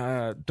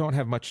don't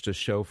have much to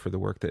show for the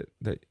work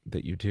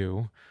that you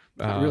do.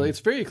 Really, it's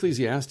very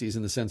Ecclesiastes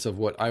in the sense of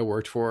what I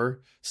worked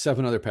for,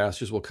 7 other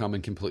pastors will come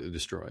and completely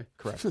destroy.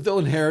 Correct. They'll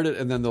inherit it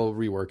and then they'll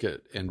rework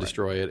it and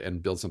destroy it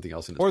and build something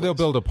else in its place. They'll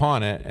build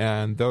upon it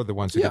and they're the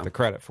ones who get the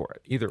credit for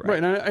it. Either way.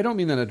 Right. And I don't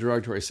mean that in a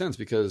derogatory sense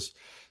because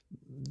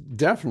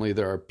definitely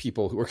there are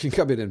people who can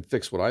come in and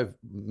fix what I've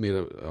made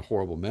a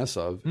horrible mess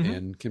of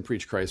and can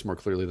preach Christ more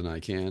clearly than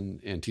I can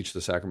and teach the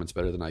sacraments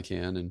better than I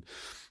can and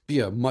be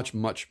a much,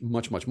 much,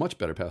 much, much, much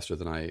better pastor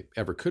than I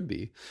ever could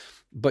be.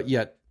 But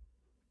yet,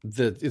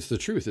 it's the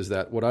truth is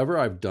that whatever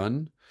I've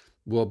done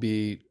will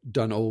be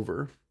done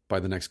over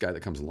by the next guy that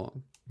comes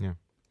along. Yeah.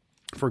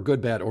 For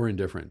good, bad, or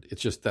indifferent.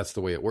 It's just, that's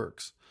the way it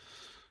works.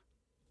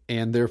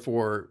 And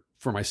therefore,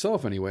 for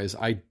myself anyways,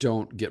 I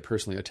don't get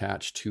personally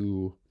attached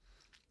to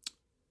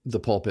the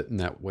pulpit in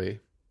that way,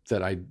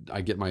 that I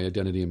get my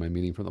identity and my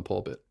meaning from the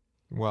pulpit.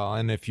 Well,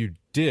 and if you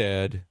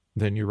did,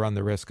 then you run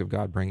the risk of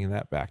God bringing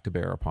that back to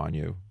bear upon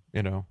you,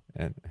 and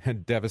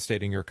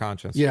devastating your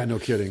conscience. Yeah, no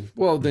kidding.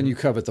 Well, then you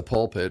covet the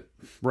pulpit.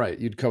 Right.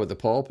 You'd covet the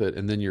pulpit,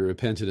 and then you're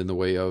repented in the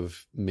way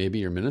of maybe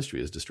your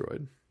ministry is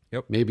destroyed.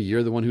 Yep. Maybe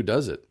you're the one who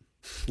does it,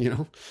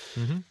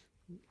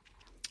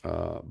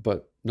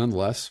 But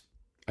nonetheless,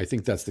 I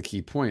think that's the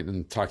key point.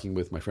 And talking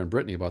with my friend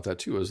Brittany about that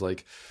too, is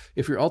like,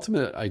 if your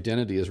ultimate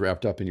identity is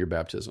wrapped up in your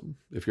baptism,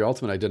 if your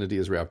ultimate identity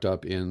is wrapped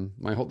up in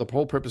the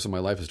whole purpose of my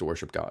life is to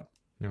worship God.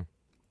 Yeah.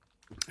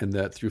 And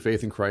that through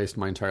faith in Christ,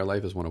 my entire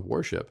life is one of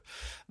worship.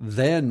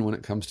 Then when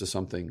it comes to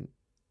something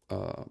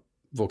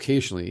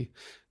vocationally,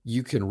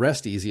 you can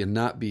rest easy and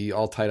not be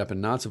all tied up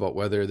in knots about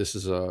whether this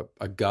is a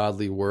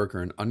godly work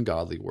or an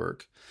ungodly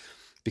work.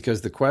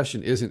 Because the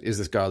question isn't, is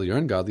this godly or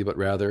ungodly, but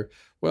rather,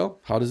 well,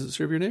 how does it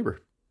serve your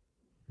neighbor?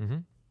 Mm-hmm.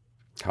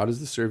 How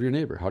does this serve your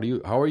neighbor? How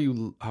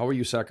are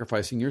you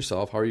sacrificing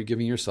yourself? How are you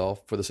giving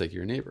yourself for the sake of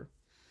your neighbor?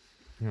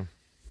 Yeah.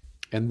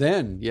 And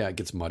then, it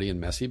gets muddy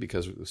and messy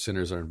because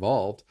sinners are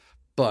involved,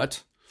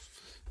 but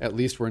at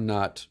least we're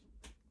not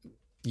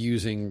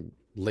using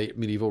late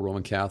medieval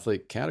Roman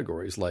Catholic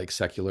categories like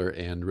secular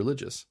and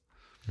religious,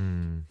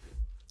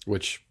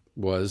 which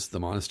was the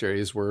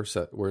monasteries were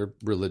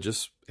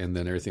religious and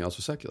then everything else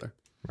was secular.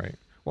 Right.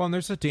 Well, and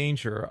there's a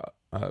danger,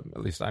 at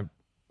least I'm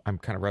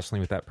kind of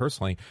wrestling with that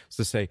personally, is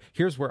to say,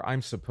 here's where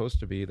I'm supposed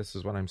to be. This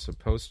is what I'm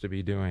supposed to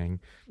be doing.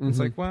 Mm-hmm. It's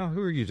like, well,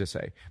 who are you to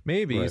say?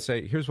 Maybe you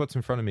say, here's what's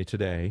in front of me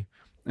today.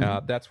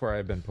 That's where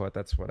I've been put.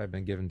 That's what I've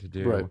been given to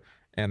do. Right.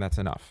 And that's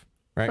enough.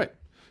 Right.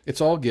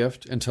 It's all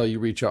gift until you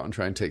reach out and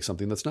try and take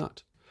something that's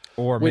not.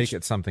 Or make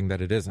it something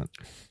that it isn't.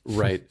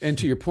 Right. And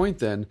to your point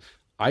then,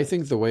 I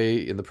think the way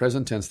in the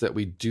present tense that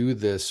we do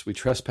this, we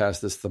trespass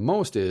this the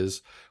most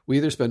is we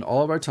either spend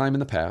all of our time in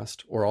the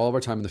past or all of our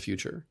time in the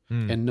future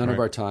and none of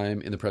our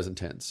time in the present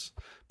tense.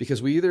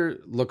 Because we either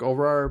look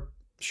over our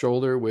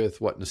shoulder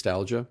with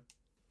nostalgia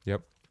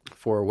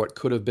for what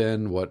could have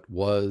been, what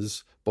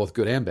was, both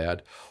good and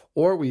bad,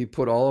 or we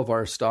put all of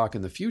our stock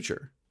in the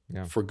future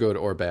for good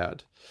or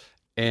bad.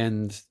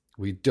 And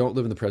we don't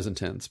live in the present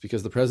tense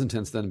because the present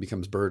tense then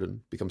becomes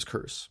burden, becomes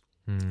curse.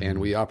 And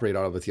we operate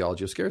out of a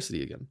theology of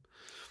scarcity again.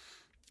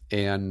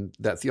 And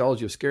that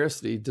theology of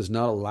scarcity does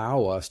not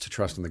allow us to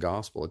trust in the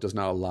gospel. It does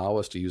not allow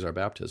us to use our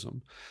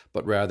baptism,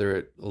 but rather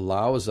it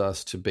allows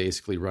us to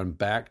basically run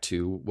back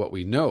to what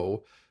we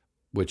know,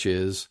 which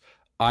is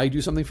I do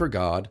something for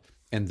God,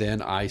 and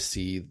then I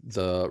see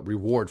the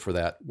reward for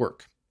that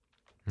work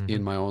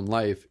in my own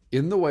life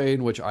in the way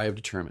in which I have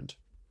determined.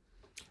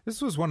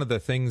 This was one of the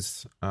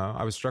things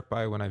I was struck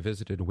by when I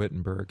visited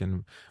Wittenberg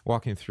and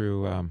walking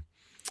through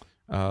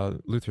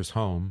Luther's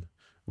home,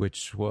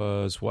 which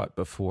was what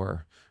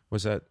before?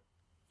 Was that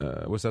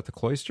the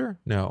cloister?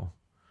 No.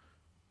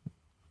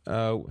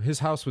 His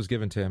house was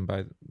given to him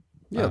by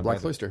Black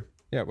Cloister.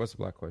 Yeah, it was the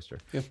Black Cloister.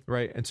 Yeah.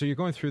 Right. And so you're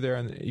going through there,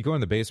 and you go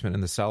in the basement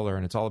in the cellar,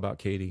 and it's all about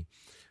Katie.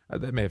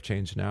 That may have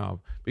changed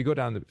now. But you go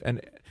down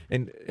and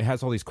it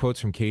has all these quotes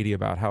from Katie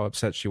about how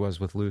upset she was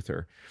with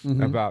Luther,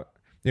 about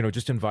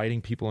just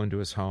inviting people into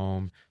his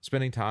home,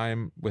 spending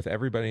time with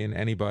everybody and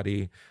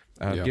anybody,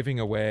 giving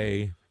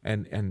away,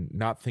 and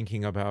not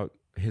thinking about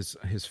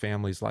his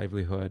family's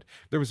livelihood.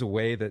 There was a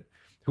way that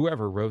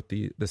whoever wrote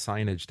the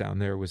signage down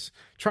there was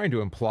trying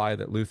to imply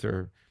that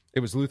it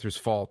was Luther's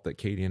fault that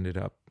Katie ended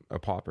up a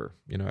pauper,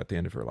 at the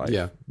end of her life.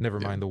 Yeah. Never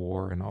mind the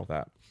war and all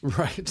that.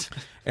 Right.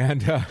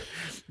 And, her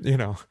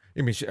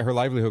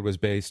livelihood was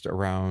based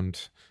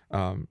around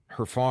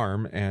her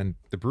farm and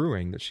the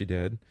brewing that she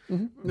did.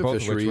 Mm-hmm. The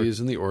fisheries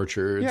and the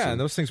orchards. Yeah,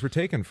 and those things were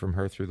taken from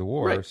her through the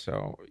war. Right.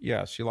 So,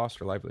 yeah, she lost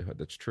her livelihood.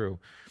 That's true.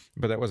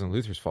 But that wasn't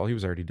Luther's fault. He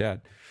was already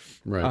dead.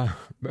 Right.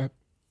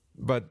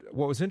 But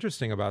what was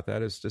interesting about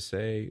that is to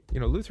say,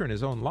 Luther in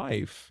his own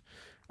life,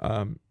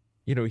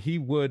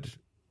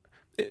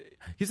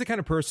 he's the kind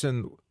of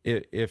person,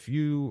 if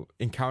you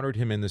encountered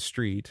him in the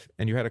street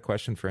and you had a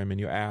question for him and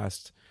you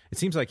asked, it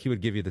seems like he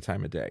would give you the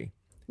time of day.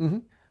 Mm-hmm.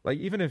 Like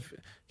even if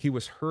he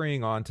was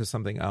hurrying on to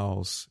something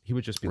else, he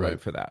would just be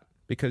late for that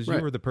because you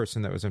were the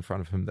person that was in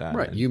front of him then.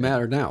 Right. You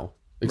matter now.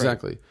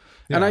 Exactly. Right.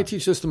 Yeah. And I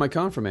teach this to my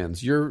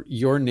confirmands.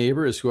 Your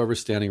neighbor is whoever's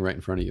standing right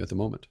in front of you at the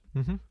moment.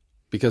 Mm-hmm.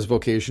 Because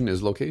vocation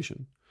is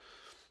location.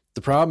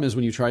 The problem is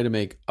when you try to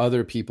make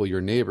other people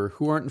your neighbor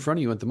who aren't in front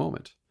of you at the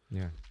moment.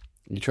 Yeah.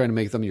 You try to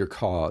make them your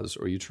cause,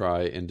 or you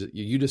try and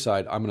you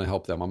decide, I'm going to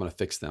help them. I'm going to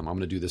fix them. I'm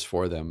going to do this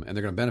for them. And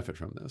they're going to benefit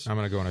from this. I'm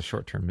going to go on a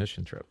short-term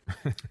mission trip.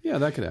 Yeah,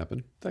 that could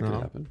happen. That could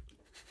happen.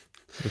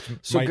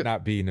 Which might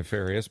not be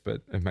nefarious,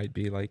 but it might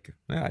be like,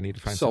 I need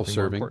to find something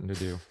more important to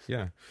do.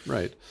 Yeah.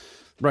 Right.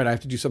 Right. I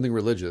have to do something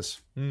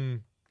religious.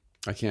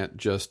 I can't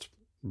just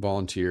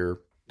volunteer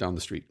down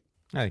the street.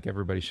 I think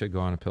everybody should go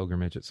on a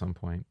pilgrimage at some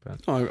point.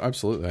 But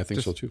absolutely. I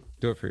think so too.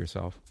 Do it for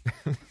yourself.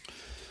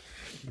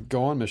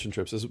 Go on mission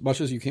trips as much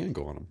as you can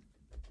go on them.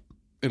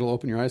 It'll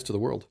open your eyes to the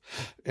world.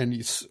 And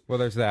well,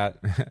 there's that.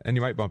 And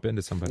you might bump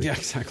into somebody. Yeah,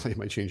 exactly. It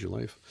might change your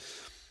life.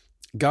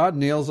 God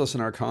nails us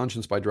in our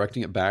conscience by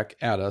directing it back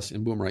at us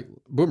in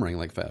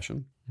boomerang-like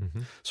fashion.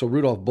 Mm-hmm. So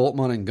Rudolf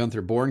Bultmann and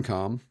Gunther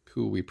Bornkamm,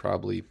 who we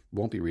probably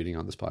won't be reading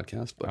on this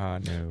podcast,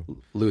 but no.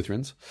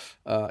 Lutherans.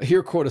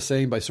 Here quote a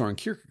saying by Soren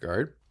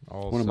Kierkegaard,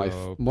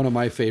 Also, one of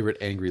my favorite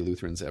angry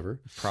Lutherans ever.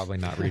 Probably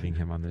not reading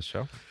him on this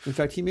show. In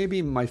fact, he may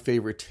be my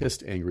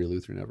favoritist angry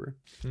Lutheran ever,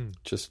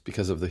 just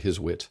because of his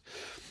wit.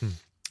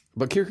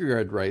 But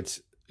Kierkegaard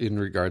writes in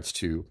regards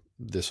to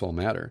this whole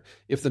matter,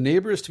 if the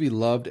neighbor is to be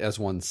loved as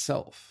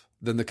oneself,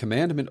 then the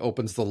commandment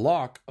opens the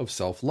lock of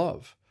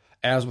self-love,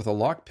 as with a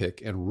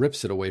lockpick, and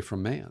rips it away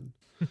from man.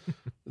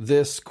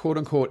 This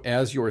quote-unquote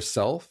as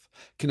yourself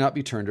cannot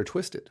be turned or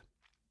twisted.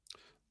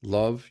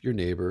 Love your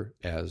neighbor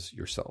as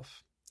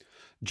yourself.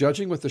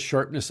 Judging with the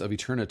sharpness of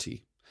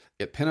eternity,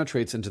 it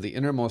penetrates into the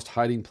innermost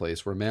hiding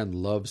place where man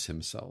loves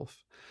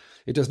himself.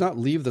 It does not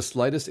leave the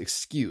slightest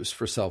excuse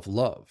for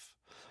self-love,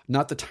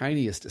 not the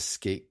tiniest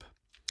escape.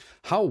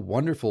 How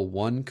wonderful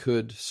one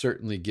could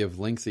certainly give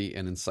lengthy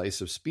and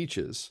incisive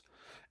speeches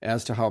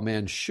as to how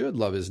man should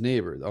love his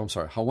neighbor. Oh, I'm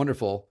sorry. How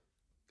wonderful,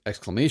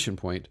 exclamation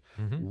point,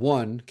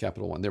 one,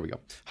 capital one. There we go.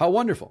 How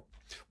wonderful.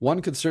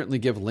 One could certainly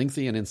give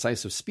lengthy and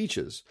incisive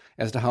speeches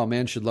as to how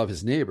man should love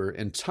his neighbor,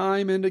 and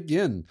time and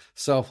again,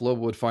 self-love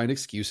would find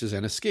excuses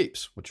and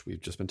escapes, which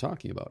we've just been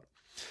talking about.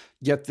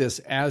 Yet this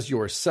as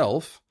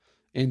yourself,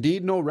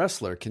 indeed no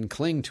wrestler can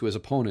cling to his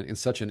opponent in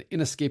such an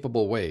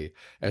inescapable way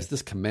as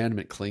this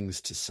commandment clings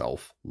to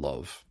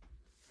self-love.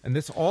 And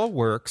this all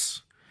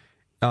works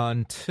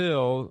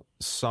until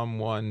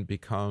someone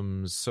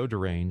becomes so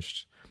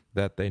deranged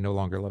that they no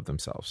longer love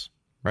themselves,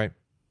 right?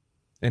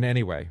 In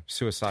any way,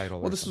 suicidal.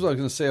 Well, this is what I was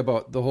going to say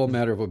about the whole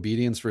matter of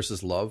obedience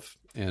versus love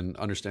and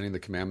understanding the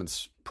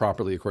commandments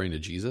properly according to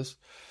Jesus,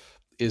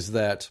 is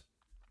that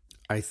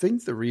I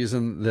think the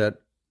reason that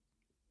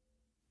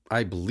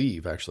I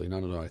believe, actually,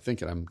 no, I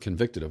think, and I'm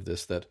convicted of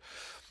this, that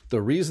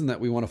the reason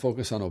that we want to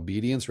focus on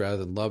obedience rather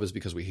than love is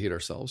because we hate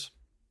ourselves.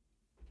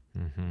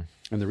 And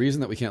the reason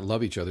that we can't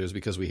love each other is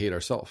because we hate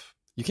ourselves.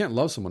 You can't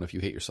love someone if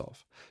you hate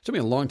yourself. It took me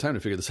a long time to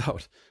figure this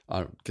out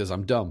because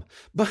I'm dumb.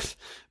 But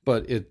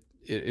it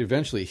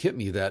eventually hit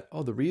me that,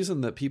 the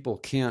reason that people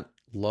can't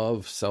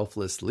love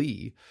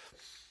selflessly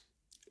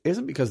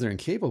isn't because they're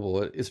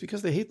incapable. It's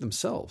because they hate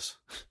themselves.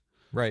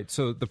 Right.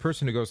 So the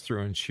person who goes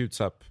through and shoots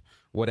up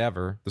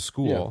whatever, the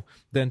school,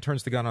 then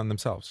turns the gun on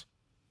themselves.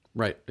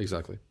 Right.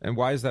 Exactly. And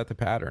why is that the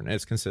pattern?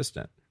 It's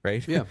consistent,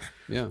 right? Yeah.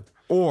 Yeah.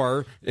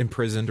 Or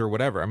imprisoned or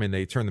whatever. I mean,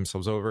 they turn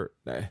themselves over.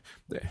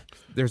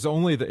 There's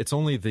only it's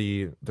only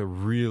the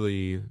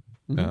really,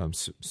 what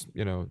do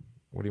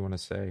you want to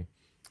say?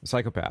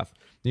 Psychopath,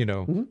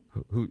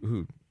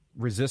 who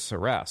resists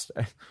arrest.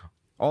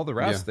 All the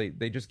rest,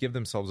 they just give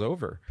themselves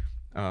over,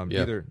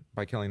 either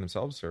by killing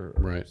themselves or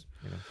right.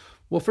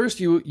 Well,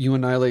 first you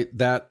annihilate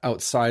that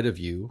outside of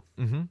you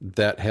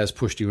that has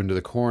pushed you into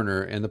the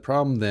corner. And the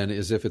problem then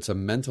is if it's a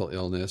mental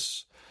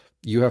illness,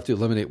 you have to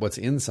eliminate what's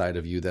inside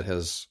of you that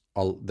has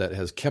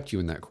kept you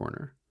in that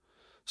corner.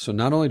 So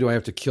not only do I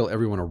have to kill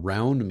everyone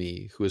around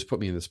me who has put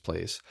me in this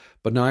place,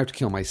 but now I have to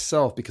kill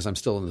myself because I'm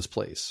still in this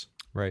place.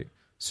 Right.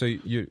 So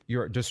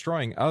you're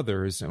destroying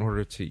others in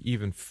order to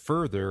even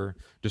further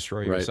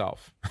destroy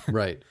yourself.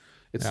 Right.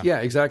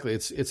 Exactly.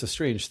 It's a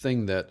strange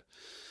thing that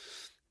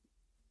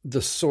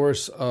the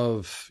source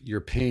of your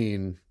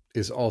pain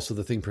is also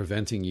the thing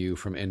preventing you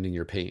from ending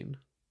your pain.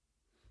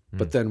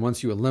 But then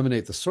once you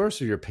eliminate the source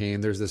of your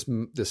pain, there's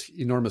this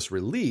enormous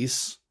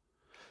release.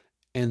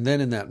 And then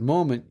in that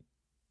moment,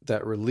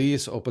 that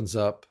release opens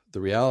up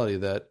the reality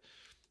that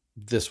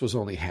this was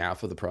only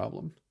half of the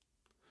problem.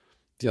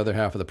 The other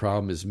half of the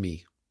problem is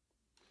me.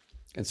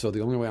 And so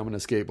the only way I'm going to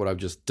escape what I've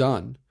just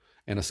done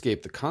and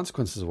escape the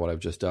consequences of what I've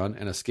just done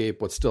and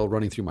escape what's still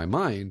running through my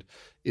mind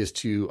is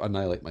to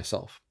annihilate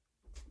myself.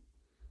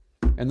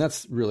 And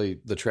that's really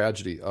the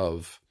tragedy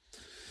of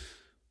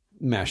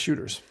mass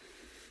shooters,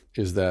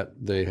 is that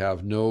they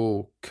have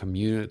no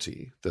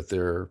community that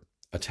they're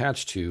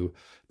attached to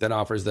that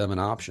offers them an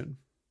option.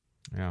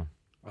 Yeah.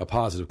 A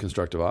positive,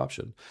 constructive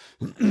option.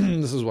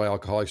 This is why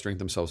alcoholics drink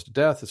themselves to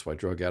death. It's why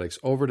drug addicts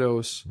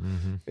overdose.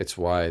 It's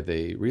why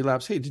they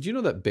relapse. Hey, did you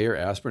know that Bayer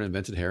aspirin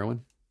invented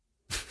heroin?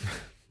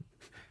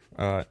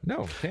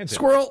 No, tangent.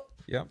 Squirrel.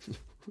 Yep.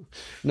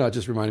 No, it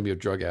just reminded me of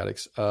drug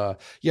addicts.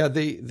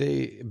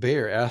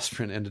 Bayer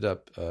aspirin ended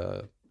up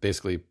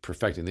basically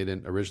perfecting. They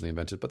didn't originally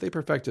invent it, but they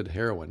perfected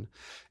heroin.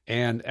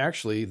 And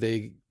actually,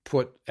 they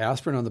put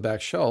aspirin on the back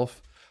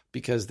shelf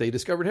because they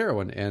discovered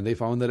heroin, and they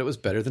found that it was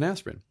better than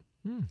aspirin.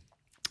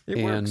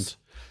 It works.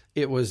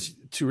 It was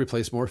to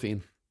replace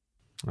morphine.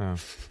 Oh.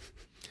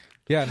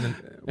 Yeah.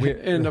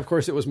 And of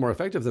course, it was more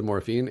effective than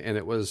morphine, and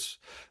it was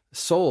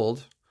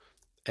sold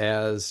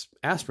as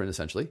aspirin,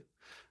 essentially.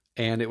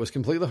 And it was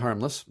completely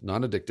harmless,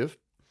 non-addictive.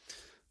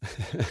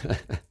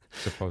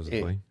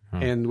 Supposedly.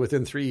 And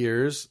within 3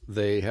 years,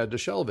 they had to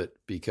shelve it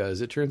because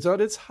it turns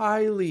out it's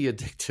highly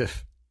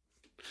addictive.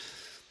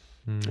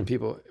 And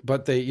people,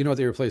 but you know what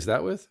they replaced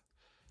that with?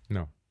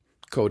 No.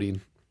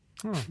 Codeine.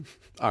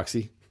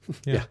 Oxy.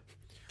 Yeah.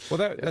 Well,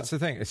 that's the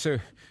thing. So,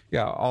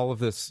 all of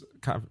this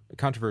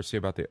controversy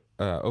about the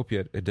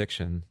opiate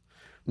addiction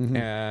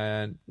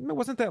And it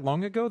wasn't that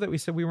long ago that we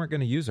said we weren't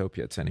going to use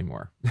opiates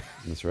anymore.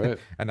 That's right.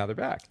 And now they're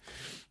back.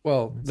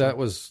 Well, that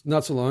was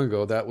not so long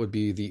ago. That would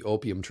be the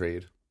opium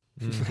trade.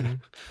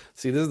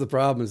 See, this is the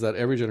problem, is that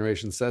every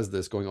generation says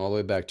this, going all the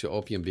way back to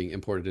opium being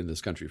imported into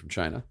this country from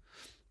China.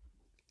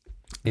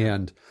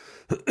 And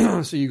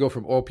so you go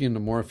from opium to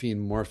morphine,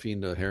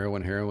 morphine to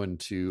heroin, heroin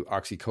to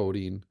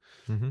oxycodone,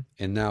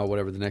 and now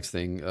whatever the next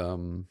thing,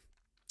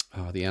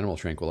 the animal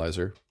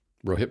tranquilizer,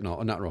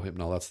 Rohypnol. Not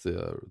Rohypnol, that's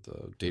the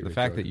date. The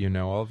fact that you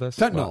know all of this?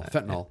 Fentanyl.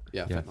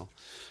 Fentanyl.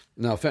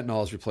 Now fentanyl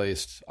has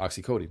replaced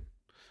oxycodone.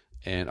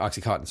 And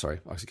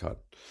Oxycontin.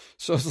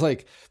 So it's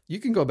like, you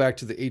can go back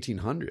to the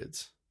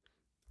 1800s,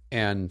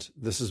 and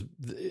this is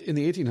in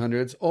the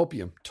 1800s,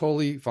 opium,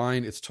 totally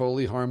fine. It's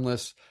totally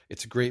harmless.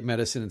 It's a great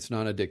medicine. It's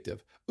non-addictive.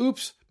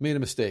 Oops, made a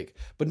mistake.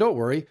 But don't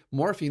worry,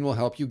 morphine will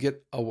help you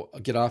get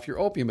off your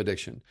opium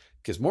addiction,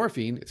 because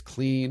morphine, it's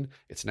clean,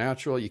 it's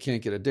natural. You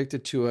can't get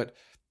addicted to it.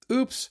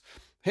 Oops.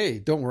 Hey,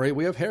 don't worry.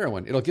 We have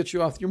heroin. It'll get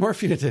you off your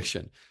morphine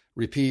addiction.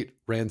 Repeat,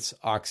 rinse,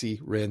 oxy,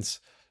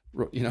 rinse.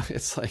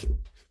 It's like,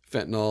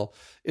 fentanyl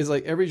is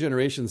like, every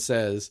generation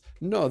says,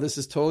 no, this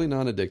is totally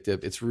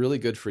non-addictive. It's really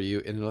good for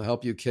you, and it'll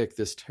help you kick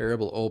this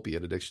terrible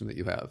opiate addiction that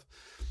you have.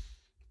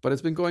 But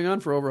it's been going on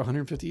for over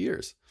 150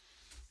 years.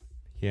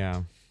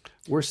 Yeah.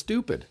 We're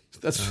stupid.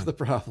 That's the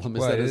problem.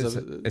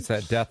 It's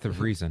that death of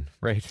reason,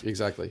 right?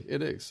 Exactly.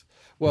 It is.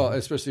 Well,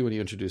 especially when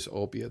you introduce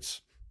opiates.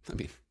 I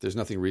mean, there's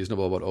nothing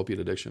reasonable about opiate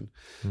addiction.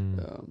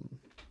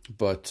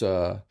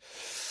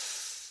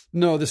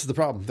 No, this is the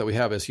problem that we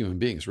have as human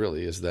beings,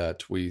 really, is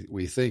that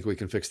we think we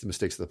can fix the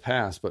mistakes of the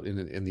past, but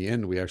in the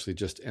end, we actually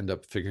just end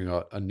up figuring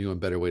out a new and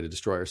better way to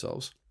destroy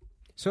ourselves.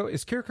 So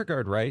is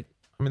Kierkegaard right?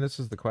 I mean, this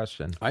is the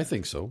question. I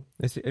think so.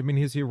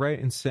 Is he right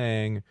in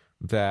saying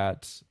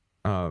that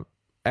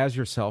as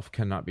yourself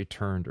cannot be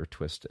turned or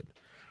twisted,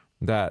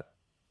 that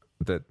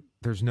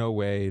there's no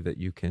way that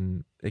you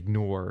can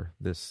ignore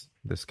this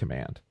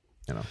command?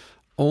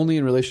 Only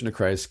in relation to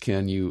Christ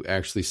can you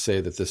actually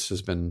say that this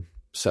has been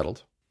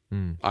settled.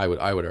 I would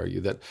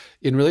argue that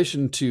in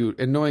relation to,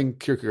 and knowing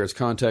Kierkegaard's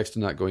context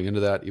and not going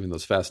into that, even though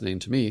it's fascinating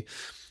to me,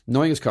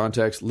 knowing his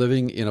context,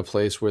 living in a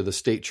place where the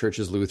state church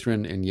is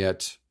Lutheran, and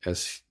yet,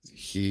 as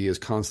he is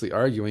constantly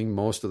arguing,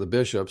 most of the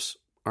bishops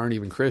aren't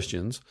even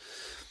Christians,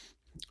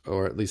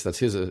 or at least that's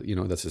his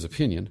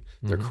opinion.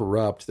 They're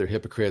corrupt, they're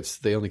hypocrites,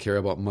 they only care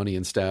about money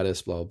and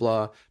status, blah,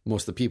 blah.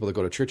 Most of the people that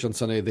go to church on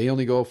Sunday, they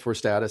only go for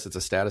status. It's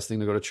a status thing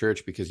to go to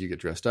church because you get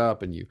dressed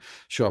up and you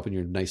show up in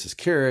your nicest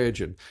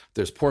carriage, and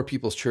there's poor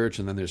people's church,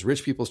 and then there's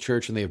rich people's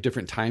church, and they have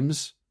different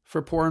times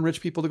for poor and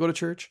rich people to go to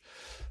church.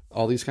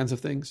 All these kinds of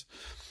things.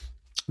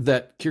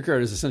 That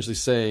Kierkegaard is essentially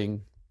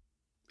saying,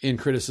 in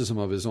criticism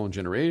of his own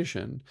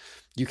generation,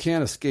 you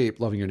can't escape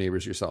loving your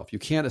neighbors yourself. You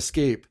can't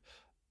escape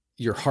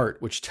your heart,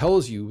 which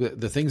tells you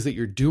that the things that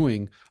you're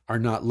doing are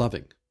not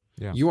loving.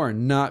 Yeah. You are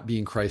not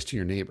being Christ to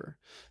your neighbor.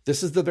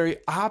 This is the very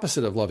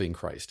opposite of loving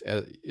Christ,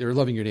 or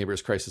loving your neighbor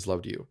as Christ has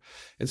loved you.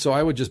 And so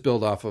I would just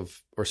build off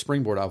of, or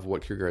springboard off of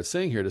what Kierkegaard is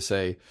saying here to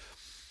say,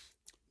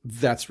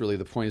 that's really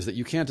the point, is that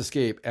you can't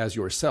escape as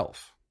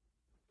yourself.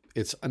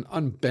 It's an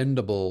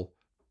unbendable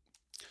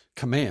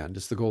command.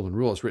 It's the golden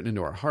rule. It's written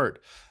into our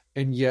heart.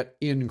 And yet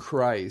in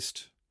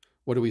Christ,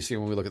 what do we see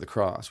when we look at the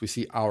cross? We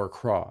see our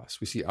cross.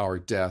 We see our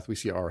death. We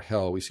see our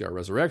hell. We see our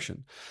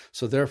resurrection.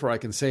 So therefore I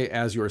can say,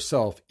 as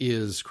yourself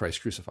is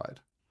Christ crucified.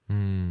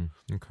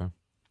 Okay.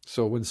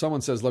 So when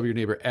someone says love your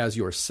neighbor as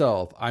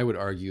yourself, I would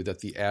argue that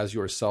the as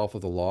yourself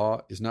of the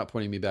law is not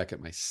pointing me back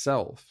at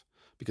myself,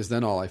 because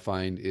then all I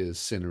find is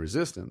sin and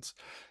resistance.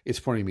 It's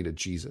pointing me to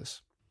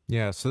Jesus.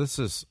 Yeah, so this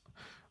is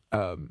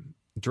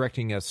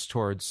directing us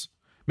towards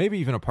maybe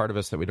even a part of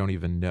us that we don't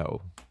even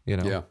know,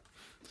 Yeah.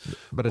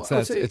 But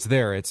it's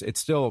there. It's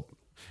still,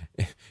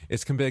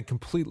 it's been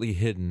completely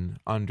hidden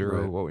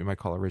under what we might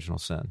call original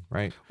sin,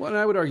 right? Well, and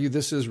I would argue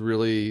this is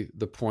really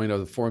the point of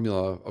the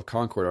formula of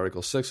Concord,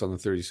 Article 6 on the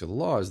 30 of the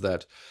law, is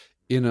that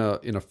in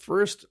a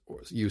first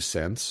use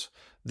sense,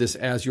 this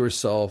as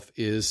yourself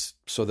is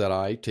so that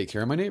I take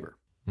care of my neighbor.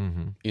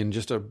 In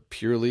just a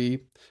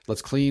purely,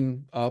 let's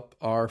clean up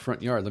our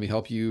front yard, let me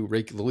help you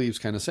rake the leaves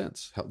kind of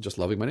sense, just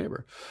loving my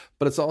neighbor.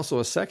 But it's also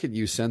a second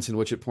use sense in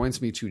which it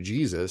points me to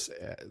Jesus,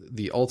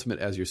 the ultimate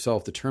as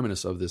yourself, the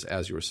terminus of this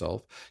as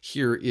yourself.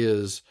 Here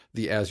is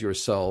the as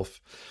yourself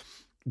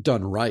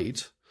done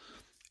right.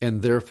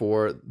 And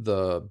therefore,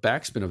 the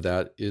backspin of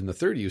that in the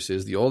third use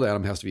is the old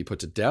Adam has to be put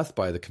to death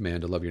by the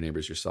command to love your neighbor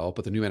as yourself.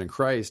 But the new man in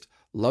Christ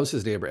loves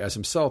his neighbor as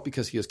himself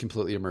because he is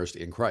completely immersed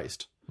in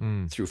Christ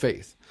through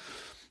faith.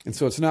 And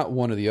so it's not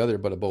one or the other,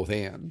 but a both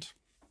and.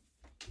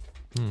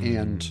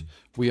 And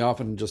we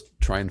often just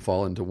try and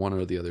fall into one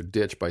or the other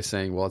ditch by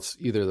saying, well, it's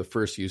either the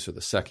first use or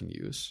the second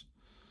use.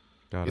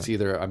 It's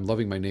either I'm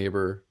loving my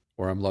neighbor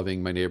or I'm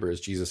loving my neighbor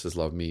as Jesus has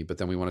loved me. But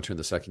then we want to turn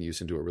the second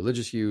use into a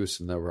religious use,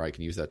 and then where I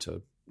can use that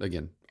to,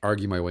 again,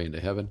 argue my way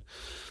into heaven.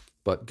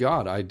 But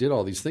God, I did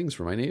all these things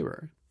for my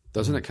neighbor.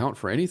 Doesn't it count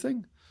for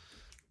anything?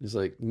 It's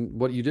like,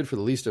 what you did for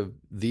the least of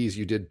these,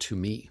 you did to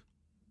me.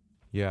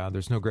 Yeah,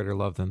 there's no greater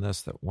love than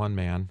this, that one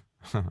man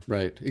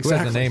Right. Exactly. Who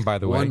has a name, by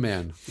the way? One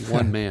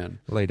man.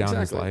 Lay down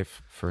his Exactly.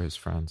 life for his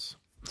friends.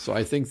 So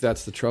I think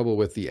that's the trouble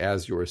with the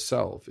as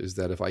yourself, is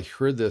that if I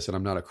heard this and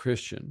I'm not a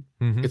Christian,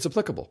 it's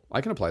applicable.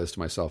 I can apply this to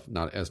myself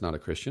not a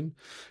Christian.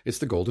 It's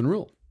the golden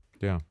rule.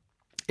 Yeah.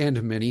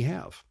 And many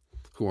have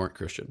who aren't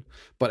Christian.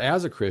 But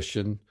as a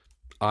Christian,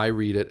 I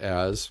read it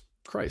as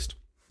Christ.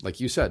 Like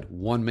you said,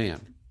 one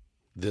man,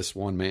 this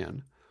one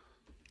man.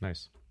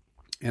 Nice.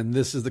 And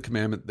this is the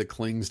commandment that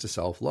clings to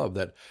self-love,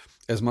 that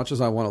as much as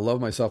I want to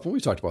love myself, and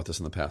we talked about this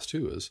in the past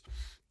too, is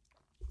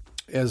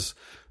as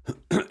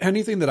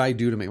anything that I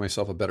do to make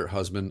myself a better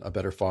husband, a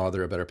better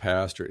father, a better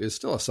pastor is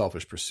still a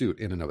selfish pursuit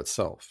in and of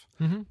itself,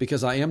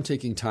 because I am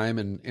taking time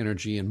and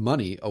energy and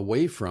money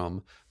away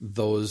from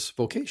those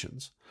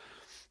vocations.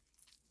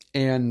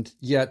 And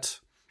yet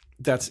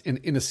that's an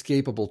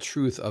inescapable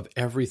truth of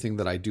everything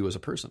that I do as a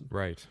person.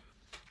 Right.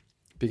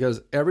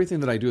 Because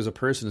everything that I do as a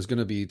person is going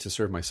to be to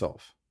serve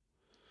myself.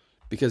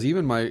 Because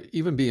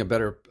even being a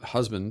better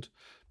husband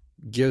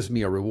gives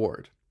me a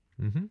reward.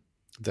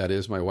 That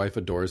is, my wife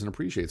adores and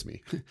appreciates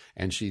me.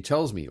 And she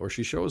tells me, or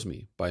she shows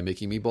me, by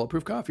making me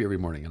bulletproof coffee every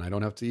morning, and I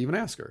don't have to even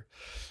ask her.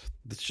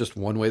 It's just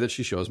one way that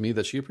she shows me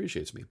that she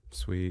appreciates me.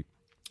 Sweet.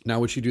 Now,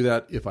 would she do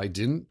that if I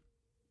didn't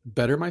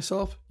better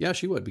myself? Yeah,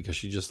 she would, because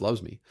she just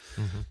loves me.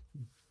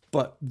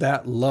 But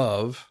that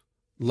love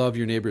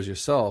your neighbor as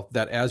yourself,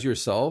 that as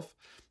yourself,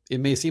 it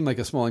may seem like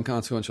a small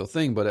inconsequential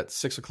thing, but at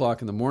 6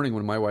 o'clock in the morning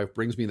when my wife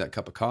brings me that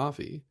cup of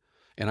coffee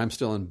and I'm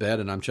still in bed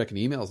and I'm checking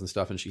emails and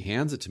stuff and she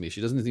hands it to me, she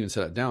doesn't even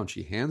set it down,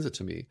 she hands it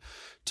to me.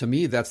 To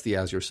me, that's the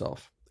as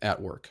yourself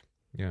at work.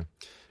 Yeah.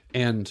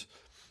 And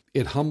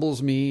it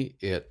humbles me.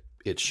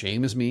 It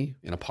shames me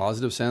in a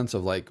positive sense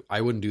of like,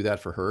 I wouldn't do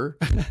that for her.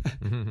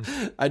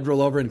 I'd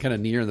roll over and kind of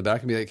knee her in the back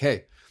and be like,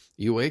 hey,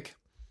 you awake?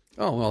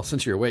 Oh, well,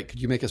 since you're awake,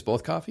 could you make us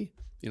both coffee?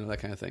 You know, that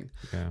kind of thing.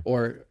 Yeah.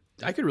 Or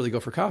I could really go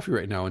for coffee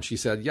right now. And she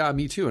said, yeah,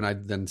 me too. And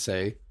I'd then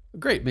say,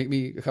 great, make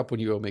me a cup when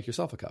you go make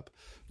yourself a cup.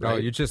 Right? Oh,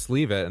 you just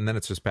leave it and then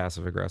it's just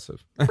passive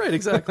aggressive. Right,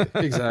 exactly.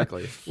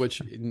 Exactly.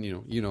 Which,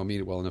 you know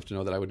me well enough to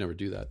know that I would never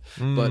do that.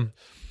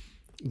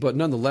 But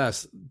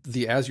nonetheless,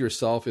 the as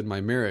yourself in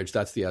my marriage,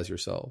 that's the as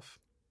yourself,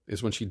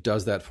 is when she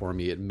does that for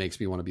me, it makes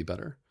me want to be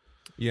better.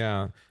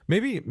 Yeah.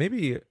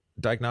 Maybe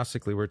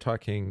diagnostically, we're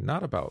talking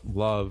not about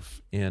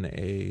love in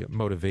a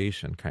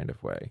motivation kind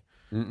of way.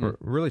 We're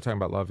really talking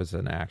about love as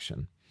an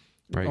action.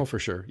 Right. Oh, for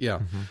sure. Yeah.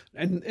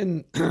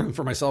 And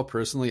for myself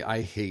personally,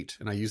 I hate,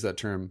 and I use that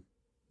term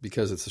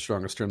because it's the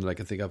strongest term that I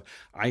can think of.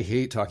 I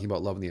hate talking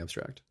about love in the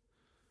abstract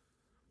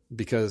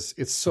because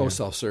it's so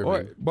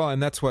self-serving. Well,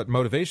 and that's what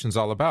motivation's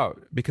all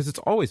about, because it's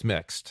always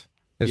mixed.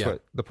 Is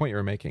what the point you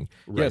were making.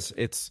 Right. Yes,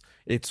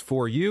 it's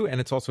for you and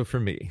it's also for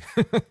me.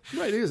 Right,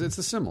 it is. It's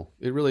a symbol.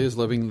 It really is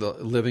living in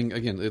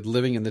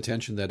the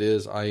tension that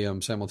is, I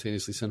am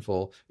simultaneously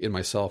sinful in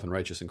myself and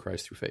righteous in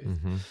Christ through faith.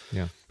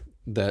 Yeah.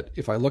 That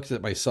if I looked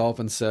at myself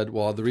and said,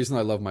 well, the reason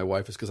I love my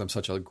wife is because I'm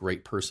such a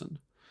great person,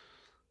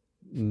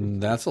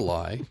 that's a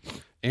lie.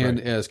 And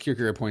as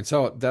Kierkegaard points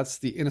out, that's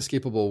the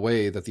inescapable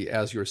way that the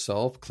as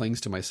yourself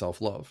clings to my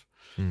self-love.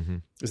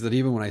 Is that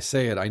even when I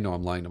say it, I know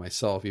I'm lying to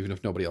myself, even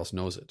if nobody else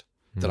knows it,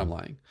 that I'm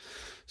lying.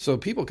 So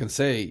people can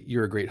say,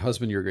 you're a great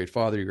husband, you're a great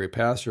father, you're a great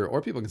pastor,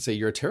 or people can say,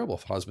 you're a terrible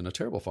husband, a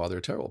terrible father,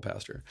 a terrible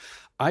pastor.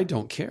 I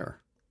don't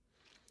care.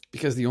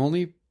 Because the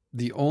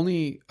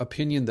only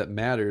opinion that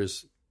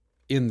matters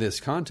in this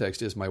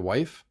context is my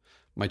wife,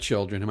 my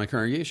children, and my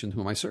congregation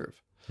whom I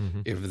serve.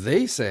 If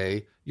they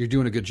say, you're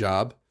doing a good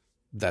job,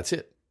 that's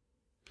it.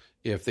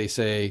 If they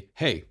say,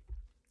 hey,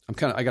 I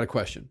got a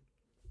question.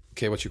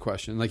 Okay, what's your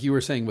question? Like you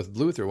were saying with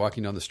Luther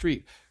walking down the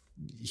street,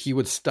 he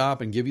would stop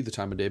and give you the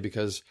time of day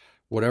because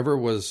whatever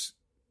was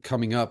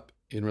coming up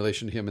in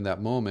relation to him in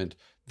that moment,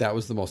 that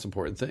was the most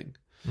important thing.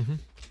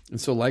 And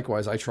so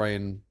likewise, I try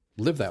and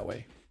live that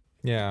way.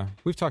 Yeah.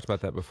 We've talked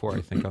about that before,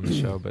 I think, on the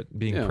show, but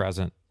being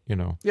present,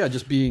 Yeah,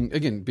 just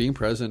being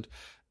present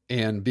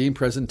and being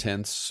present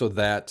tense so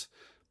that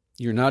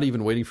you're not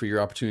even waiting for your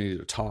opportunity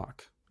to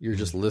talk. You're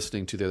just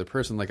listening to the other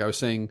person. Like I was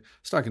saying,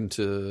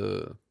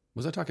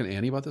 was I talking to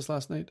Annie about this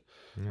last night?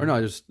 Or no, I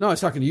was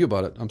talking to you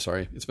about it. I'm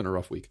sorry. It's been a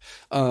rough week.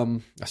 I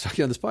was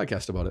talking on this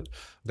podcast about it.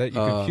 That you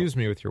confuse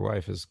me with your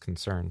wife is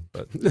concern,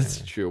 but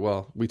that's true.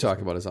 Well, we talk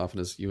about it as often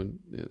as you and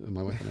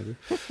my wife and I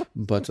do.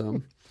 But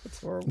that's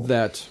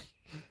horrible.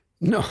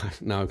 No,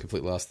 now I'm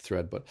completely lost the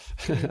thread, but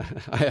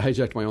I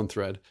hijacked my own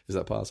thread. Is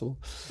that possible?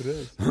 It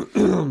is.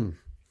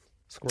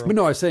 But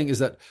no, I was saying is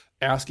that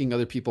asking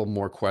other people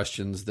more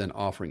questions than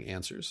offering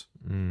answers,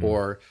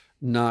 or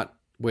not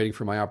waiting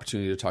for my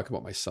opportunity to talk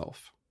about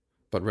myself,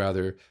 but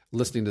rather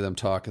listening to them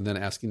talk and then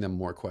asking them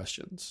more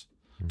questions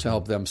to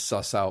help them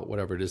suss out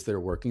whatever it is they're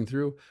working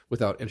through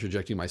without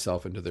interjecting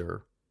myself into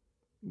their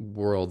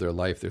world, their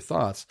life, their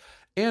thoughts,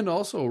 and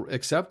also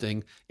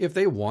accepting if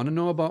they want to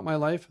know about my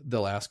life,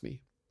 they'll ask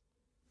me.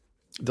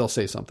 They'll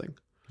say something.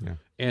 Yeah.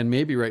 And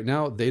maybe right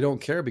now they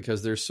don't care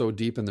because they're so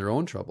deep in their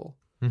own trouble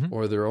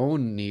or their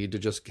own need to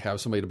just have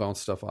somebody to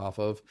bounce stuff off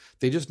of.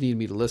 They just need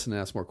me to listen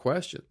and ask more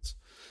questions.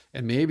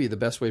 And maybe the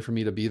best way for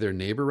me to be their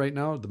neighbor right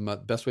now, the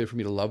best way for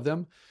me to love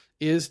them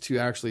is to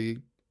actually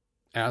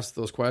ask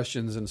those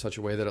questions in such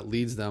a way that it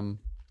leads them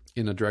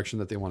in a direction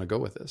that they want to go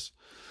with this.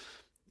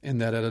 And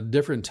that at a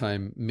different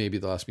time, maybe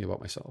they'll ask me about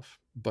myself.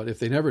 But if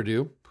they never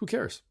do, who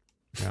cares?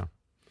 Yeah.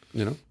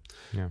 Yeah.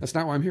 That's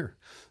not why I'm here.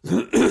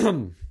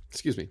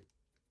 Excuse me.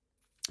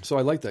 So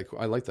I like that.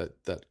 I like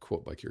that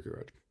quote by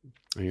Kierkegaard.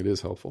 I think it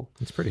is helpful.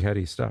 It's pretty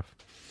heady stuff.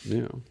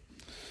 Yeah.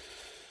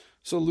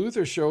 So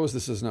Luther shows,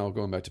 this is now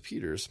going back to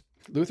Peter's,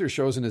 Luther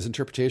shows in his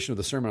interpretation of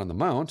the Sermon on the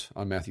Mount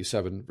on Matthew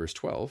 7, verse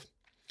 12,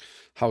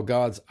 how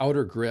God's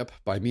outer grip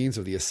by means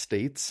of the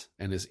estates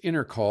and his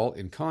inner call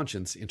in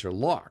conscience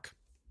interlock.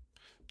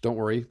 Don't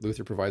worry,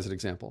 Luther provides an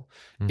example.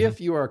 Mm-hmm. If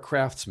you are a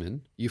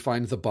craftsman, you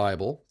find the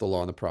Bible, the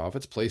law and the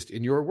prophets, placed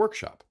in your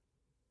workshop,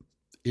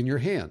 in your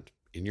hand,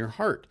 in your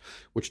heart,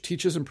 which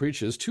teaches and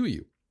preaches to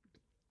you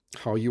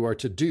how you are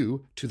to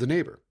do to the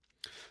neighbor.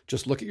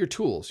 Just look at your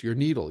tools, your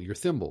needle, your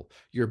thimble,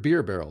 your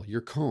beer barrel,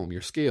 your comb,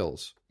 your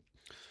scales,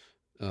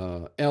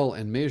 ell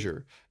and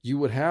measure. You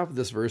would have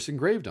this verse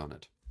engraved on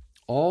it.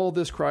 All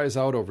this cries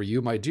out over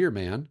you, my dear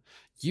man,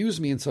 use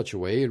me in such a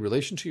way in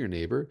relation to your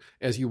neighbor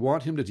as you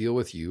want him to deal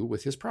with you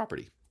with his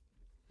property.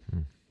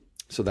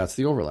 So that's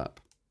the overlap.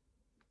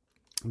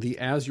 The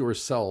as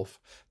yourself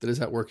that is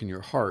at work in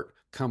your heart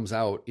comes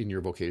out in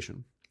your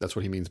vocation. That's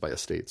what he means by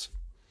estates.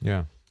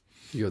 Yeah.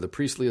 You have the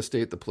priestly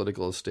estate, the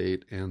political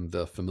estate, and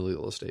the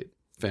familial estate.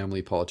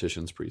 Family,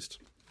 politicians, priests.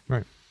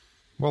 Right.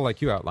 Well,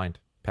 like you outlined,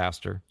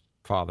 pastor,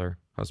 father,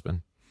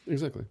 husband.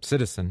 Exactly.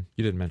 Citizen.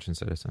 You didn't mention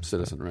citizen.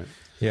 Citizen, right.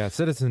 Yeah,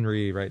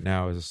 citizenry right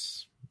now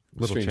is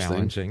a little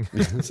challenging.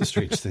 Yeah, it's a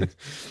strange thing,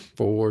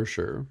 for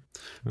sure.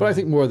 But I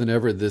think more than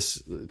ever,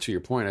 this, to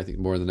your point, I think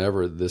more than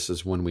ever, this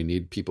is when we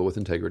need people with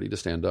integrity to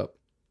stand up.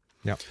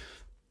 Yeah.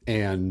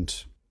 And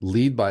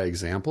lead by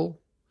example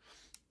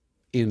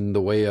in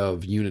the way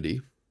of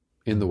unity,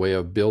 in the way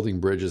of building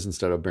bridges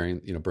instead of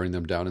burning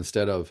them down,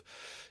 instead of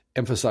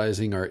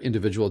emphasizing our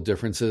individual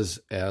differences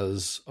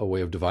as a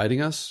way of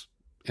dividing us,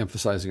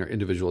 emphasizing our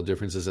individual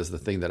differences as the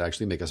thing that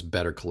actually make us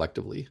better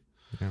collectively.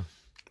 Yeah.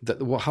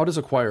 How does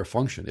a choir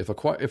function?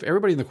 If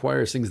everybody in the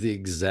choir sings the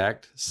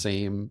exact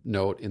same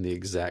note in the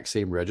exact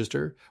same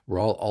register, we're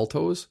all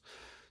altos,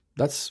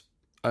 that's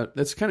kind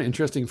of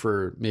interesting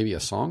for maybe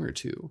a song or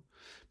two.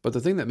 But the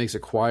thing that makes a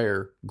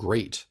choir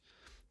great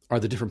are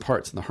the different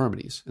parts and the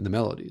harmonies and the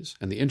melodies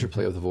and the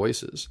interplay of the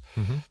voices.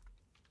 Mm-hmm.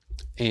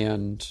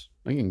 And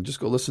I can just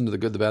go listen to the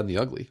good, the bad, and the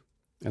ugly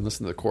and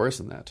listen to the chorus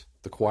in that,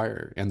 the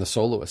choir and the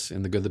soloists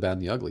in the good, the bad,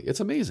 and the ugly. It's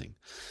amazing.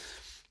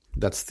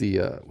 That's the,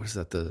 what is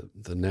that?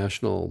 The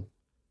National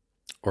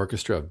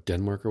Orchestra of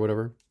Denmark or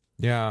whatever.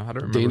 Yeah. I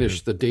don't remember.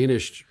 The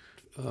Danish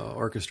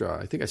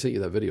orchestra. I think I sent you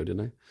that video,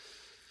 didn't I?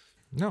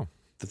 No.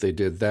 That they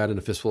did that in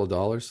A Fistful of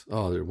Dollars.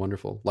 Oh, they're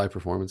wonderful. Live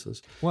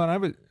performances. Well, and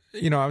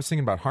I was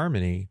thinking about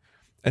harmony.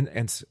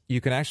 And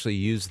you can actually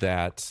use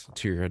that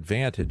to your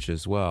advantage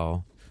as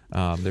well.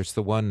 There's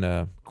the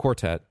one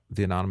quartet,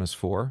 the Anonymous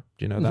Four.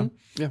 Do you know them?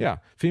 Yeah.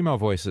 Female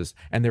voices.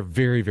 And they're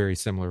very, very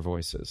similar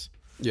voices.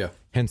 Yeah.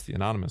 Hence the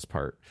anonymous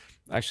part.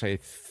 Actually, I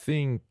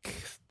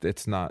think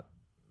it's not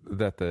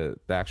that the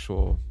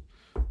actual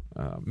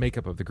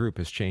makeup of the group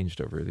has changed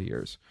over the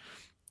years.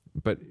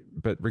 But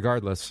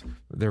regardless,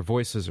 their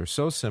voices are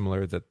so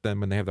similar that then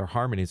when they have their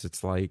harmonies,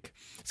 it's kind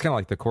of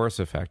like the chorus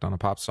effect on a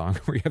pop song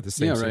where you have the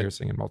same singer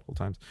singing multiple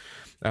times.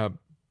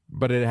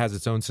 But it has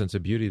its own sense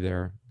of beauty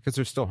there because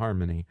there's still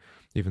harmony,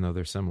 even though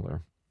they're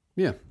similar.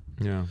 Yeah.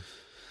 Yeah.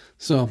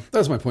 So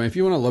that's my point. If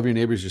you want to love your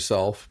neighbors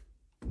yourself,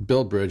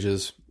 build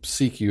bridges,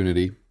 seek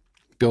unity,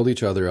 build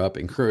each other up,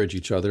 encourage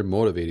each other,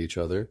 motivate each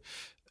other.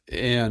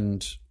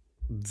 And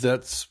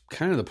that's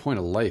kind of the point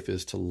of life,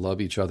 is to love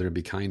each other and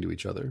be kind to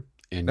each other.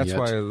 And that's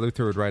why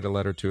Luther would write a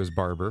letter to his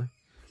barber.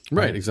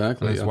 Right,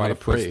 exactly. And his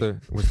wife was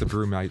the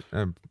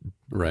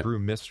brew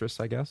mistress,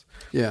 I guess.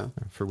 Yeah.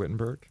 For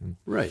Wittenberg.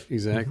 Right,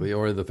 exactly. Mm-hmm.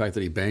 Or the fact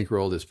that he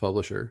bankrolled his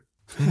publisher.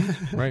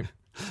 Right.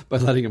 By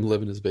letting him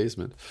live in his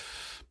basement.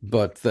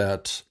 But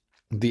that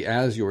the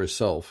as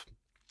yourself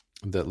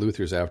that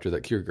Luther's after,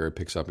 that Kierkegaard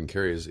picks up and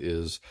carries,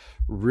 is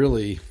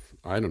really,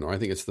 I don't know, I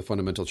think it's the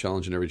fundamental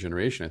challenge in every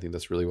generation. I think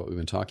that's really what we've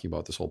been talking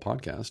about this whole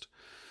podcast,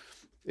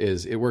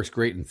 is it works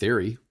great in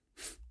theory.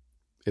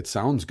 It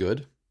sounds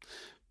good,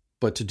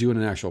 but to do it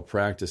in actual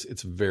practice,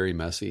 it's very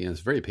messy and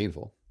it's very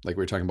painful. Like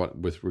we were talking about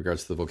with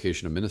regards to the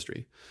vocation of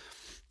ministry.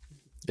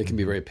 It can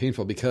be very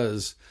painful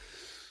because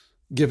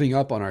giving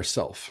up on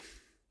ourself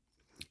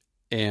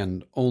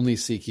and only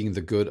seeking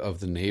the good of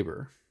the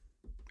neighbor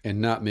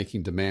and not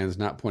making demands,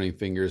 not pointing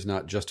fingers,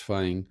 not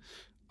justifying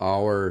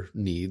our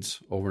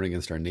needs over and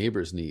against our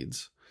neighbor's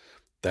needs,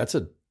 that's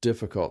a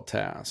difficult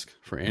task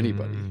for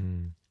anybody.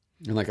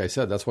 And like I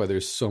said, that's why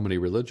there's so many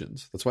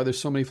religions. That's why there's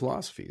so many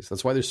philosophies.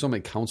 That's why there's so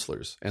many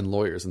counselors and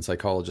lawyers and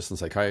psychologists and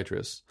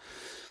psychiatrists,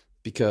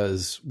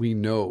 because we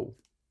know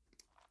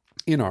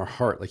in our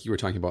heart, like you were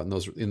talking about,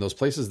 in those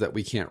places that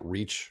we can't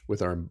reach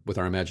with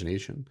our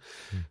imagination,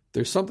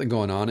 there's something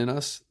going on in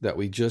us that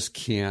we just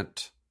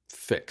can't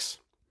fix.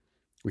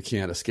 We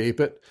can't escape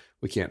it.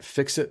 We can't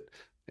fix it.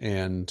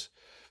 And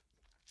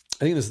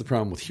I think this is the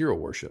problem with hero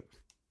worship.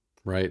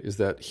 right, is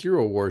that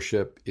hero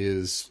worship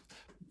is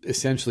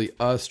essentially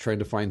us trying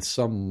to find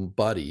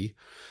somebody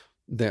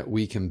that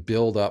we can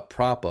build up,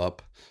 prop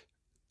up,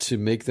 to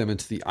make them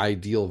into the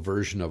ideal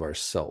version of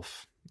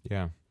ourself.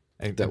 Yeah.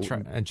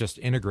 And just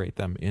integrate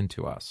them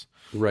into us.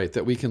 Right.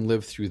 That we can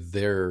live through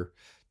their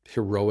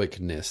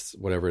heroicness,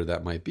 whatever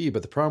that might be.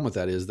 But the problem with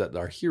that is that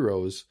our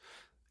heroes,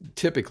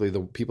 typically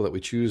the people that we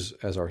choose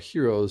as our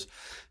heroes,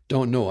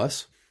 don't know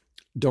us,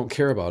 don't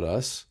care about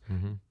us,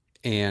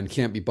 and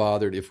can't be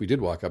bothered if we did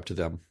walk up to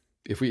them.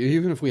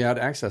 Even if we had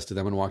access to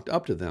them and walked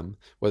up to them,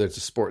 whether it's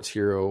a sports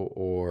hero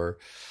or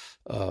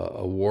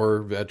a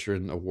war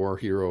veteran, a war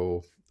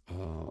hero,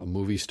 a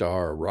movie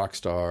star, a rock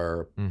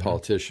star,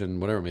 politician,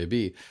 whatever it may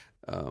be,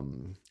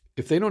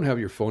 if they don't have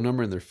your phone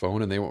number in their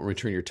phone and they won't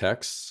return your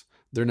texts,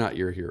 they're not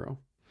your hero.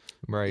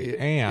 Right.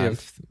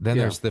 And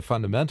there's the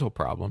fundamental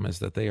problem is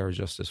that they are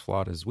just as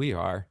flawed as we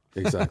are.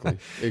 Exactly.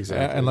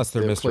 Unless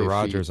they're Mr.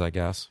 Rogers, I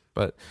guess.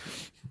 But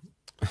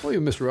well,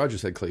 even Mr.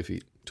 Rogers had clay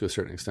feet to a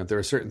certain extent. There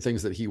are certain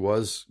things that he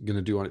was going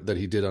to do that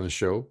he did on his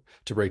show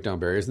to break down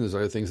barriers, and there's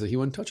other things that he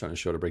wouldn't touch on his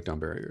show to break down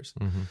barriers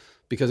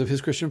because of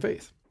his Christian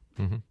faith.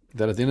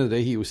 That at the end of the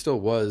day, he still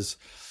was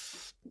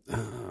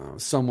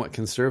somewhat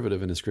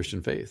conservative in his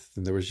Christian faith,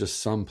 and there was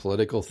just some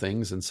political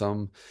things and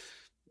some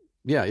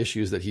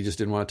issues that he just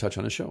didn't want to touch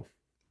on his show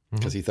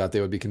because he thought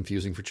they would be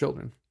confusing for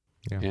children.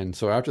 Yeah. And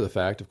so after the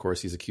fact, of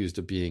course, he's accused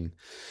of being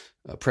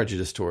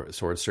prejudiced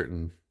towards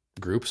certain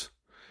groups,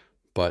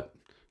 but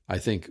I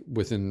think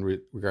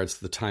within regards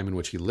to the time in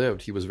which he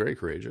lived, he was very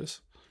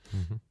courageous.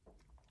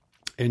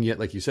 And yet,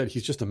 like you said,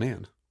 he's just a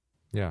man.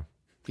 Yeah.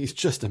 He's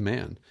just a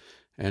man.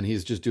 And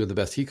he's just doing the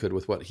best he could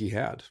with what he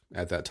had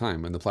at that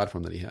time and the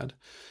platform that he had.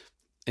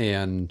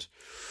 And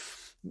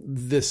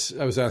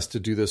I was asked to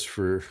do this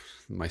for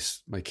my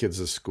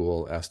kids'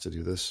 school, asked to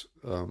do this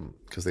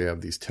because they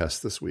have these tests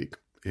this week.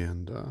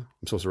 And I'm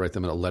supposed to write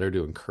them a letter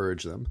to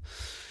encourage them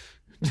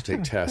to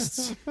take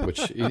tests,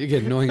 which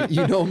again, knowing,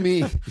 you know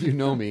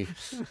me,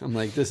 I'm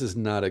like, this is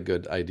not a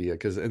good idea.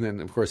 And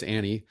then of course,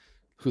 Annie,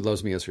 who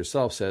loves me as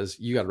herself, says,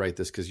 you got to write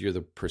this because you're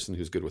the person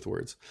who's good with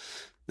words.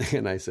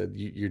 And I said,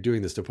 you're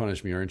doing this to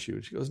punish me, aren't you?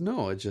 And she goes,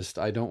 no,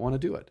 I don't want to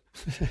do it.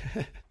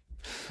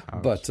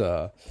 But,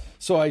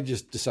 so I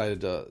just decided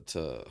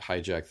to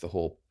hijack the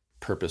whole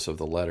purpose of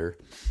the letter.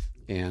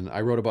 And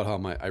I wrote about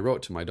I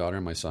wrote to my daughter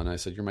and my son. I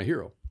said, you're my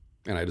hero.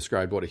 And I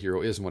described what a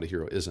hero is and what a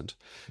hero isn't,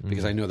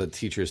 because I know that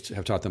teachers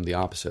have taught them the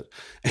opposite.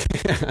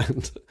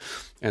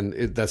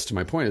 That's to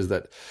my point, is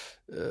that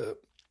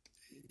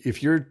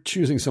if you're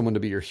choosing someone to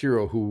be your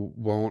hero who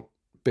won't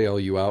bail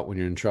you out when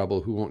you're in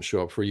trouble, who won't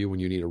show up for you when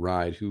you need a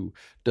ride, who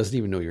doesn't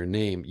even know your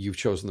name, you've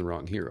chosen the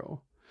wrong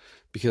hero.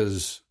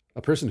 Because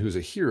a person who's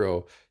a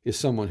hero is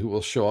someone who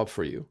will show up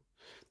for you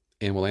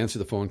and will answer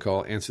the phone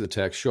call, answer the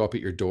text, show up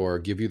at your door,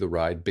 give you the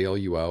ride, bail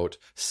you out,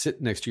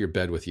 sit next to your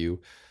bed with you,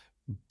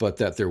 but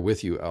that they're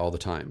with you all the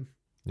time.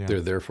 Yeah. They're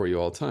there for you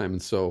all the time.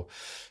 And so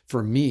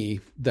for me,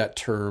 that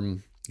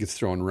term gets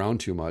thrown around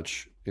too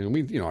much. And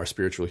we, our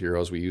spiritual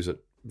heroes, we use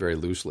it very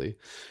loosely.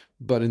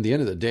 But in the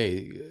end of the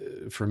day,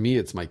 for me,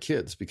 it's my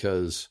kids,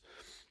 because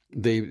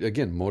they,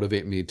 again,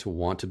 motivate me to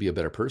want to be a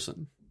better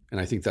person. And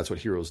I think that's what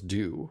heroes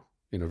do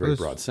in a very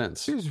broad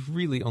sense. There's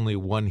really only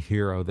one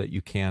hero that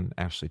you can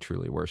actually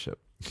truly worship.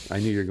 I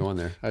knew you were going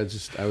there. I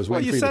was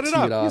waiting for you to tee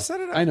it off. You set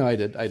it up. I know I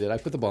did. I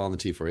put the ball on the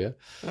tee for you.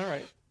 All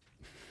right.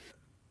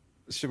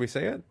 Should we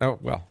say it? Oh,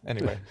 well,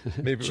 anyway.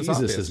 Maybe it was Jesus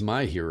obvious. Is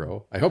my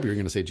hero. I hope you're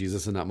going to say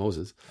Jesus and not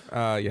Moses.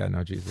 Yeah,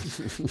 no,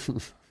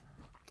 Jesus.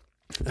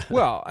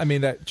 Well, I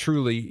mean, that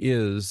truly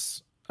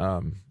is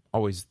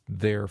always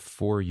there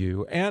for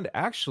you. And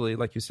actually,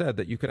 like you said,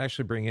 that you can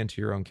actually bring into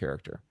your own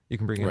character. You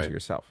can bring into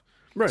yourself.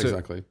 Right, so,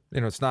 exactly.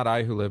 It's not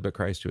I who live, but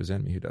Christ who is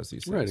in me who does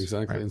these things. Right,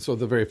 exactly. Right? And so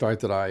the very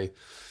fact that I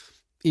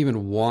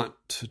even want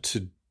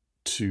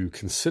to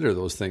consider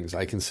those things,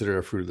 I consider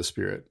a fruit of the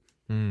Spirit.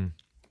 Mm.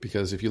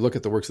 Because if you look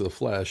at the works of the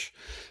flesh,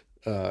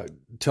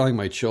 telling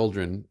my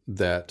children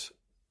that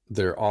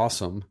they're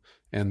awesome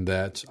and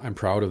that I'm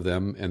proud of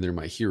them and they're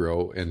my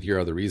hero and here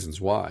are the reasons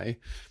why,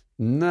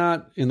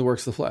 not in the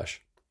works of the flesh.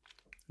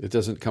 It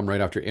doesn't come right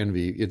after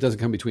envy. It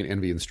doesn't come between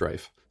envy and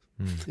strife.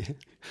 Mm.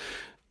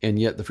 And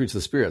yet the fruits of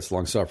the Spirit,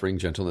 long-suffering,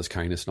 gentleness,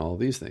 kindness, and all of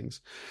these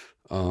things.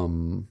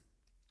 In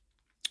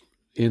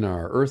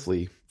our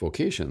earthly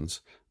vocations,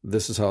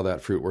 this is how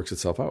that fruit works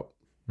itself out.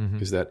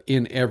 Mm-hmm. Is that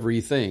in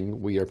everything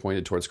we are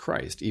pointed towards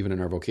Christ. Even in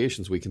our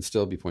vocations, we can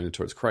still be pointed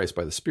towards Christ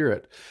by the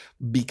Spirit,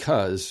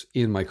 because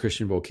in my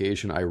Christian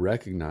vocation, I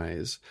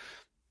recognize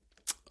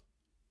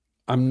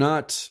I'm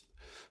not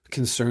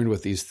concerned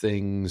with these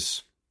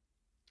things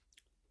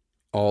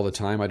all the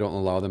time. I don't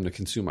allow them to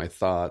consume my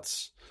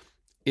thoughts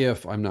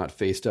if I'm not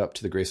faced up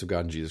to the grace of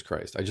God in Jesus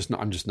Christ. I'm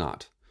just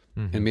not.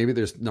 Mm-hmm. And maybe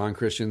there's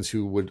non-Christians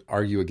who would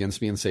argue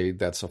against me and say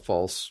that's a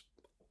false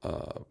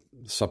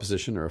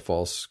supposition or a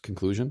false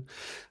conclusion.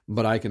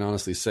 But I can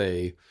honestly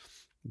say,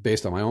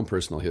 based on my own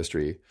personal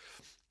history,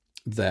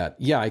 that,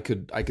 I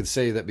could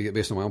say that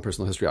based on my own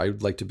personal history, I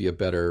would like to be a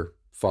better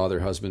father,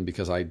 husband,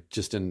 because I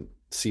just didn't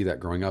see that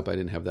growing up. I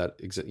didn't have that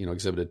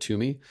exhibited to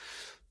me.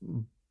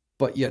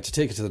 But yet to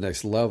take it to the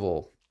next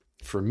level,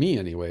 for me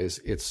anyways,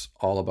 it's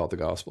all about the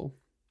gospel.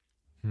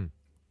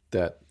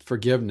 That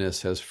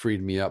forgiveness has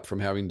freed me up from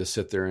having to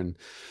sit there and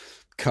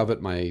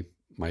covet my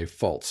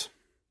faults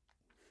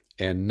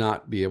and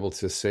not be able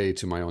to say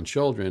to my own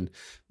children,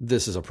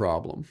 this is a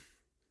problem.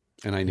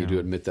 And I need to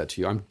admit that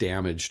to you. I'm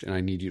damaged and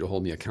I need you to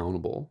hold me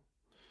accountable.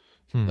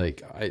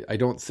 Like, I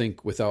don't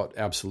think without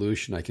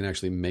absolution, I can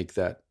actually make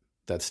that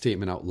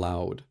statement out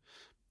loud,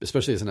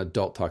 especially as an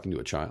adult talking to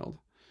a child.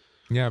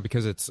 Yeah,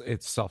 because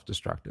it's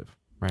self-destructive,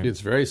 right?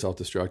 It's very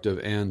self-destructive.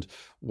 And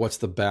what's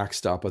the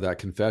backstop of that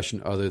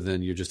confession other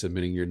than you're just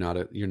admitting you're not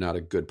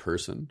a good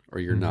person, or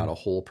you're not a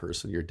whole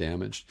person, you're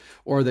damaged,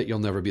 or that you'll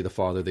never be the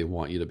father they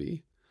want you to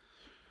be.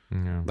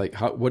 Yeah. Like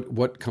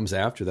what comes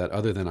after that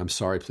other than I'm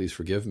sorry, please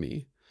forgive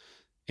me?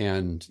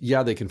 And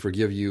yeah, they can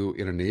forgive you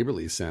in a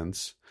neighborly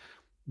sense,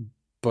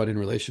 but in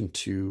relation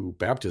to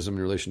baptism,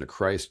 in relation to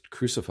Christ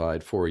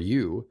crucified for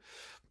you,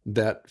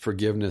 that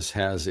forgiveness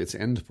has its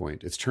end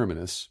point, its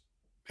terminus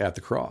at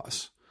the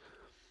cross.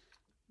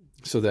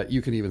 So that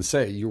you can even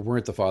say, you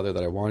weren't the father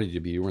that I wanted you to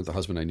be, you weren't the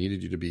husband I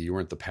needed you to be, you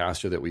weren't the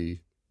pastor that we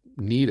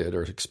needed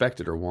or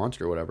expected or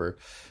wanted or whatever,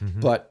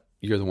 but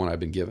you're the one I've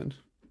been given.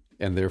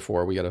 And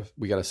therefore we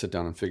gotta sit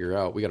down and figure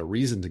out, we gotta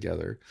reason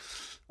together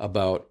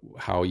about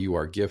how you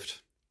are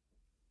gift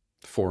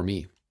for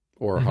me,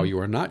 or how you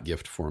are not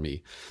gift for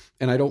me.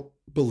 And I don't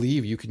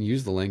believe you can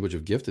use the language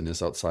of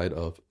giftedness outside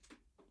of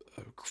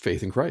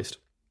faith in Christ.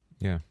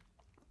 Yeah.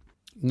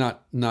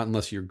 Not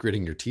unless you're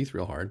gritting your teeth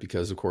real hard,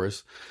 because of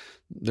course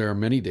there are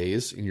many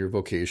days in your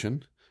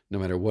vocation, no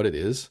matter what it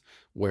is,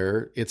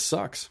 where it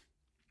sucks.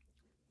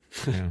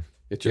 Yeah.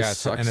 It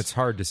just sucks. And it's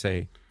hard to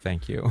say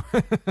thank you.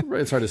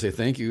 Right, it's hard to say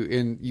thank you.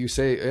 And you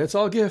say, it's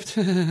all gift.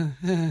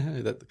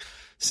 That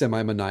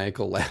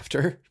semi-maniacal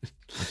laughter.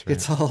 Right.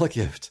 It's all a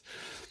gift.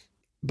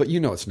 But you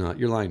know it's not.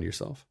 You're lying to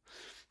yourself.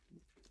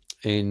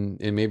 And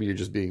maybe you're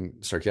just being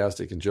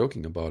sarcastic and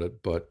joking about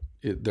it, but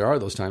there are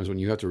those times when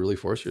you have to really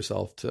force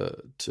yourself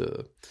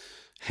to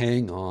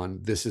hang on,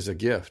 this is a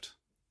gift.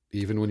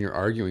 Even when you're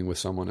arguing with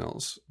someone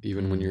else,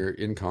 even when you're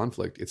in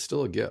conflict, it's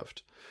still a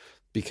gift.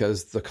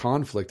 Because the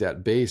conflict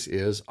at base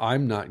is,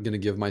 I'm not going to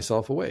give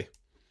myself away.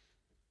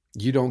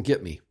 You don't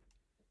get me.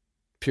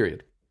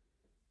 Period.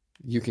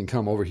 You can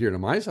come over here to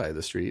my side of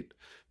the street,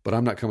 but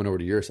I'm not coming over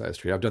to your side of the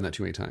street. I've done that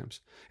too many times.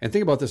 And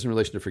think about this in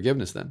relation to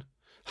forgiveness then.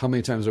 How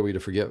many times are we to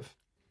forgive?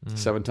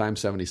 7 times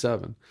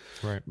 77.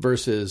 Right.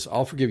 Versus,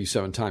 I'll forgive you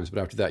 7 times,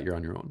 but after that, you're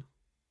on your own.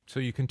 So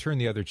you can turn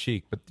the other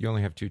cheek, but you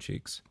only have 2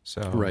 cheeks.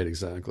 So right,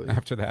 exactly.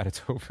 After that,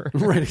 it's over.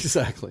 Right,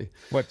 exactly.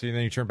 What, then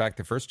you turn back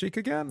the first cheek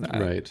again?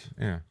 Right.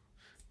 Yeah.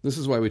 This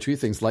is why we treat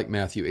things like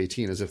Matthew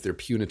 18 as if they're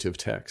punitive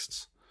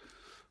texts.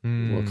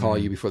 We'll call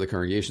you before the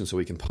congregation so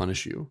we can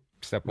punish you.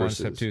 Step 1,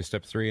 step 2,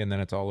 step 3, and then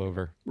it's all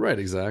over. Right,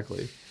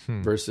 exactly.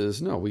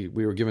 Versus, no, we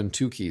were given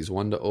 2 keys,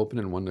 one to open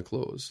and one to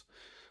close.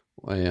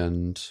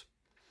 And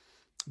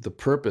the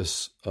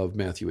purpose of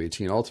Matthew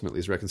 18 ultimately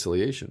is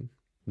reconciliation,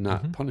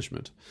 not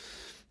punishment.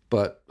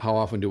 But how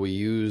often do we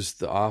use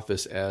the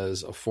office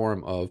as a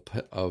form of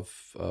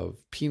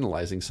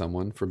penalizing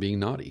someone for being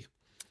naughty?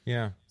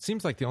 Yeah.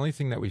 Seems like the only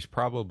thing that we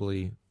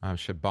probably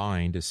should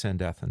bind is sin,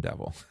 death, and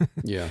devil.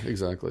 Yeah,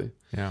 exactly.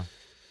 Yeah.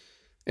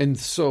 And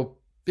so,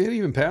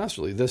 even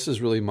pastorally, this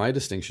is really my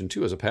distinction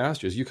too as a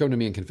pastor, is you come to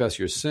me and confess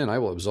your sin, I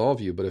will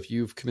absolve you. But if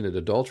you've committed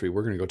adultery,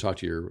 we're going to go talk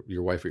to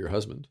your wife or your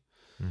husband.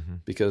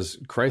 Because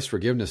Christ's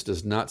forgiveness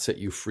does not set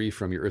you free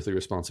from your earthly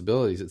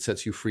responsibilities. It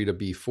sets you free to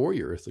be for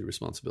your earthly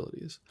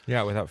responsibilities.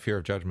 Yeah, without fear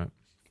of judgment.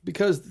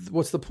 Because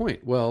what's the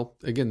point? Well,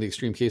 again, the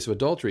extreme case of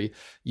adultery,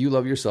 you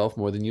love yourself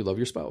more than you love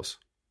your spouse.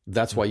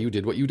 That's why you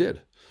did what you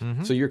did.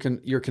 So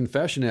your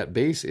confession at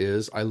base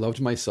is, I loved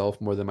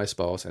myself more than my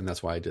spouse, and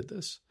that's why I did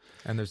this.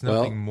 And there's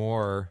nothing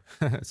more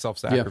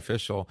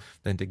self-sacrificial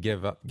than to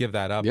give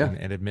that up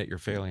and admit you're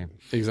failing.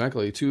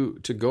 Exactly. To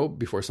go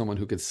before someone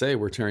who could say,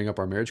 we're tearing up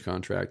our marriage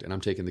contract and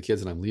I'm taking the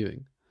kids and I'm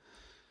leaving.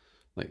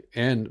 Like,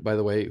 and by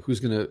the way, who's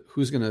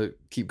gonna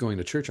keep going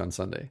to church on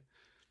Sunday?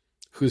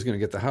 Who's gonna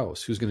get the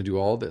house? Who's gonna do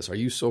all this? Are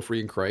you so free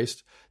in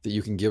Christ that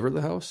you can give her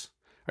the house?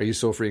 Are you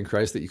so free in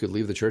Christ that you could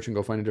leave the church and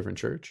go find a different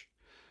church?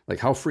 Like,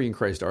 how free in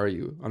Christ are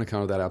you on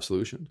account of that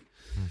absolution?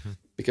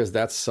 Because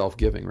that's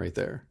self-giving right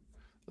there.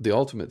 The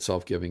ultimate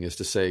self-giving is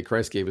to say,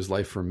 Christ gave his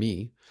life for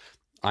me.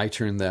 I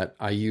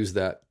used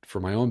that for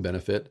my own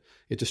benefit.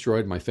 It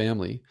destroyed my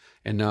family.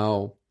 And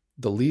now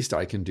the least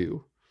I can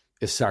do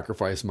is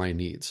sacrifice my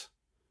needs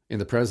in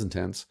the present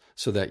tense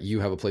so that you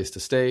have a place to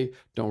stay.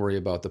 Don't worry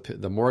about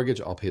the mortgage.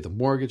 I'll pay the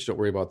mortgage. Don't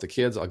worry about the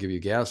kids. I'll give you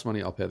gas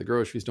money. I'll pay the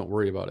groceries. Don't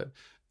worry about it.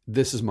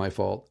 This is my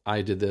fault.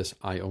 I did this.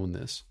 I own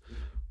this.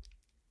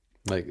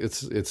 Like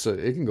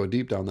it can go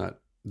deep down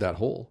that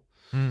hole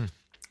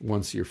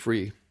once you're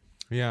free.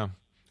 Yeah.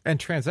 And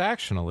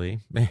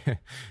transactionally,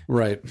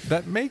 right,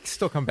 that may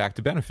still come back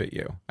to benefit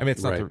you. I mean,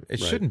 it's not it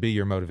shouldn't be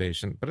your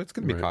motivation, but it's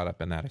going to be caught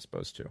up in that, I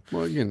suppose, too.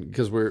 Well, again,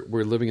 because we're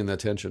living in that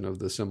tension of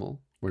the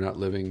simul. We're not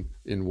living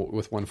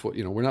with 1 foot.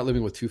 We're not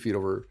living with 2 feet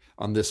over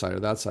on this side or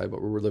that side,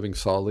 but we're living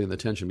solidly in the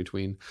tension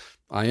between,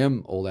 I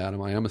am old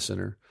Adam, I am a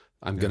sinner,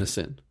 I'm going to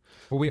sin.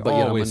 Well, we but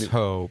always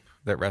hope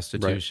that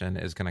restitution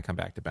is going to come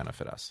back to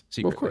benefit us.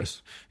 Secretly. Well, of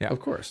course. Yeah. Of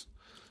course.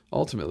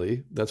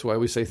 Ultimately, that's why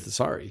we say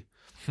sorry.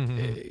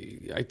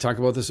 I talk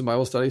about this in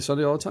Bible study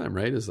Sunday all the time,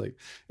 right? It's like,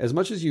 as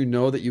much as you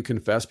know that you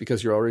confess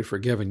because you're already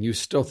forgiven, you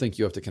still think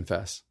you have to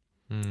confess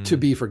to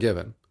be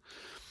forgiven.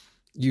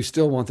 You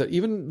still want that.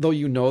 Even though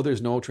you know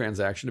there's no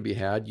transaction to be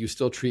had, you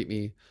still treat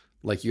me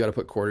like you got to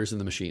put quarters in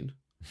the machine.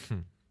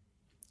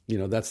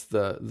 That's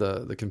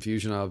the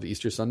confusion of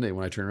Easter Sunday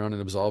when I turn around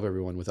and absolve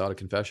everyone without a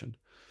confession,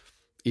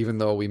 even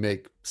though we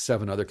make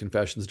 7 other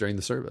confessions during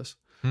the service.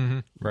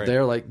 Right.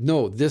 They're like,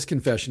 no, this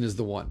confession is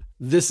the one.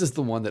 This is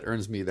the one that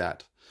earns me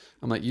that.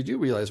 I'm like, you do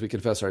realize we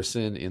confess our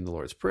sin in the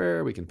Lord's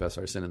Prayer. We confess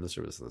our sin in the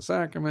service of the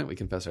sacrament. We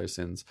confess our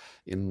sins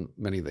in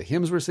many of the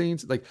hymns we're singing.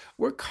 Like,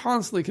 we're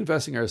constantly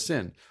confessing our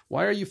sin.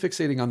 Why are you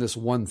fixating on this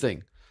one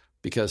thing?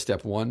 Because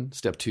step 1,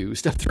 step 2,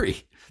 step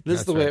 3. This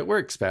is the way it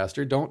works,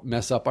 Pastor. Don't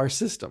mess up our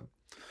system.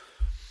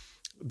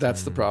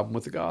 That's the problem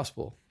with the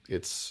gospel.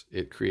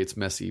 It creates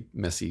messy,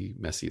 messy,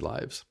 messy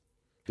lives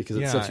because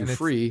it sets you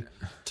free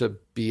to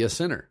be a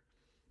sinner.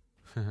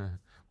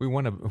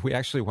 We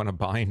actually want to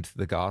bind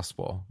the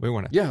gospel. We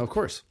want to, of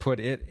course, put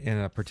it in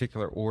a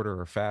particular order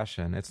or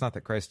fashion. It's not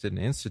that Christ didn't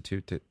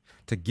institute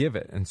to give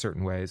it in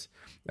certain ways,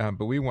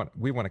 but we want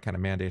to kind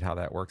of mandate how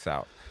that works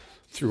out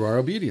through our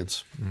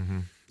obedience.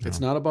 It's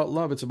not about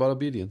love; it's about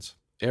obedience.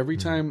 Every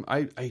time,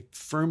 I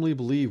firmly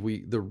believe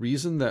the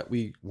reason that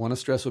we want to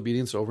stress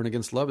obedience over and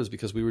against love is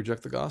because we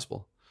reject the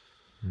gospel.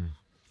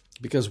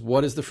 Because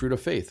what is the fruit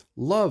of faith?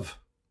 Love,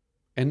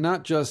 and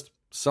not just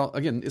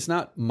again. It's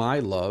not my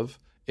love.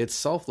 It's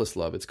selfless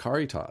love. It's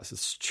caritas.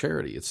 It's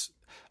charity. It's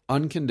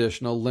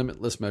unconditional,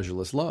 limitless,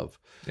 measureless love.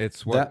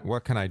 It's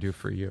what can I do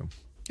for you?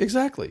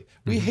 Exactly.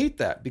 We hate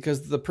that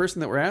because the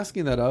person that we're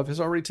asking that of has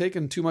already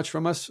taken too much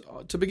from us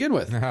to begin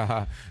with.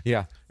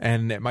 Yeah.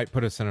 And it might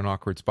put us in an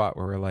awkward spot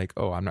where we're like,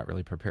 oh, I'm not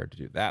really prepared to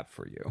do that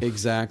for you.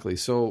 Exactly.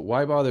 So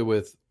why bother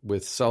with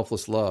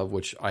selfless love,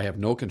 which I have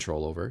no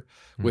control over,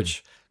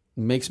 which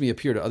makes me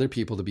appear to other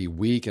people to be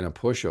weak and a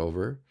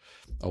pushover,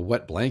 a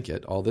wet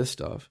blanket, all this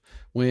stuff,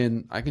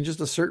 when I can just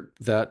assert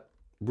that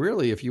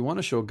really, if you want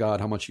to show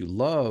God how much you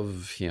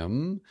love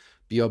him,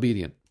 be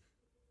obedient.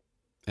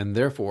 And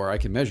therefore, I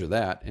can measure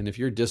that. And if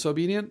you're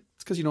disobedient,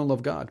 it's because you don't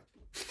love God.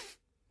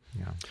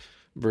 Yeah.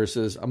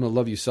 Versus, I'm going to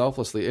love you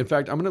selflessly. In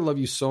fact, I'm going to love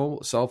you so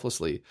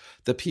selflessly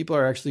that people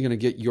are actually going to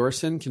get your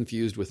sin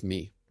confused with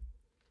me.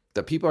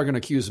 That people are going to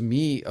accuse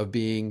me of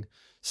being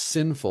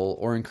sinful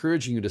or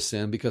encouraging you to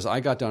sin because I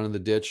got down in the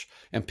ditch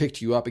and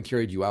picked you up and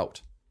carried you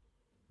out.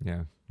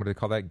 Yeah. What do they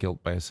call that?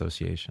 Guilt by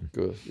association.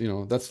 Good.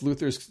 That's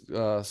Luther's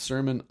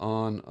sermon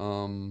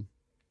on,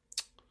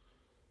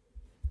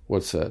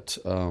 what's that?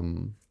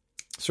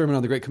 Sermon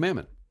on the Great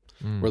Commandment,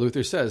 where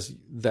Luther says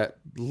that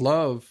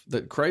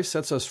that Christ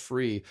sets us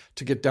free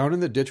to get down in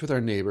the ditch with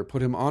our neighbor,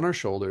 put him on our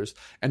shoulders,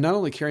 and not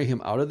only carry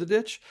him out of the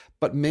ditch,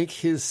 but make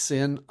his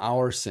sin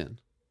our sin,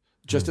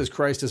 just as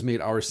Christ has made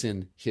our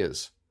sin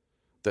his.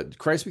 That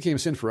Christ became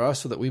sin for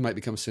us so that we might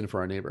become sin for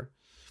our neighbor.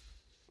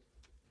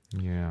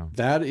 Yeah.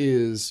 That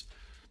is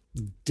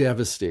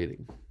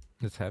devastating.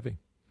 It's heavy.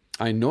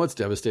 I know it's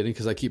devastating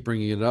because I keep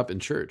bringing it up in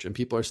church and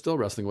people are still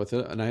wrestling with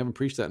it, and I haven't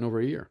preached that in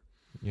over a year.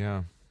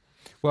 Yeah.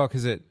 Well,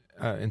 because it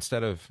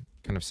instead of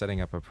kind of setting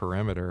up a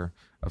perimeter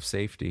of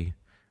safety,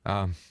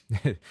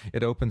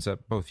 it opens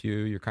up both you,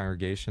 your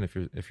congregation,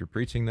 if you're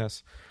preaching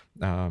this,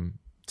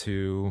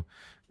 to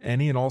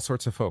any and all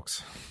sorts of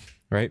folks,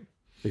 right?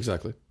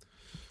 Exactly.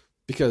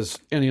 Because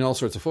any and all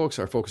sorts of folks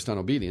are focused on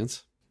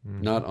obedience,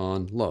 not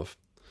on love.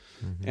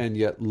 And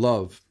yet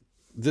love,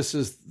 this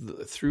is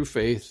through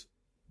faith,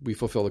 we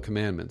fulfill the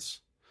commandments.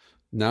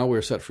 Now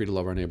we're set free to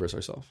love our neighbors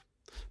ourselves.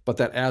 But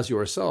that as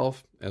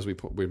yourself, as we've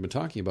been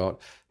talking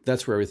about,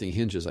 that's where everything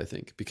hinges, I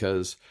think.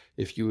 Because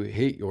if you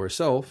hate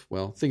yourself,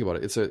 well, think about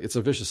it. It's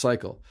a vicious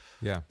cycle.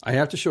 Yeah. I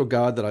have to show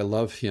God that I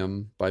love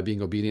him by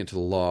being obedient to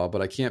the law,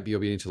 but I can't be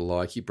obedient to the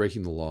law. I keep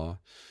breaking the law.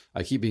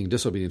 I keep being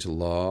disobedient to the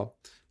law.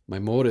 My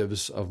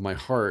motives of my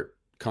heart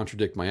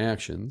contradict my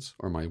actions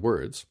or my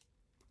words.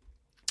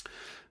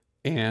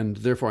 And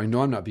therefore, I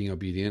know I'm not being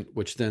obedient,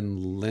 which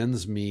then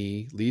leads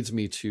me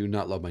to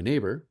not love my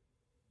neighbor,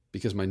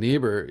 because my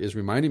neighbor is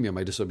reminding me of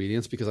my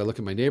disobedience, because I look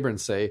at my neighbor and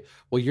say,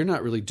 well, you're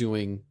not really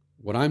doing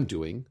what I'm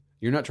doing.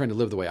 You're not trying to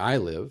live the way I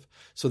live.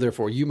 So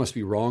therefore, you must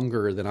be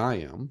wronger than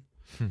I am.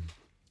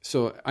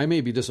 So I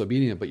may be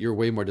disobedient, but you're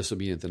way more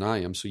disobedient than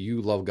I am. So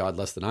you love God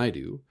less than I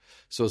do.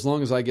 So as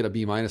long as I get a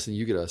B- and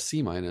you get a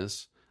C-,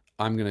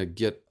 I'm going to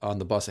get on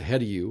the bus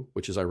ahead of you,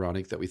 which is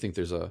ironic that we think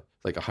there's a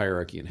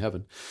hierarchy in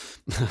heaven.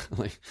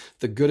 Like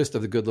the goodest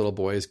of the good little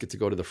boys get to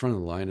go to the front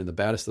of the line, and the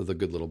baddest of the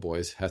good little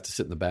boys have to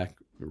sit in the back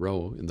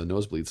row in the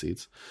nosebleed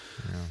seats.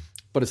 Yeah.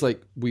 But it's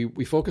like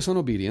we focus on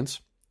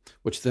obedience,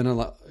 which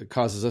then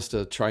causes us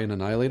to try and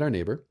annihilate our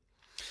neighbor.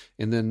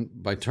 And then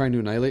by trying to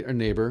annihilate our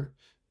neighbor,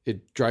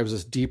 it drives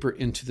us deeper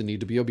into the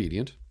need to be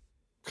obedient,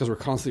 because we're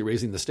constantly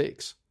raising the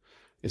stakes.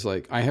 It's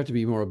like, I have to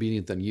be more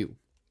obedient than you.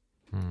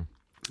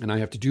 And I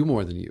have to do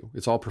more than you.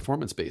 It's all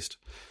performance-based.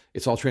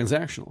 It's all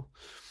transactional.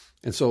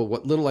 And so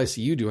what little I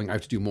see you doing, I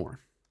have to do more.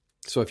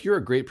 So if you're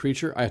a great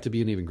preacher, I have to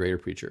be an even greater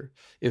preacher.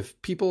 If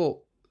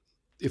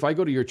I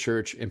go to your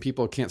church and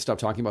people can't stop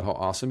talking about how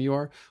awesome you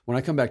are, when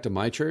I come back to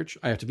my church,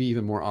 I have to be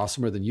even more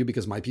awesomer than you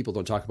because my people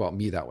don't talk about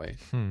me that way.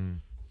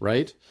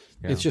 Right?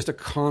 Yeah. It's just a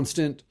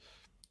constant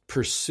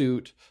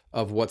pursuit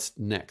of what's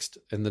next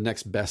and the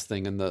next best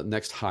thing and the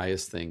next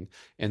highest thing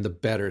and the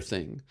better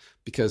thing,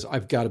 because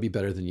I've got to be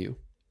better than you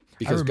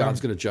because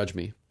God's going to judge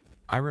me.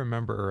 I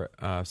remember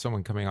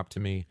someone coming up to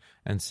me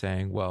and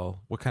saying,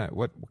 well, what kind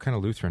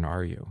of Lutheran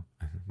are you?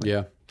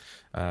 Yeah.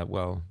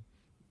 We're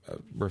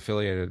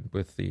affiliated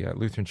with the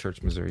Lutheran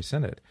Church Missouri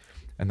Synod.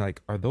 And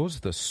like, are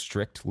those the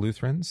strict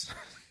Lutherans?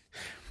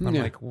 I'm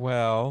like,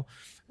 well,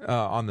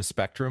 on the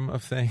spectrum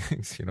of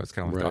things, it's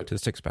kind of like the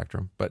autistic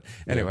spectrum. But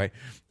anyway,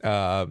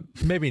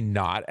 maybe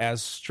not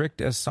as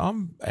strict as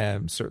some,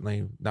 and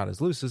certainly not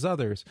as loose as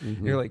others.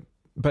 You're like,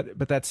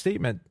 but that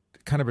statement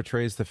kind of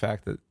betrays the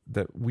fact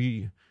that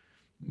we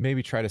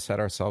maybe try to set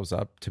ourselves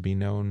up to be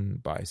known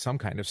by some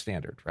kind of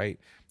standard, right?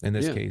 In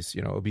this case,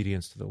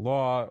 obedience to the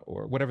law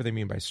or whatever they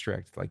mean by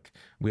strict, like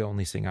we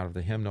only sing out of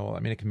the hymnal. I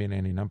mean, it can mean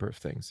any number of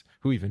things.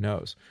 Who even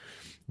knows?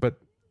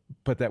 But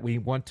that we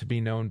want to be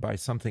known by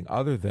something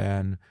other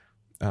than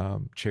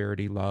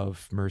charity,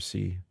 love,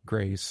 mercy,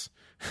 grace.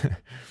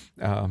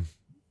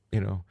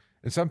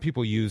 And some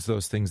people use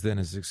those things then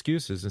as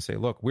excuses and say,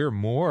 look, we're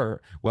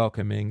more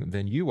welcoming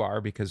than you are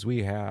because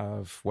we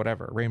have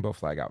whatever, a rainbow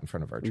flag out in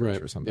front of our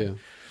church or something.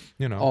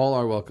 Yeah. All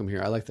are welcome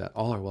here. I like that.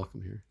 All are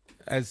welcome here.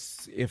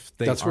 As if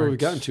they That's where we've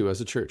gotten to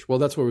as a church. Well,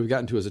 that's where we've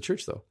gotten to as a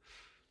church, though.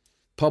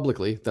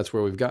 Publicly, that's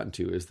where we've gotten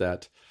to, is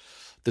that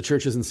the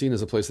church isn't seen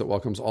as a place that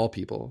welcomes all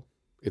people.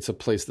 It's a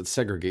place that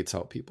segregates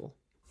out people.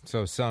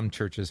 So some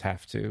churches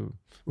have to.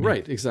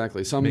 Right,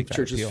 exactly. Some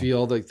churches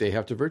feel like they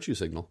have to virtue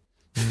signal.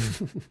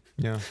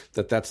 Yeah,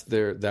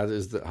 that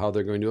is how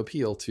they're going to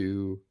appeal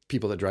to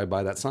people that drive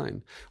by that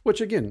sign.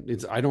 Which again,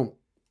 I don't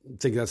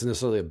think that's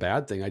necessarily a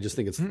bad thing. I just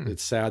think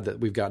it's sad that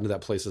we've gotten to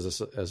that place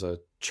as a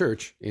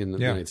church in the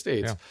United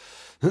States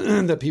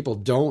that people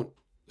don't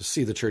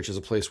see the church as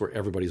a place where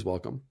everybody's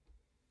welcome.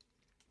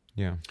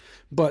 Yeah,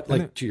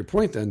 but to your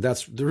point, then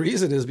that's the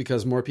reason is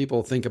because more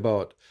people think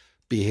about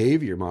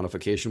behavior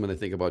modification when they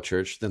think about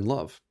church than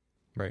love.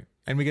 Right.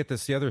 And we get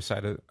this on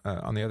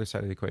the other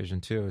side of the equation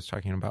too, is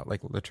talking about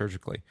like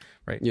liturgically,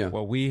 right? Yeah.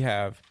 Well, we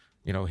have,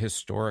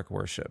 historic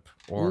worship,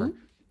 or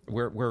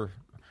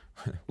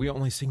we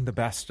only sing the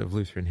best of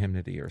Lutheran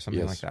hymnody or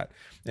something like that.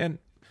 And,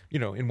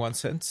 in one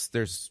sense,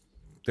 there's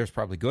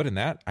probably good in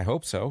that. I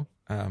hope so.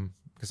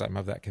 Because I'm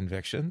of that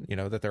conviction,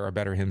 that there are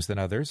better hymns than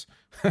others.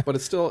 But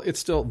it's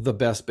still the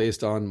best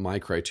based on my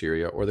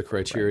criteria or the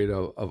criteria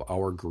of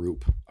our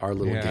group, our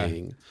little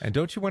gang. And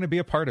don't you want to be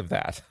a part of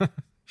that?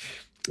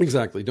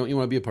 Exactly. Don't you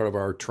want to be a part of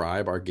our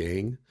tribe, our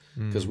gang?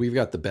 Because we've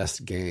got the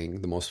best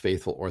gang, the most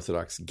faithful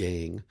Orthodox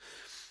gang,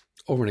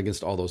 over and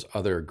against all those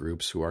other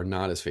groups who are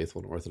not as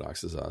faithful and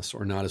Orthodox as us,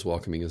 or not as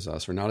welcoming as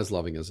us, or not as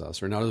loving as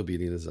us, or not as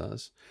obedient as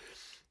us.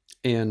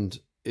 And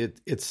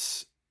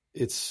it's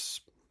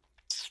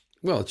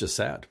just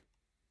sad.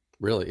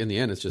 Really, in the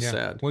end, it's just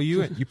sad. Well,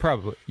 you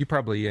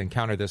probably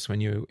encounter this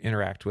when you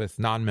interact with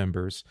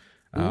non-members,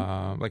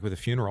 like with a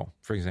funeral,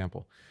 for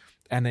example.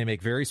 And they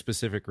make very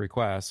specific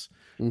requests,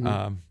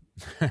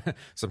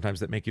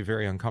 sometimes that make you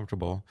very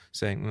uncomfortable,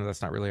 saying,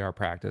 that's not really our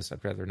practice.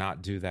 I'd rather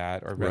not do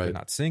that, or rather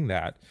not sing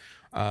that.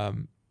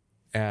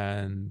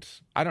 And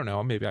I don't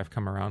know, maybe I've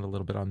come around a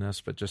little bit on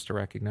this, but just to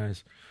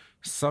recognize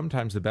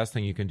sometimes the best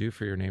thing you can do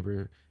for your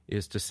neighbor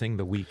is to sing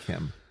the weak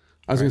hymn.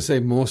 I was going to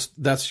say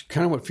that's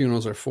kind of what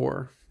funerals are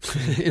for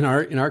in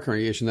our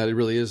congregation, that it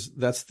really is.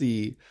 That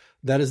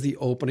is the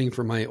opening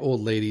for my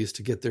old ladies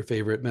to get their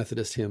favorite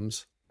Methodist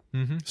hymns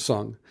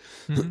sung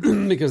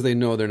because they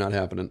know they're not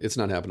happening. It's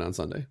not happening on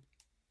Sunday.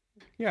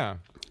 Yeah.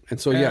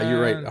 And so,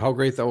 you're right. How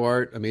great thou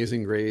art,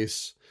 Amazing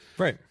Grace.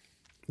 Right.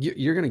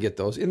 You're going to get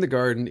those. In the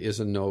Garden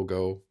is a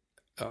no-go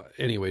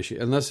anyway.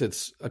 Unless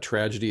it's a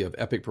tragedy of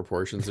epic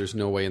proportions, there's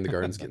no way In the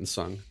Garden's getting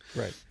sung.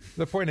 Right.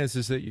 The point is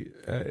that you,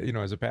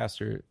 as a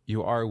pastor,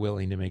 you are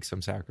willing to make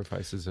some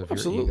sacrifices of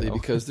absolutely, your ego.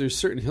 because there's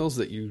certain hills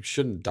that you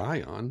shouldn't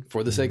die on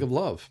for the sake of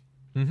love.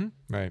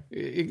 Right.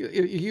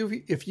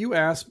 If you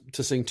ask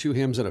to sing 2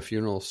 hymns at a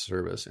funeral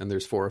service and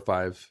there's 4 or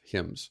 5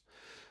 hymns,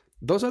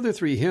 those other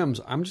 3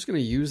 hymns, I'm just going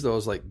to use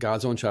those like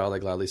God's Own Child, I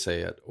Gladly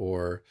Say It,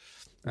 or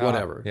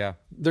whatever.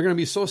 They're going to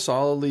be so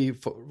solidly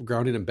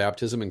grounded in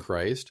baptism in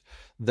Christ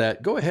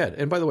that go ahead.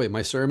 And by the way,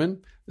 my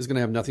sermon is going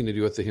to have nothing to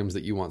do with the hymns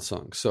that you want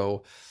sung.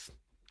 So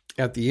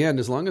at the end,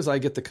 as long as I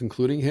get the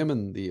concluding hymn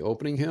and the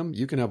opening hymn,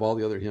 you can have all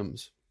the other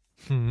hymns.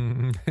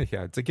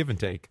 Yeah, it's a give and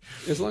take.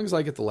 As long as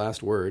I get the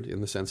last word,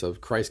 in the sense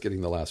of Christ getting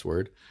the last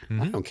word,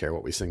 I don't care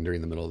what we sing during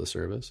the middle of the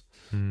service.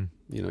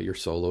 Your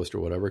soloist or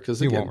whatever,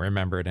 because you won't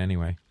remember it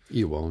anyway.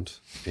 You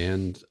won't.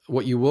 And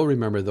what you will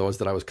remember, though, is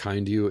that I was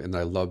kind to you and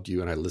I loved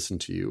you and I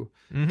listened to you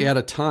at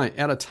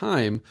a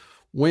time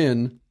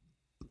when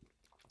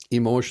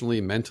emotionally,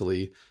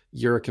 mentally,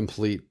 you're a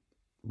complete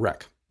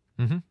wreck.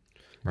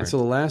 And so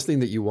the last thing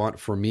that you want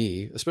from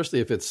me, especially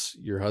if it's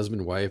your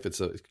husband, wife,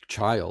 it's a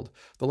child,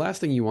 the last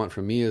thing you want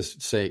from me is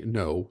say,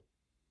 no,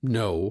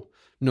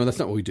 that's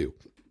not what we do.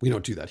 We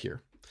don't do that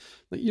here.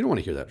 Like, you don't want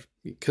to hear that,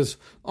 because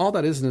all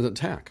that is an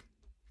attack.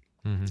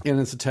 Mm-hmm. And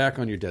it's attack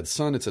on your dead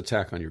son. It's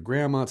attack on your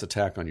grandma. It's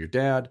attack on your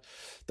dad.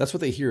 That's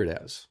what they hear it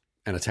as,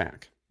 an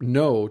attack.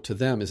 No to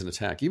them is an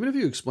attack. Even if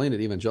you explain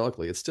it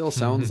evangelically, it still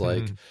sounds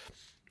like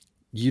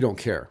you don't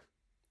care.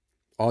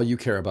 All you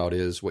care about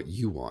is what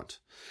you want,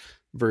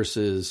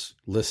 versus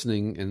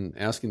listening and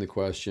asking the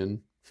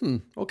question,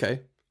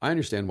 okay, I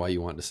understand why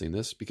you want to sing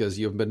this, because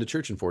you haven't been to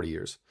church in 40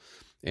 years.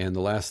 And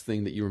the last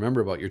thing that you remember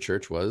about your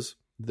church was,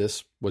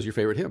 this was your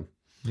favorite hymn.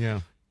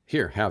 Yeah.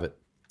 Here, have it.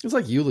 It's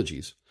like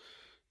eulogies.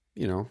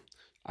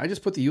 I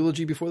just put the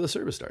eulogy before the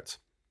service starts.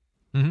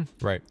 Mm-hmm.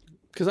 Right.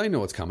 Because I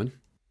know it's coming.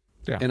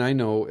 Yeah. And I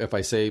know if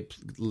I say,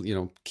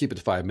 keep it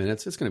to 5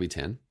 minutes, it's going to be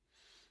 10.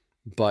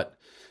 But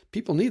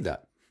people need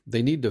that.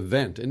 They need to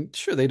vent. And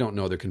sure, they don't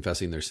know they're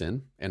confessing their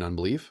sin and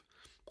unbelief.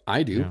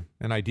 I do. Yeah.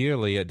 And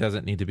ideally, it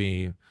doesn't need to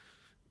be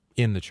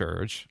in the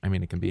church. I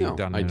mean, it can be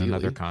done in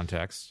another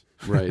context.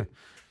 Right.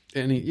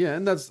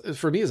 And that's,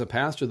 for me as a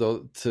pastor,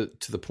 though, to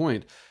the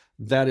point,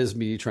 that is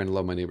me trying to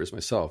love my neighbors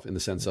myself, in the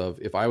sense of,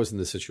 if I was in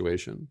this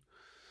situation,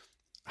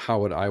 how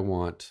would I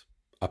want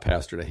a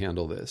pastor to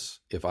handle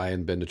this? If I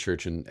hadn't been to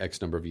church in X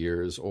number of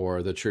years,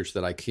 or the church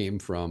that I came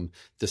from,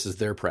 this is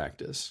their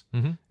practice.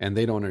 Mm-hmm. And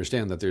they don't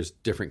understand that there's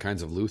different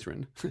kinds of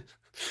Lutheran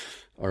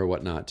or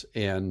whatnot.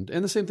 And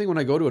the same thing when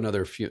I go to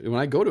a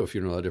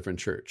funeral at a different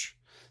church,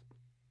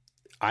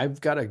 I've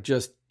got to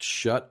just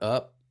shut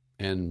up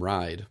and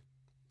ride,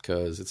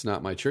 because it's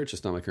not my church.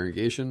 It's not my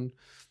congregation.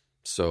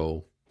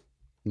 So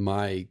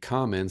my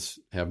comments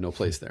have no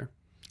place there.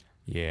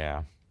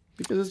 Yeah.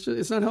 Because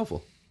it's not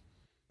helpful.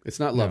 It's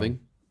not loving. No.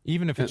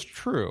 Even if it's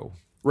true.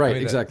 Right,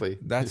 exactly.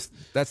 That's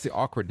the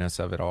awkwardness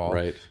of it all.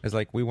 Right. It's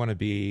like, we want to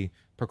be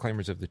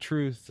proclaimers of the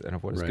truth and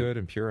of what is good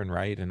and pure and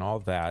right and all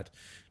of that.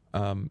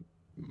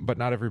 But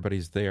not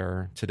everybody's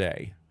there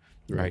today.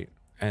 Right.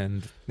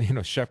 And,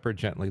 shepherd,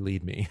 gently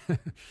lead me.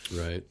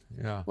 Right.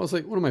 Yeah. Well, it's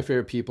like one of my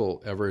favorite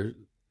people ever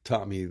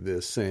taught me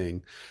this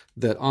saying,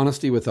 that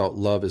honesty without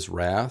love is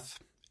wrath,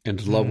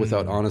 and love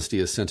without honesty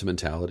is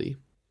sentimentality.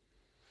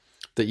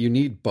 That you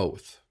need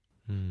both.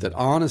 That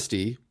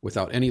honesty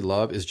without any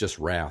love is just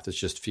wrath. It's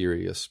just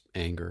furious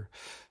anger.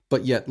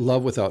 But yet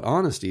love without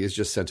honesty is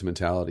just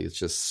sentimentality. It's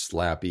just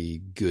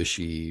slappy,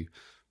 gushy,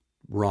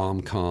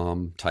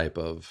 rom-com type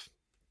of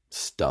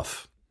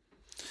stuff.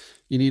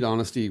 You need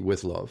honesty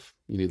with love.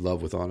 You need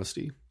love with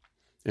honesty.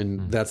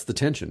 And that's the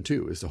tension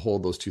too, is to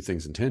hold those two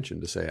things in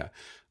tension, to say,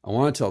 I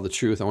want to tell the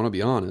truth. I want to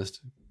be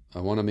honest. I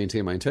want to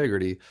maintain my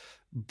integrity,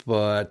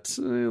 but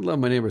I love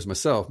my neighbors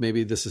myself.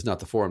 Maybe this is not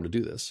the forum to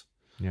do this.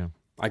 Yeah.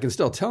 I can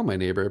still tell my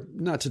neighbor,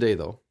 not today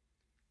though.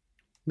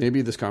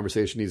 Maybe this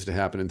conversation needs to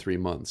happen in 3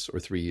 months or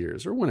 3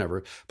 years or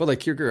whenever. But like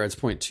Kierkegaard's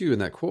point too in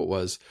that quote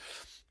was,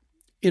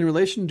 in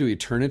relation to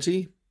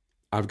eternity,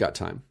 I've got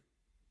time.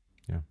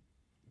 Yeah.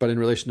 But in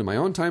relation to my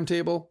own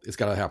timetable, it's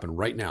got to happen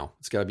right now.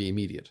 It's got to be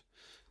immediate,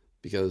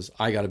 because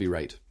I got to be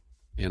right.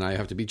 And I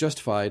have to be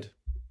justified,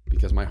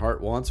 because my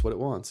heart wants what it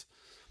wants.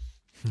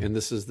 And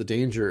this is the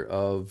danger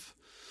of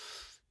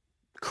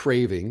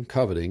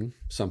coveting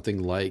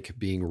something like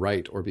being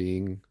right, or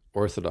being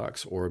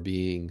orthodox, or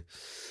being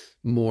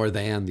more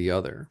than the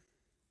other,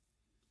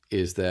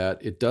 is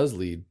that it does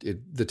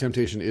the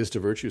temptation is to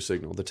virtue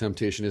signal. The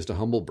temptation is to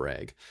humble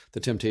brag. The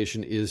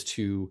temptation is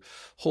to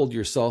hold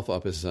yourself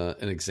up as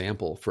an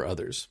example for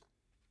others,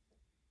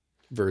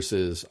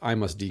 versus I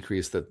must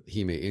decrease that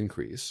he may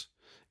increase.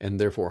 And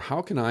therefore,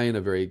 how can I, in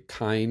a very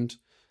kind,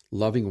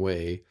 loving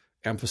way,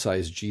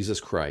 emphasize Jesus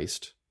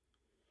Christ,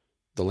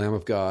 the Lamb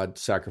of God,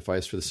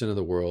 sacrificed for the sin of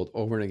the world,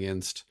 over and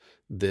against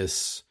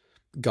this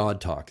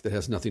God talk that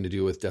has nothing to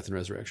do with death and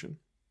resurrection?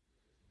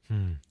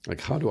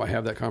 Like, how do I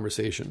have that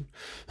conversation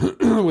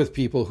with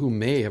people who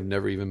may have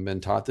never even been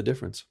taught the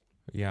difference?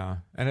 Yeah.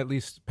 And at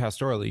least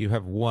pastorally, you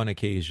have one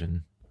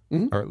occasion,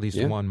 or at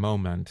least one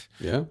moment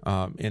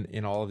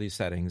in all of these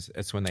settings.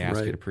 It's when they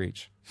ask you to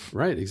preach.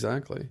 Right,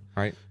 exactly.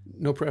 Right.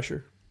 No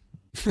pressure.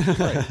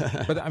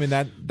 Right. But I mean,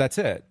 that's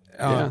it.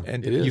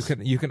 And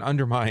you can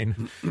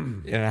undermine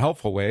in a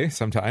helpful way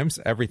sometimes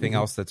everything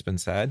else that's been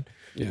said,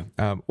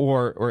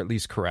 or at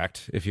least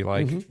correct, if you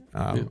like,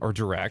 or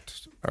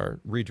direct or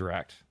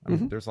redirect. I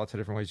mean, there's lots of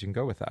different ways you can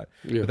go with that.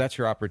 But that's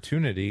your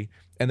opportunity,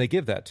 and they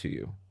give that to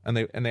you, and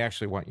they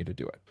actually want you to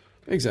do it.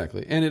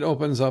 Exactly, and it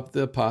opens up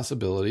the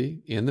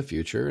possibility in the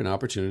future, an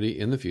opportunity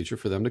in the future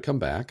for them to come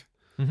back.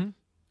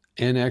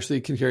 And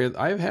actually can carry.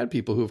 I've had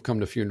people who have come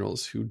to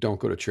funerals who don't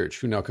go to church,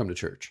 who now come to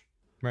church.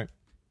 Right.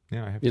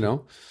 Yeah, I have.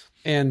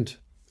 And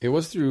it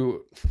was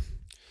through.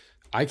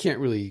 I can't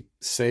really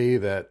say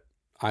that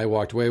I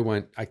walked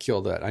away, I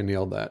killed that, I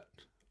nailed that.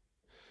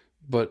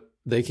 But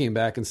they came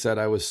back and said,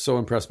 I was so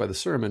impressed by the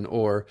sermon.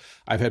 Or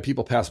I've had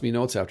people pass me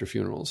notes after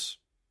funerals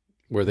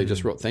where they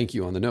just wrote thank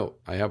you on the note.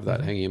 I have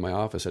that hanging in my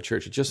office at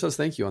church. It just says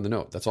thank you on the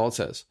note. That's all it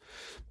says.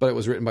 But it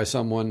was written by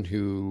someone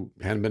who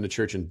hadn't been to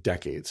church in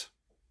decades.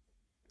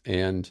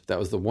 And that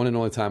was the one and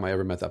only time I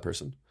ever met that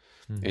person.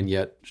 And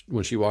yet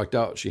when she walked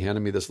out, she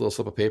handed me this little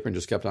slip of paper and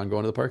just kept on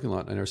going to the parking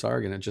lot. I never saw her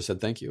again. It just said,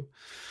 thank you.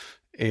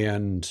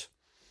 And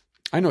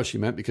I know what she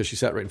meant because she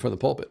sat right in front of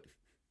the pulpit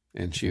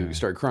and she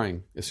started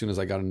crying as soon as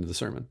I got into the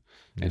sermon.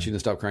 And she didn't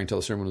stop crying until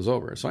the sermon was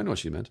over. So I know what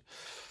she meant.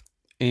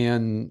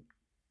 And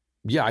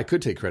yeah, I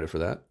could take credit for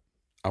that.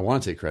 I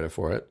want to take credit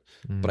for it,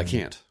 but I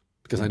can't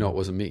because I know it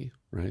wasn't me,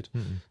 right?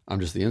 I'm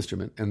just the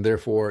instrument. And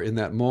therefore, in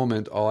that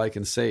moment, all I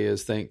can say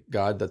is thank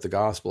God that the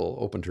gospel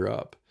opened her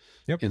up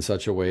in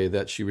such a way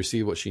that she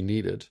received what she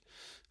needed.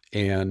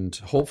 And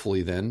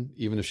hopefully then,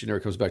 even if she never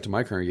comes back to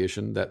my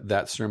congregation,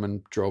 that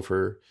sermon drove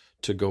her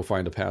to go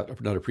find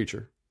another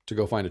preacher, to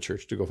go find a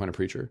church, to go find a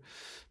preacher,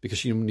 because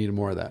she needed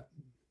more of that.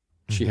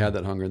 She had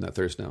that hunger and that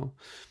thirst now.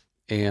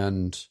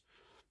 And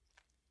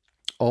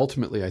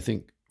ultimately, I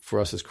think for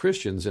us as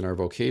Christians in our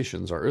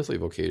vocations, our earthly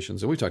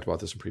vocations, and we talked about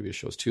this in previous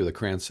shows too, the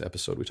Krantz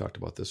episode, we talked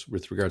about this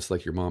with regards to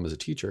like your mom as a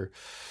teacher.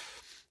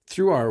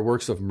 Through our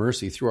works of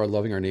mercy, through our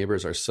loving our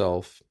neighbors,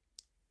 ourself,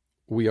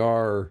 we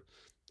are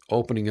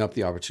opening up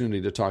the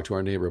opportunity to talk to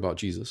our neighbor about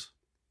Jesus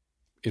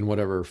in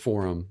whatever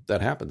forum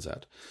that happens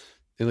at.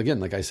 And again,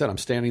 like I said, I'm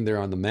standing there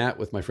on the mat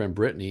with my friend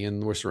Brittany,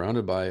 and we're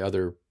surrounded by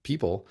other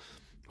people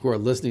who are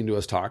listening to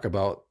us talk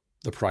about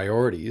the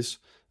priorities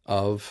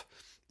of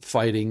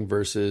fighting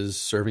versus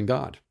serving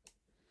God.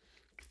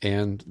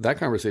 And that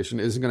conversation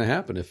isn't going to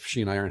happen if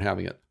she and I aren't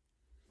having it.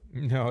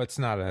 No, it's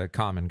not a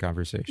common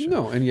conversation.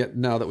 No, and yet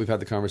now that we've had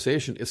the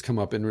conversation, it's come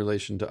up in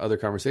relation to other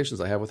conversations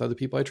I have with other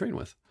people I train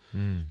with.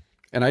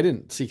 And I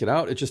didn't seek it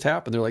out. It just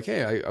happened. They're like,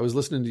 hey, I was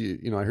listening to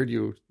you, I heard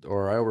you,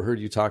 or I overheard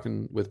you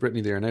talking with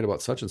Brittany the other night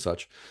about such and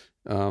such.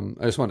 I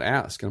just wanted to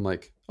ask. And I'm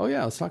like, oh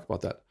yeah, let's talk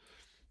about that.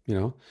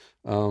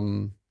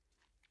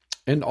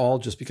 And all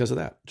just because of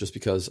that, just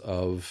because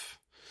of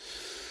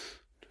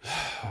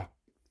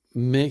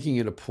making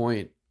it a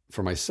point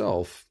for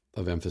myself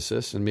of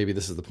emphasis. And maybe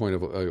this is the point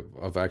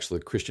of actually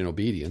Christian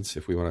obedience,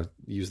 if we want to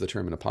use the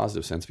term in a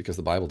positive sense, because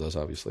the Bible does,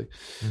 obviously.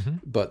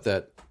 But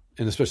that,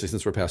 and especially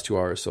since we're past 2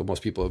 hours, so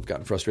most people have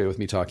gotten frustrated with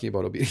me talking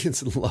about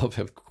obedience and love,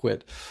 have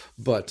quit.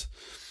 But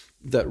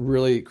that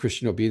really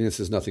Christian obedience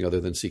is nothing other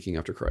than seeking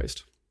after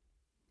Christ.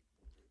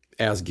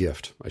 As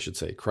gift, I should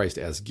say. Christ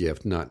as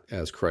gift, not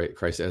as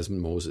Christ as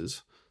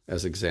Moses,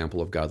 as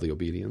example of godly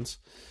obedience.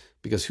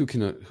 Because who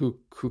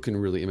can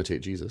really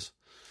imitate Jesus?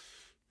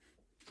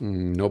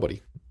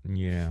 Nobody.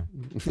 Yeah,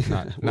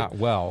 not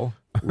well.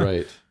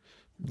 Right.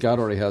 God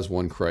already has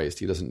one Christ.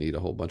 He doesn't need a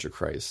whole bunch of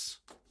Christs.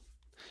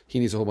 He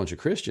needs a whole bunch of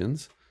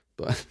Christians,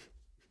 but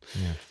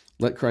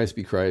let Christ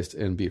be Christ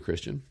and be a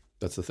Christian.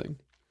 That's the thing.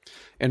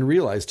 And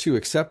realize too,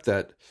 accept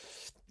that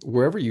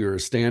wherever you're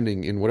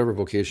standing in whatever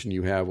vocation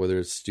you have, whether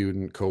it's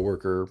student,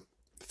 coworker,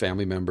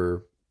 family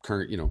member,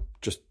 current,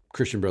 just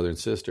Christian brother and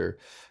sister,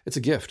 it's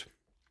a gift.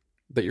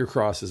 That your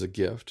cross is a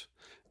gift,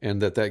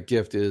 and that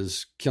gift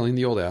is killing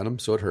the old Adam.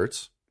 So it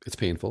hurts. It's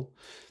painful.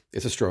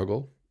 It's a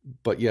struggle,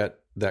 but yet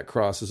that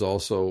cross is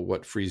also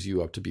what frees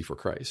you up to be for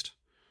Christ,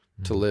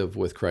 to live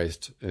with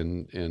Christ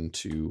and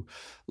to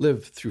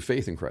live through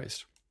faith in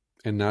Christ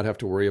and not have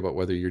to worry about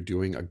whether you're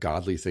doing a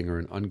godly thing or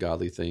an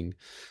ungodly thing.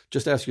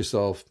 Just ask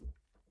yourself,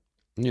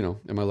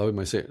 am I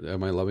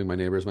loving my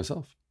neighbor as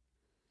myself?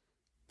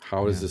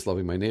 How is this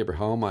loving my neighbor?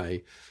 How am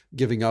I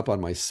giving up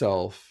on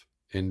myself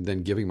and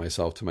then giving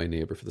myself to my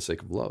neighbor for the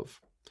sake of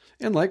love?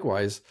 And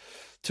likewise,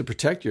 to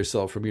protect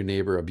yourself from your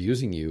neighbor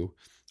abusing you,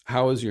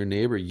 how is your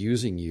neighbor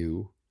using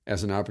you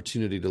as an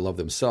opportunity to love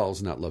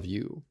themselves, not love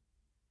you?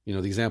 The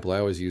example I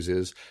always use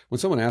is when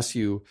someone asks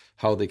you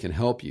how they can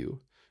help you,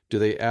 do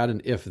they add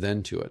an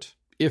if-then to it?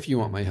 If you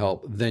want my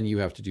help, then you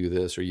have to do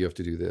this, or you have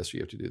to do this, or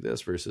you have to do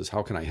this, versus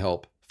how can I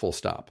help, full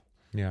stop.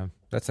 Yeah,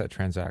 that's that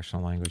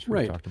transactional language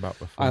we talked about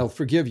before. I'll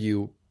forgive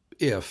you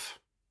if,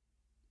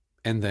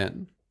 and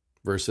then,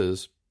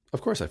 versus,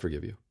 of course I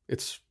forgive you.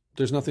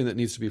 There's nothing that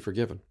needs to be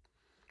forgiven.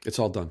 It's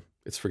all done.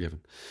 It's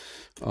forgiven.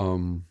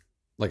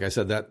 Like I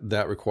said,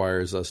 that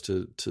requires us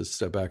to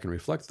step back and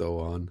reflect, though,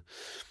 on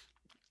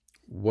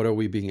what are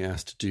we being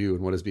asked to do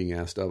and what is being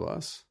asked of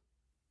us,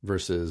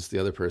 versus the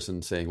other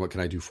person saying, what can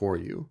I do for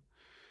you?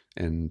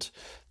 And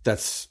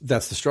that's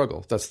the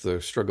struggle. That's the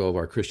struggle of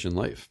our Christian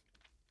life.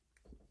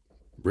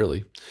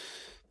 Really.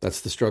 That's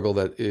the struggle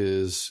that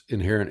is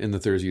inherent in the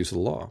third use of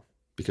the law,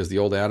 because the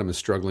old Adam is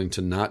struggling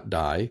to not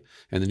die,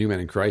 and the new man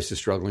in Christ is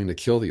struggling to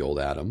kill the old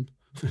Adam.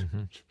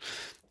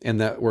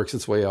 And that works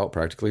its way out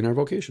practically in our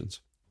vocations.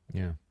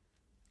 Yeah.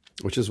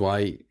 Which is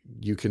why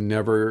you can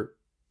never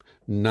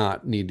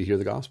not need to hear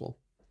the gospel.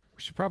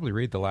 We should probably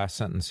read the last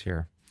sentence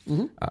here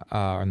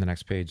on the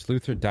next page.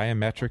 Luther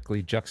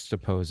diametrically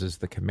juxtaposes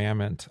the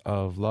commandment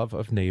of love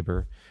of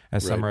neighbor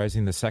as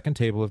summarizing the second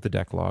table of the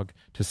Decalogue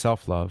to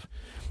self-love,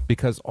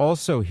 because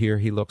also here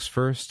he looks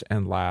first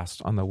and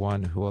last on the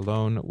one who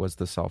alone was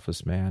the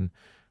selfless man,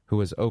 who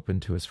was open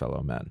to his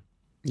fellow men.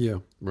 Yeah,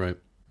 right.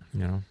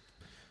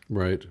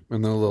 Right.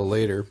 And then a little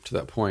later, to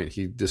that point,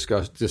 he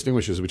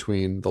distinguishes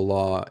between the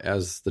law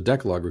as the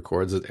Decalogue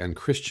records it and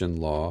Christian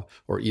law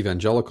or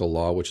evangelical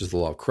law, which is the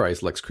law of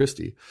Christ, Lex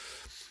Christi.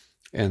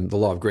 And the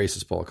law of grace,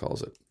 as Paul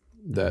calls it.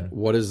 That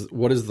what is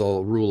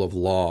the rule of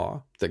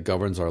law that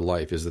governs our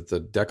life? Is it the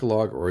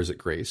Decalogue or is it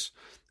grace?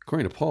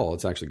 According to Paul,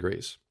 it's actually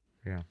grace.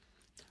 Yeah.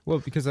 Well,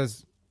 because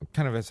as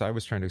I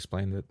was trying to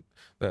explain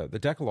that the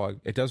Decalogue,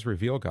 it does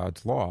reveal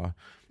God's law.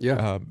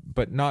 Yeah.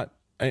 But not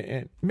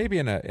maybe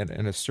in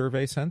a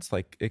survey sense,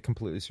 like it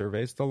completely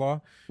surveys the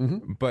law.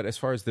 Mm-hmm. But as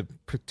far as the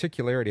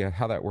particularity of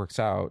how that works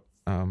out,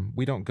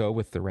 we don't go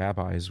with the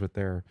rabbis with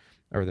their,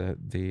 or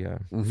the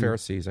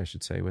Pharisees, I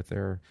should say, with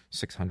their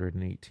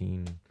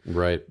 618,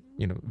 right?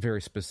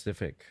 Very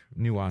specific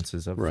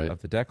nuances of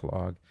the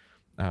Decalogue.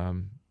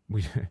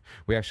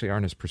 We actually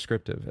aren't as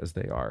prescriptive as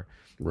they are.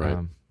 Right.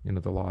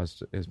 The law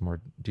is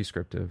more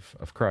descriptive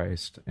of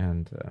Christ,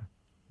 and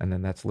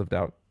then that's lived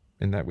out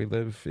in that we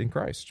live in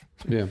Christ.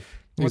 Yeah.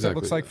 What exactly. that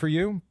looks like for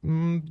you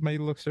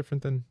maybe looks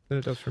different than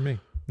it does for me.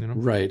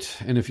 Right.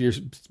 And if you're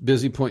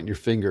busy pointing your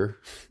finger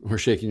or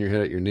shaking your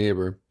head at your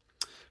neighbor,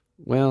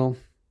 well,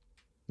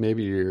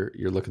 maybe you're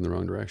looking the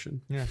wrong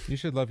direction. Yeah, you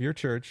should love your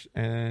church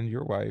and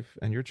your wife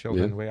and your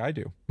children the way I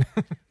do.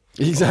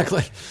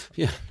 Exactly.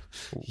 Yeah.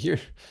 You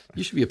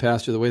should be a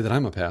pastor the way that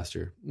I'm a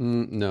pastor.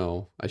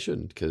 No, I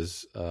shouldn't,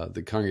 because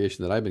the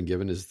congregation that I've been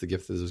given is the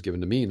gift that was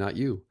given to me, not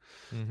you.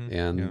 Mm-hmm.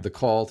 And the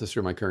call to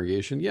serve my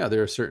congregation,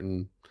 there are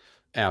certain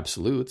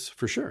absolutes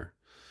for sure.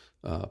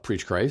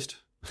 Preach Christ,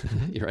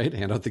 right?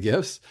 Hand out the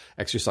gifts,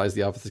 exercise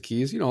the office of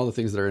keys, all the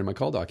things that are in my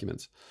call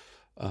documents.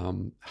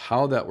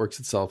 How that works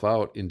itself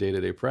out in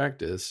day-to-day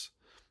practice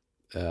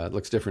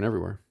looks different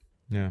everywhere.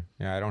 Yeah.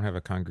 I don't have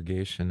a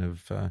congregation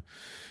of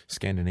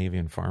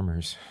Scandinavian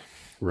farmers.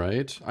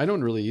 Right. I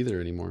don't really either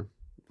anymore.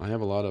 I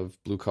have a lot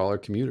of blue-collar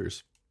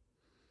commuters.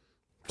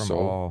 From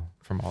all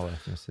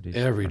ethnicities.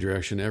 Every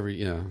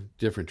direction,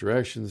 different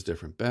directions,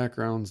 different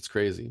backgrounds. It's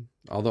crazy.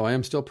 Although I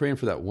am still praying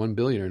for that one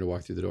billionaire to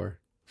walk through the door.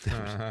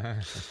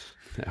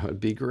 That would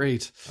be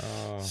great.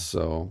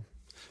 So,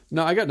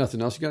 no, I got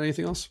nothing else. You got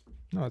anything else?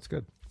 No, that's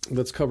good.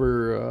 Let's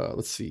cover,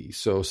 let's see.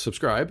 So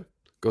subscribe.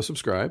 Go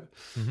subscribe.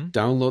 Mm-hmm.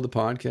 Download the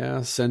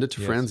podcast. Send it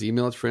to friends.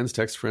 Email it to friends.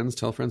 Text friends.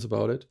 Tell friends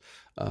about it.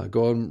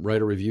 Go and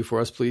write a review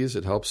for us, please.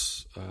 It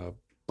helps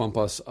bump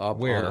us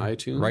up on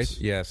iTunes. Right?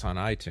 Yes, on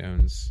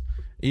iTunes.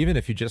 Even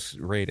if you just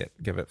rate it,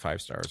 give it 5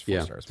 stars,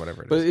 4 stars,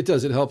 whatever it is. But it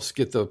does. It helps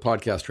get the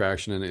podcast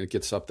traction, and it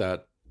gets up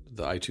the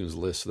iTunes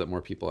list so that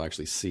more people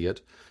actually see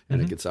it,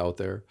 and it gets out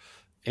there.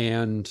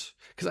 And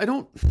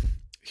because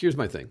here's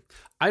my thing.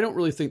 I don't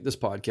really think this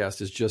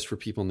podcast is just for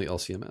people in the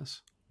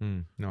LCMS.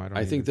 No, I don't.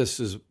 I think this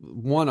is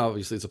one,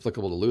 obviously it's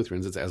applicable to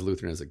Lutherans. It's as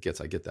Lutheran as it gets.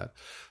 I get that.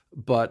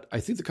 But I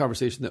think the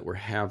conversation that we're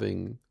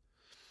having,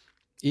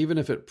 even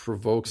if it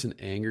provokes and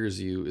angers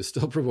you, is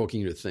still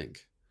provoking you to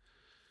think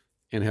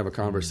and have a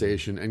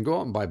conversation and go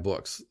out and buy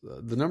books.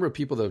 The number of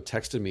people that have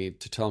texted me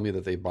to tell me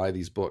that they buy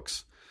these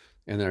books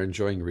and they're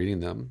enjoying reading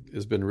them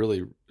has been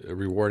really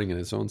rewarding in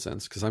its own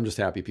sense, because I'm just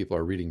happy people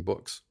are reading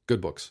books, good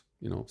books,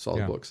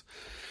 solid books.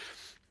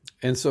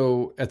 And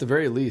so at the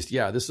very least,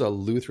 this is a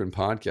Lutheran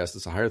podcast.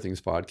 It's a Higher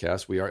Things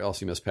podcast. We are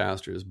LCMS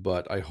pastors,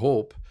 but I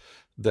hope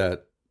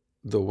that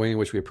the way in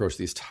which we approach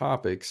these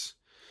topics,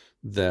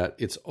 that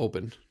it's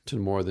open to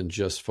more than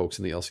just folks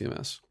in the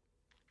LCMS,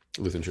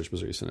 Lutheran Church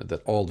Missouri Synod,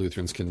 that all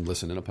Lutherans can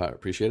listen and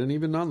appreciate, and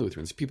even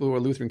non-Lutherans, people who are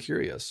Lutheran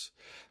curious.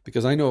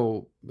 Because I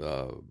know,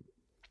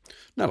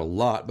 not a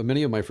lot, but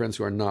many of my friends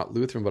who are not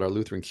Lutheran but are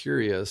Lutheran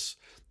curious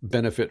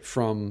benefit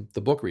from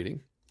the book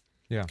reading.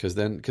 Yeah. Because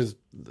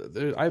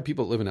I have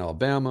people that live in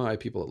Alabama, I have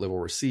people that live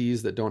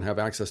overseas that don't have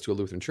access to a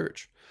Lutheran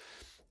church.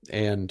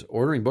 And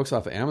ordering books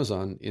off of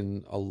Amazon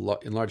in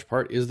large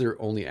part is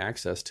their only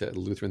access to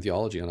Lutheran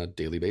theology on a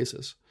daily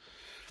basis.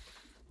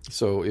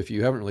 So if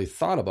you haven't really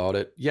thought about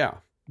it,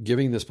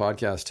 giving this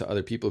podcast to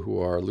other people who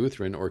are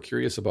Lutheran or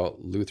curious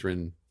about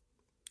Lutheran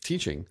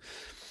teaching,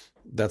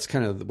 that's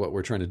kind of what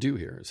we're trying to do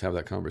here, is have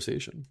that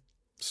conversation.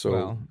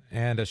 So,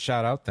 and a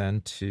shout out then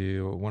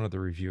to one of the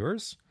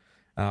reviewers,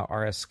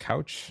 RS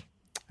Couch,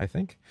 I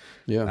think.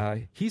 Yeah.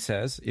 He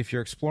says, if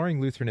you're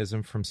exploring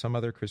Lutheranism from some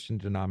other Christian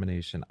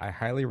denomination, I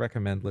highly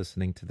recommend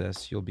listening to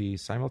this. You'll be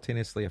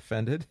simultaneously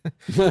offended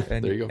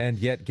and, there you go. And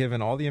yet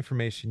given all the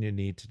information you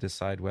need to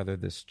decide whether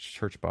this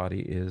church body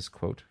is,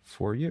 quote,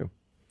 for you.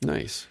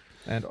 Nice.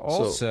 And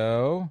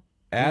also,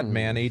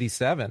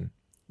 Adman87,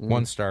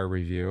 1-star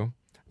review,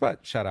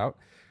 but shout out,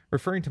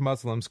 referring to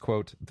Muslims,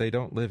 quote, they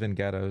don't live in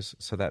ghettos,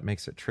 so that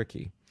makes it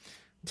tricky.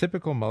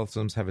 Typical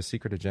Muslims have a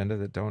secret agenda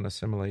that don't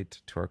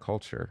assimilate to our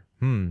culture.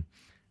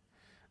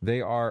 They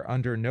are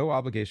under no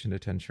obligation to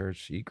attend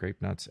church, eat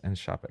grape nuts, and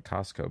shop at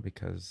Costco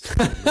because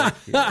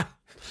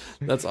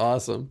that's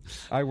awesome.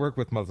 I work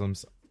with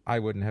Muslims. I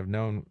wouldn't have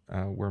known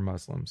we're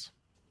Muslims.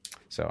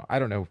 So I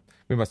don't know.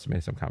 We must have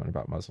made some comment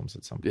about Muslims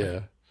at some point. Yeah,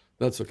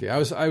 that's okay. I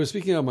was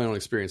speaking of my own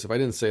experience. If I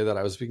didn't say that,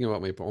 I was speaking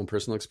about my own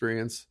personal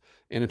experience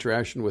and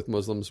interaction with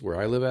Muslims where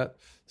I live at.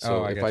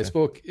 So if I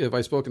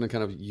spoke in a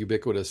kind of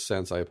ubiquitous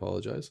sense, I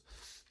apologize.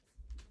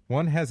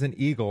 One has an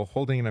eagle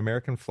holding an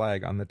American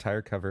flag on the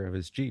tire cover of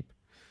his Jeep,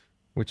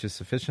 which is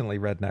sufficiently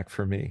redneck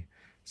for me.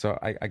 So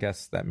I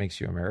guess that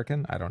makes you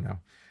American. I don't know.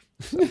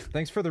 So,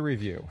 thanks for the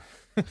review.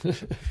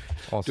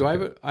 Also,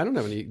 I don't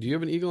have any. Do you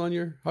have an eagle on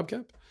your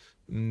hubcap?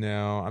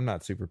 No, I'm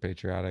not super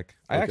patriotic.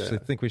 I actually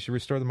think we should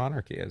restore the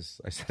monarchy,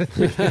 as I said at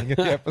the beginning of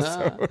the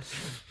episode.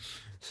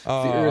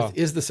 The Earth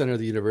is the center of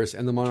the universe,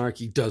 and the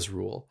monarchy does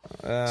rule.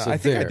 I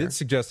think I did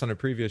suggest on a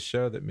previous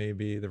show that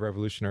maybe the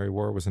Revolutionary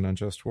War was an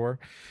unjust war.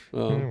 A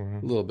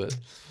little bit.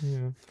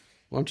 Yeah.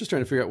 Well, I'm just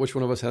trying to figure out which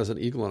one of us has an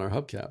eagle on our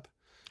hubcap.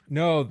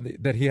 No,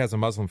 that he has a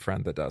Muslim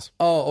friend that does.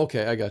 Oh,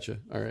 okay. I got you.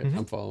 All right.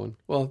 I'm following.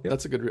 Well,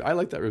 that's a good I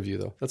like that review,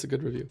 though. That's a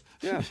good review.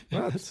 Yeah.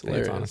 Well, that's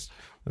hilarious. Honest.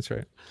 That's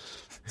right.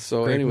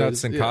 So grape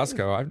nuts in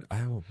Costco.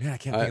 I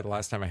can't think of the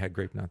last time I had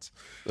grape nuts.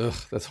 Ugh,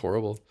 that's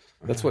horrible.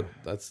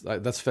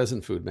 That's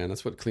pheasant food, man.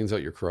 That's what cleans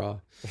out your craw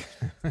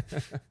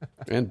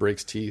and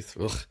breaks teeth.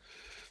 Ugh.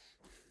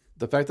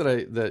 The fact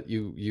that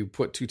you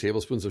put 2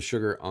 tablespoons of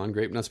sugar on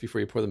grape nuts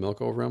before you pour the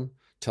milk over them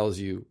tells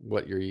you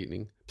what you're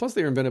eating. Plus,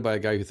 they were invented by a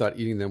guy who thought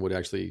eating them would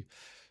actually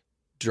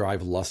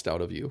drive lust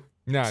out of you.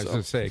 No, I was going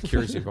to say it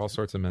cures you of all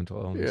sorts of mental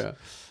illness.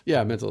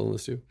 Yeah, mental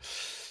illness too.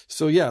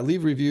 So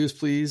leave reviews,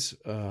 please.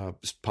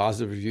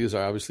 Positive reviews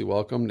are obviously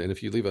welcomed. And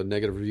if you leave a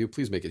negative review,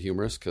 please make it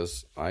humorous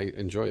because I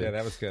enjoy it. Yeah,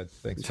 that was good.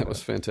 Thanks. That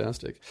was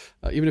fantastic.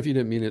 Even if you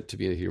didn't mean it to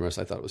be humorous,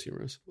 I thought it was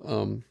humorous.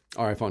 Or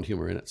I found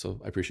humor in it, so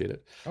I appreciate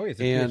it. Oh,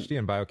 he's a PhD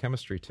in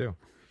biochemistry too.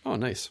 Oh,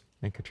 nice.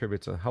 And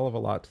contributes a hell of a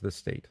lot to the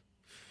state.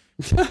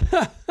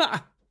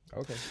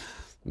 Okay.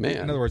 Man.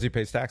 In other words, he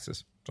pays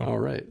taxes. So. All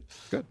right.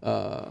 Good.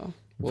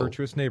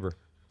 Virtuous neighbor.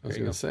 I was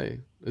going to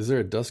say, is there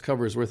a dust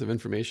cover's worth of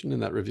information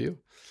in that review?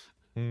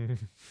 That's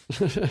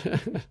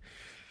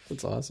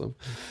awesome.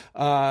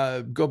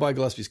 Go buy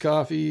Gillespie's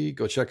coffee.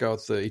 Go check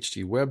out the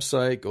HT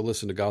website. Go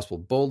listen to Gospel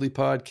Boldly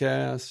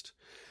podcast.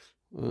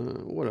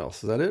 What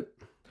else? Is that it?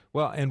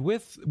 Well, and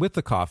with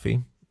the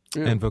coffee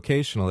and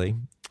vocationally,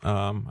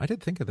 I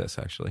did think of this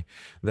actually,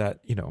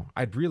 that,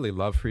 I'd really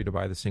love for you to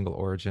buy the single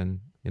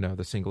origin,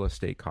 the single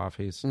estate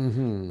coffees,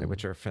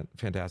 which are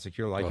fantastic.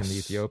 You're liking the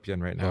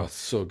Ethiopian right now. Oh, it's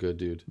so good,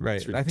 dude.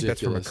 Right. I think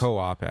that's from a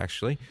co-op,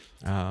 actually,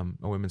 a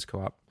women's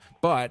co-op.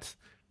 But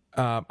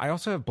I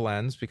also have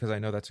blends because I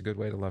know that's a good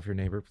way to love your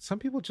neighbor. But some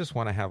people just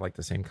want to have like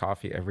the same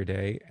coffee every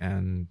day.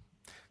 And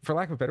for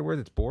lack of a better word,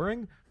 it's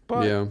boring.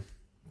 But,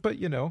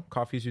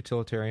 coffee is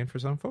utilitarian for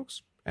some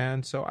folks.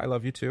 And so I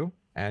love you too.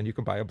 And you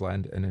can buy a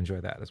blend and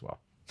enjoy that as well.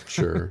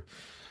 Sure.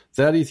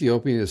 That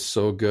Ethiopian is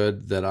so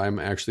good that I'm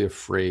actually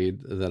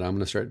afraid that I'm going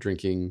to start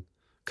drinking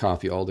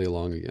coffee all day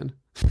long again.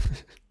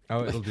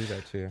 Oh, it'll do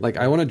that to you. Like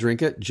I want to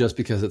drink it just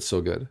because it's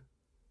so good.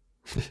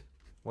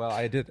 Well,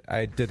 I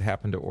did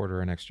happen to order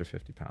an extra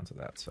 50 pounds of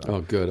that. So oh,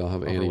 good. I'll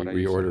have Annie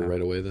reorder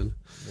right away then.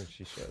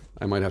 She should.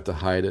 I might have to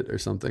hide it or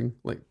something,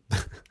 like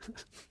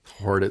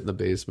hoard it in the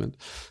basement,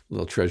 a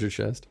little treasure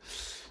chest.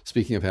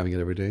 Speaking of having it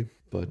every day,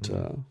 but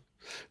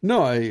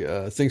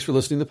no, thanks for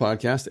listening to the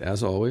podcast.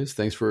 As always,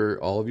 thanks for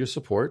all of your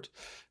support.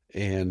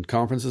 And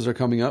conferences are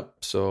coming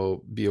up,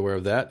 so be aware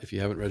of that. If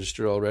you haven't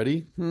registered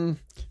already, you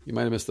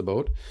might have missed the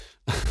boat.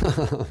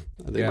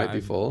 They might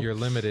be full. You're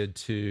limited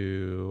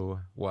to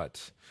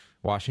what?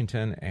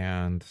 Washington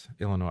and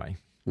Illinois.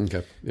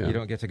 Okay. Yeah. You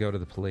don't get to go to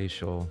the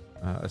palatial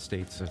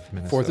estates of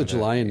Minnesota. 4th of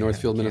July in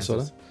Northfield,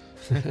 Minnesota.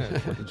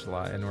 4th of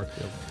July in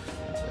Northfield.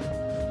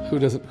 Who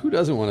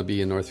doesn't want to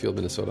be in Northfield,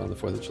 Minnesota on the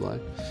 4th of July?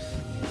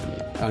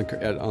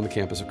 On the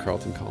campus of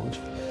Carleton College.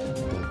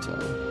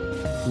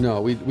 But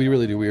no, we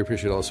really do. We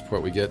appreciate all the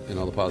support we get and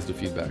all the positive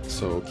feedback.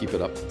 So keep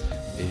it up.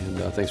 And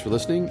thanks for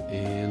listening.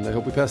 And I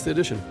hope we pass the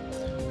audition.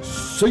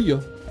 See ya.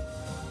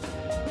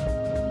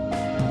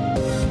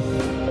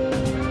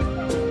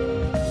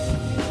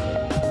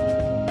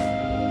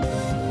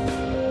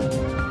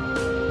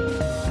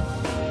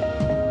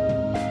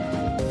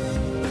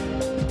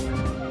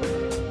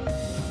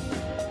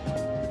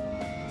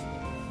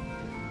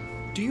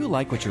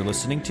 Like what you're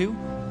listening to?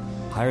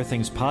 Higher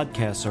Things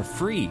podcasts are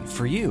free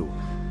for you,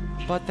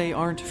 but they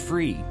aren't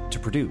free to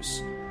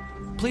produce.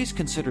 Please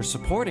consider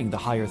supporting the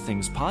Higher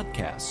Things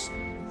podcasts,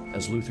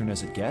 As Lutheran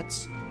as It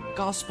Gets,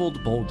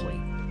 Gospeled Boldly,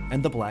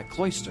 and The Black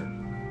Cloister.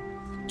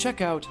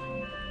 Check out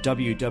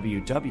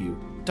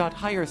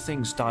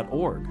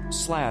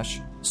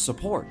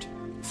www.higherthings.org/support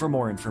for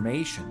more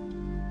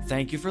information.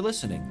 Thank you for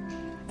listening,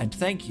 and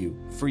thank you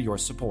for your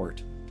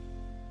support.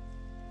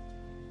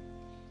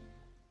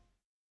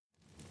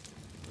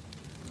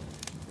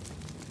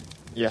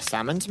 You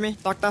summoned me,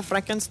 Dr.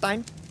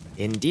 Frankenstein?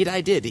 Indeed I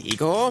did,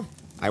 Igor.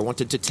 I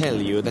wanted to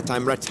tell you that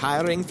I'm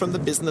retiring from the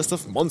business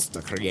of monster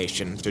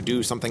creation to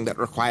do something that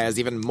requires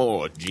even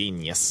more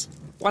genius.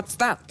 What's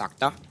that,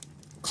 Doctor?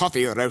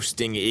 Coffee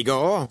roasting,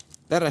 Igor.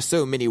 There are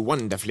so many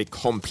wonderfully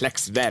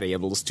complex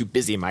variables to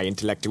busy my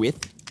intellect with.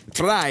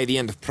 Try the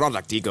end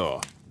product,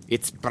 Igor.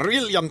 It's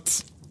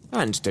brilliant.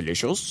 And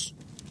delicious.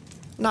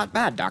 Not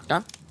bad,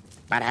 Doctor.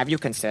 But have you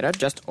considered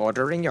just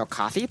ordering your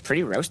coffee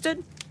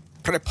pre-roasted?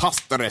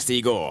 Preposterous,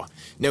 Igor.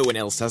 No one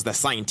else has the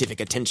scientific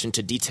attention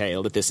to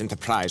detail that this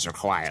enterprise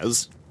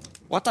requires.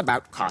 What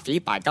about coffee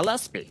by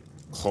Gillespie?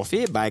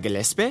 Coffee by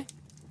Gillespie?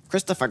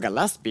 Christopher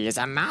Gillespie is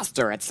a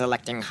master at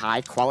selecting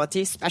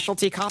high-quality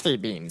specialty coffee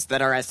beans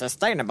that are as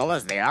sustainable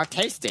as they are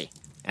tasty.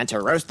 And to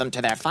roast them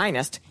to their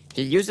finest,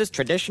 he uses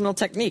traditional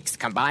techniques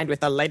combined with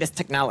the latest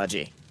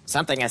technology.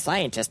 Something a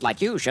scientist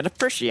like you should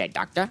appreciate,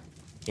 Doctor.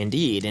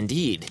 Indeed,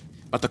 indeed.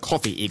 But the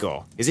coffee,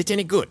 Igor, is it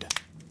any good?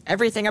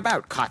 Everything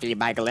about Coffee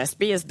by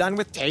Gillespie is done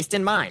with taste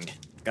in mind.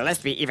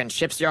 Gillespie even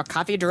ships your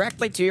coffee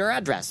directly to your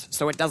address,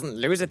 so it doesn't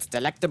lose its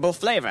delectable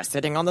flavor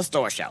sitting on the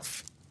store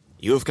shelf.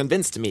 You've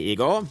convinced me,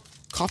 Igor.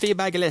 Coffee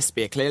by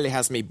Gillespie clearly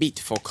has me beat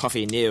for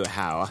coffee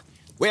know-how.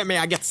 Where may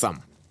I get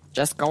some?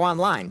 Just go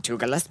online to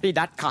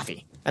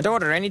gillespie.coffee and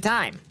order any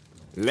time.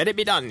 Let it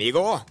be done,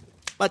 Igor.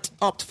 But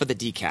opt for the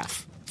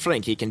decaf.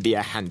 Frankie can be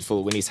a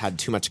handful when he's had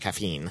too much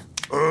caffeine.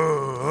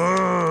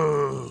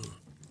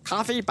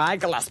 Coffee by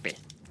Gillespie.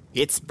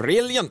 It's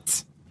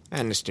brilliant.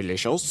 And it's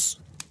delicious.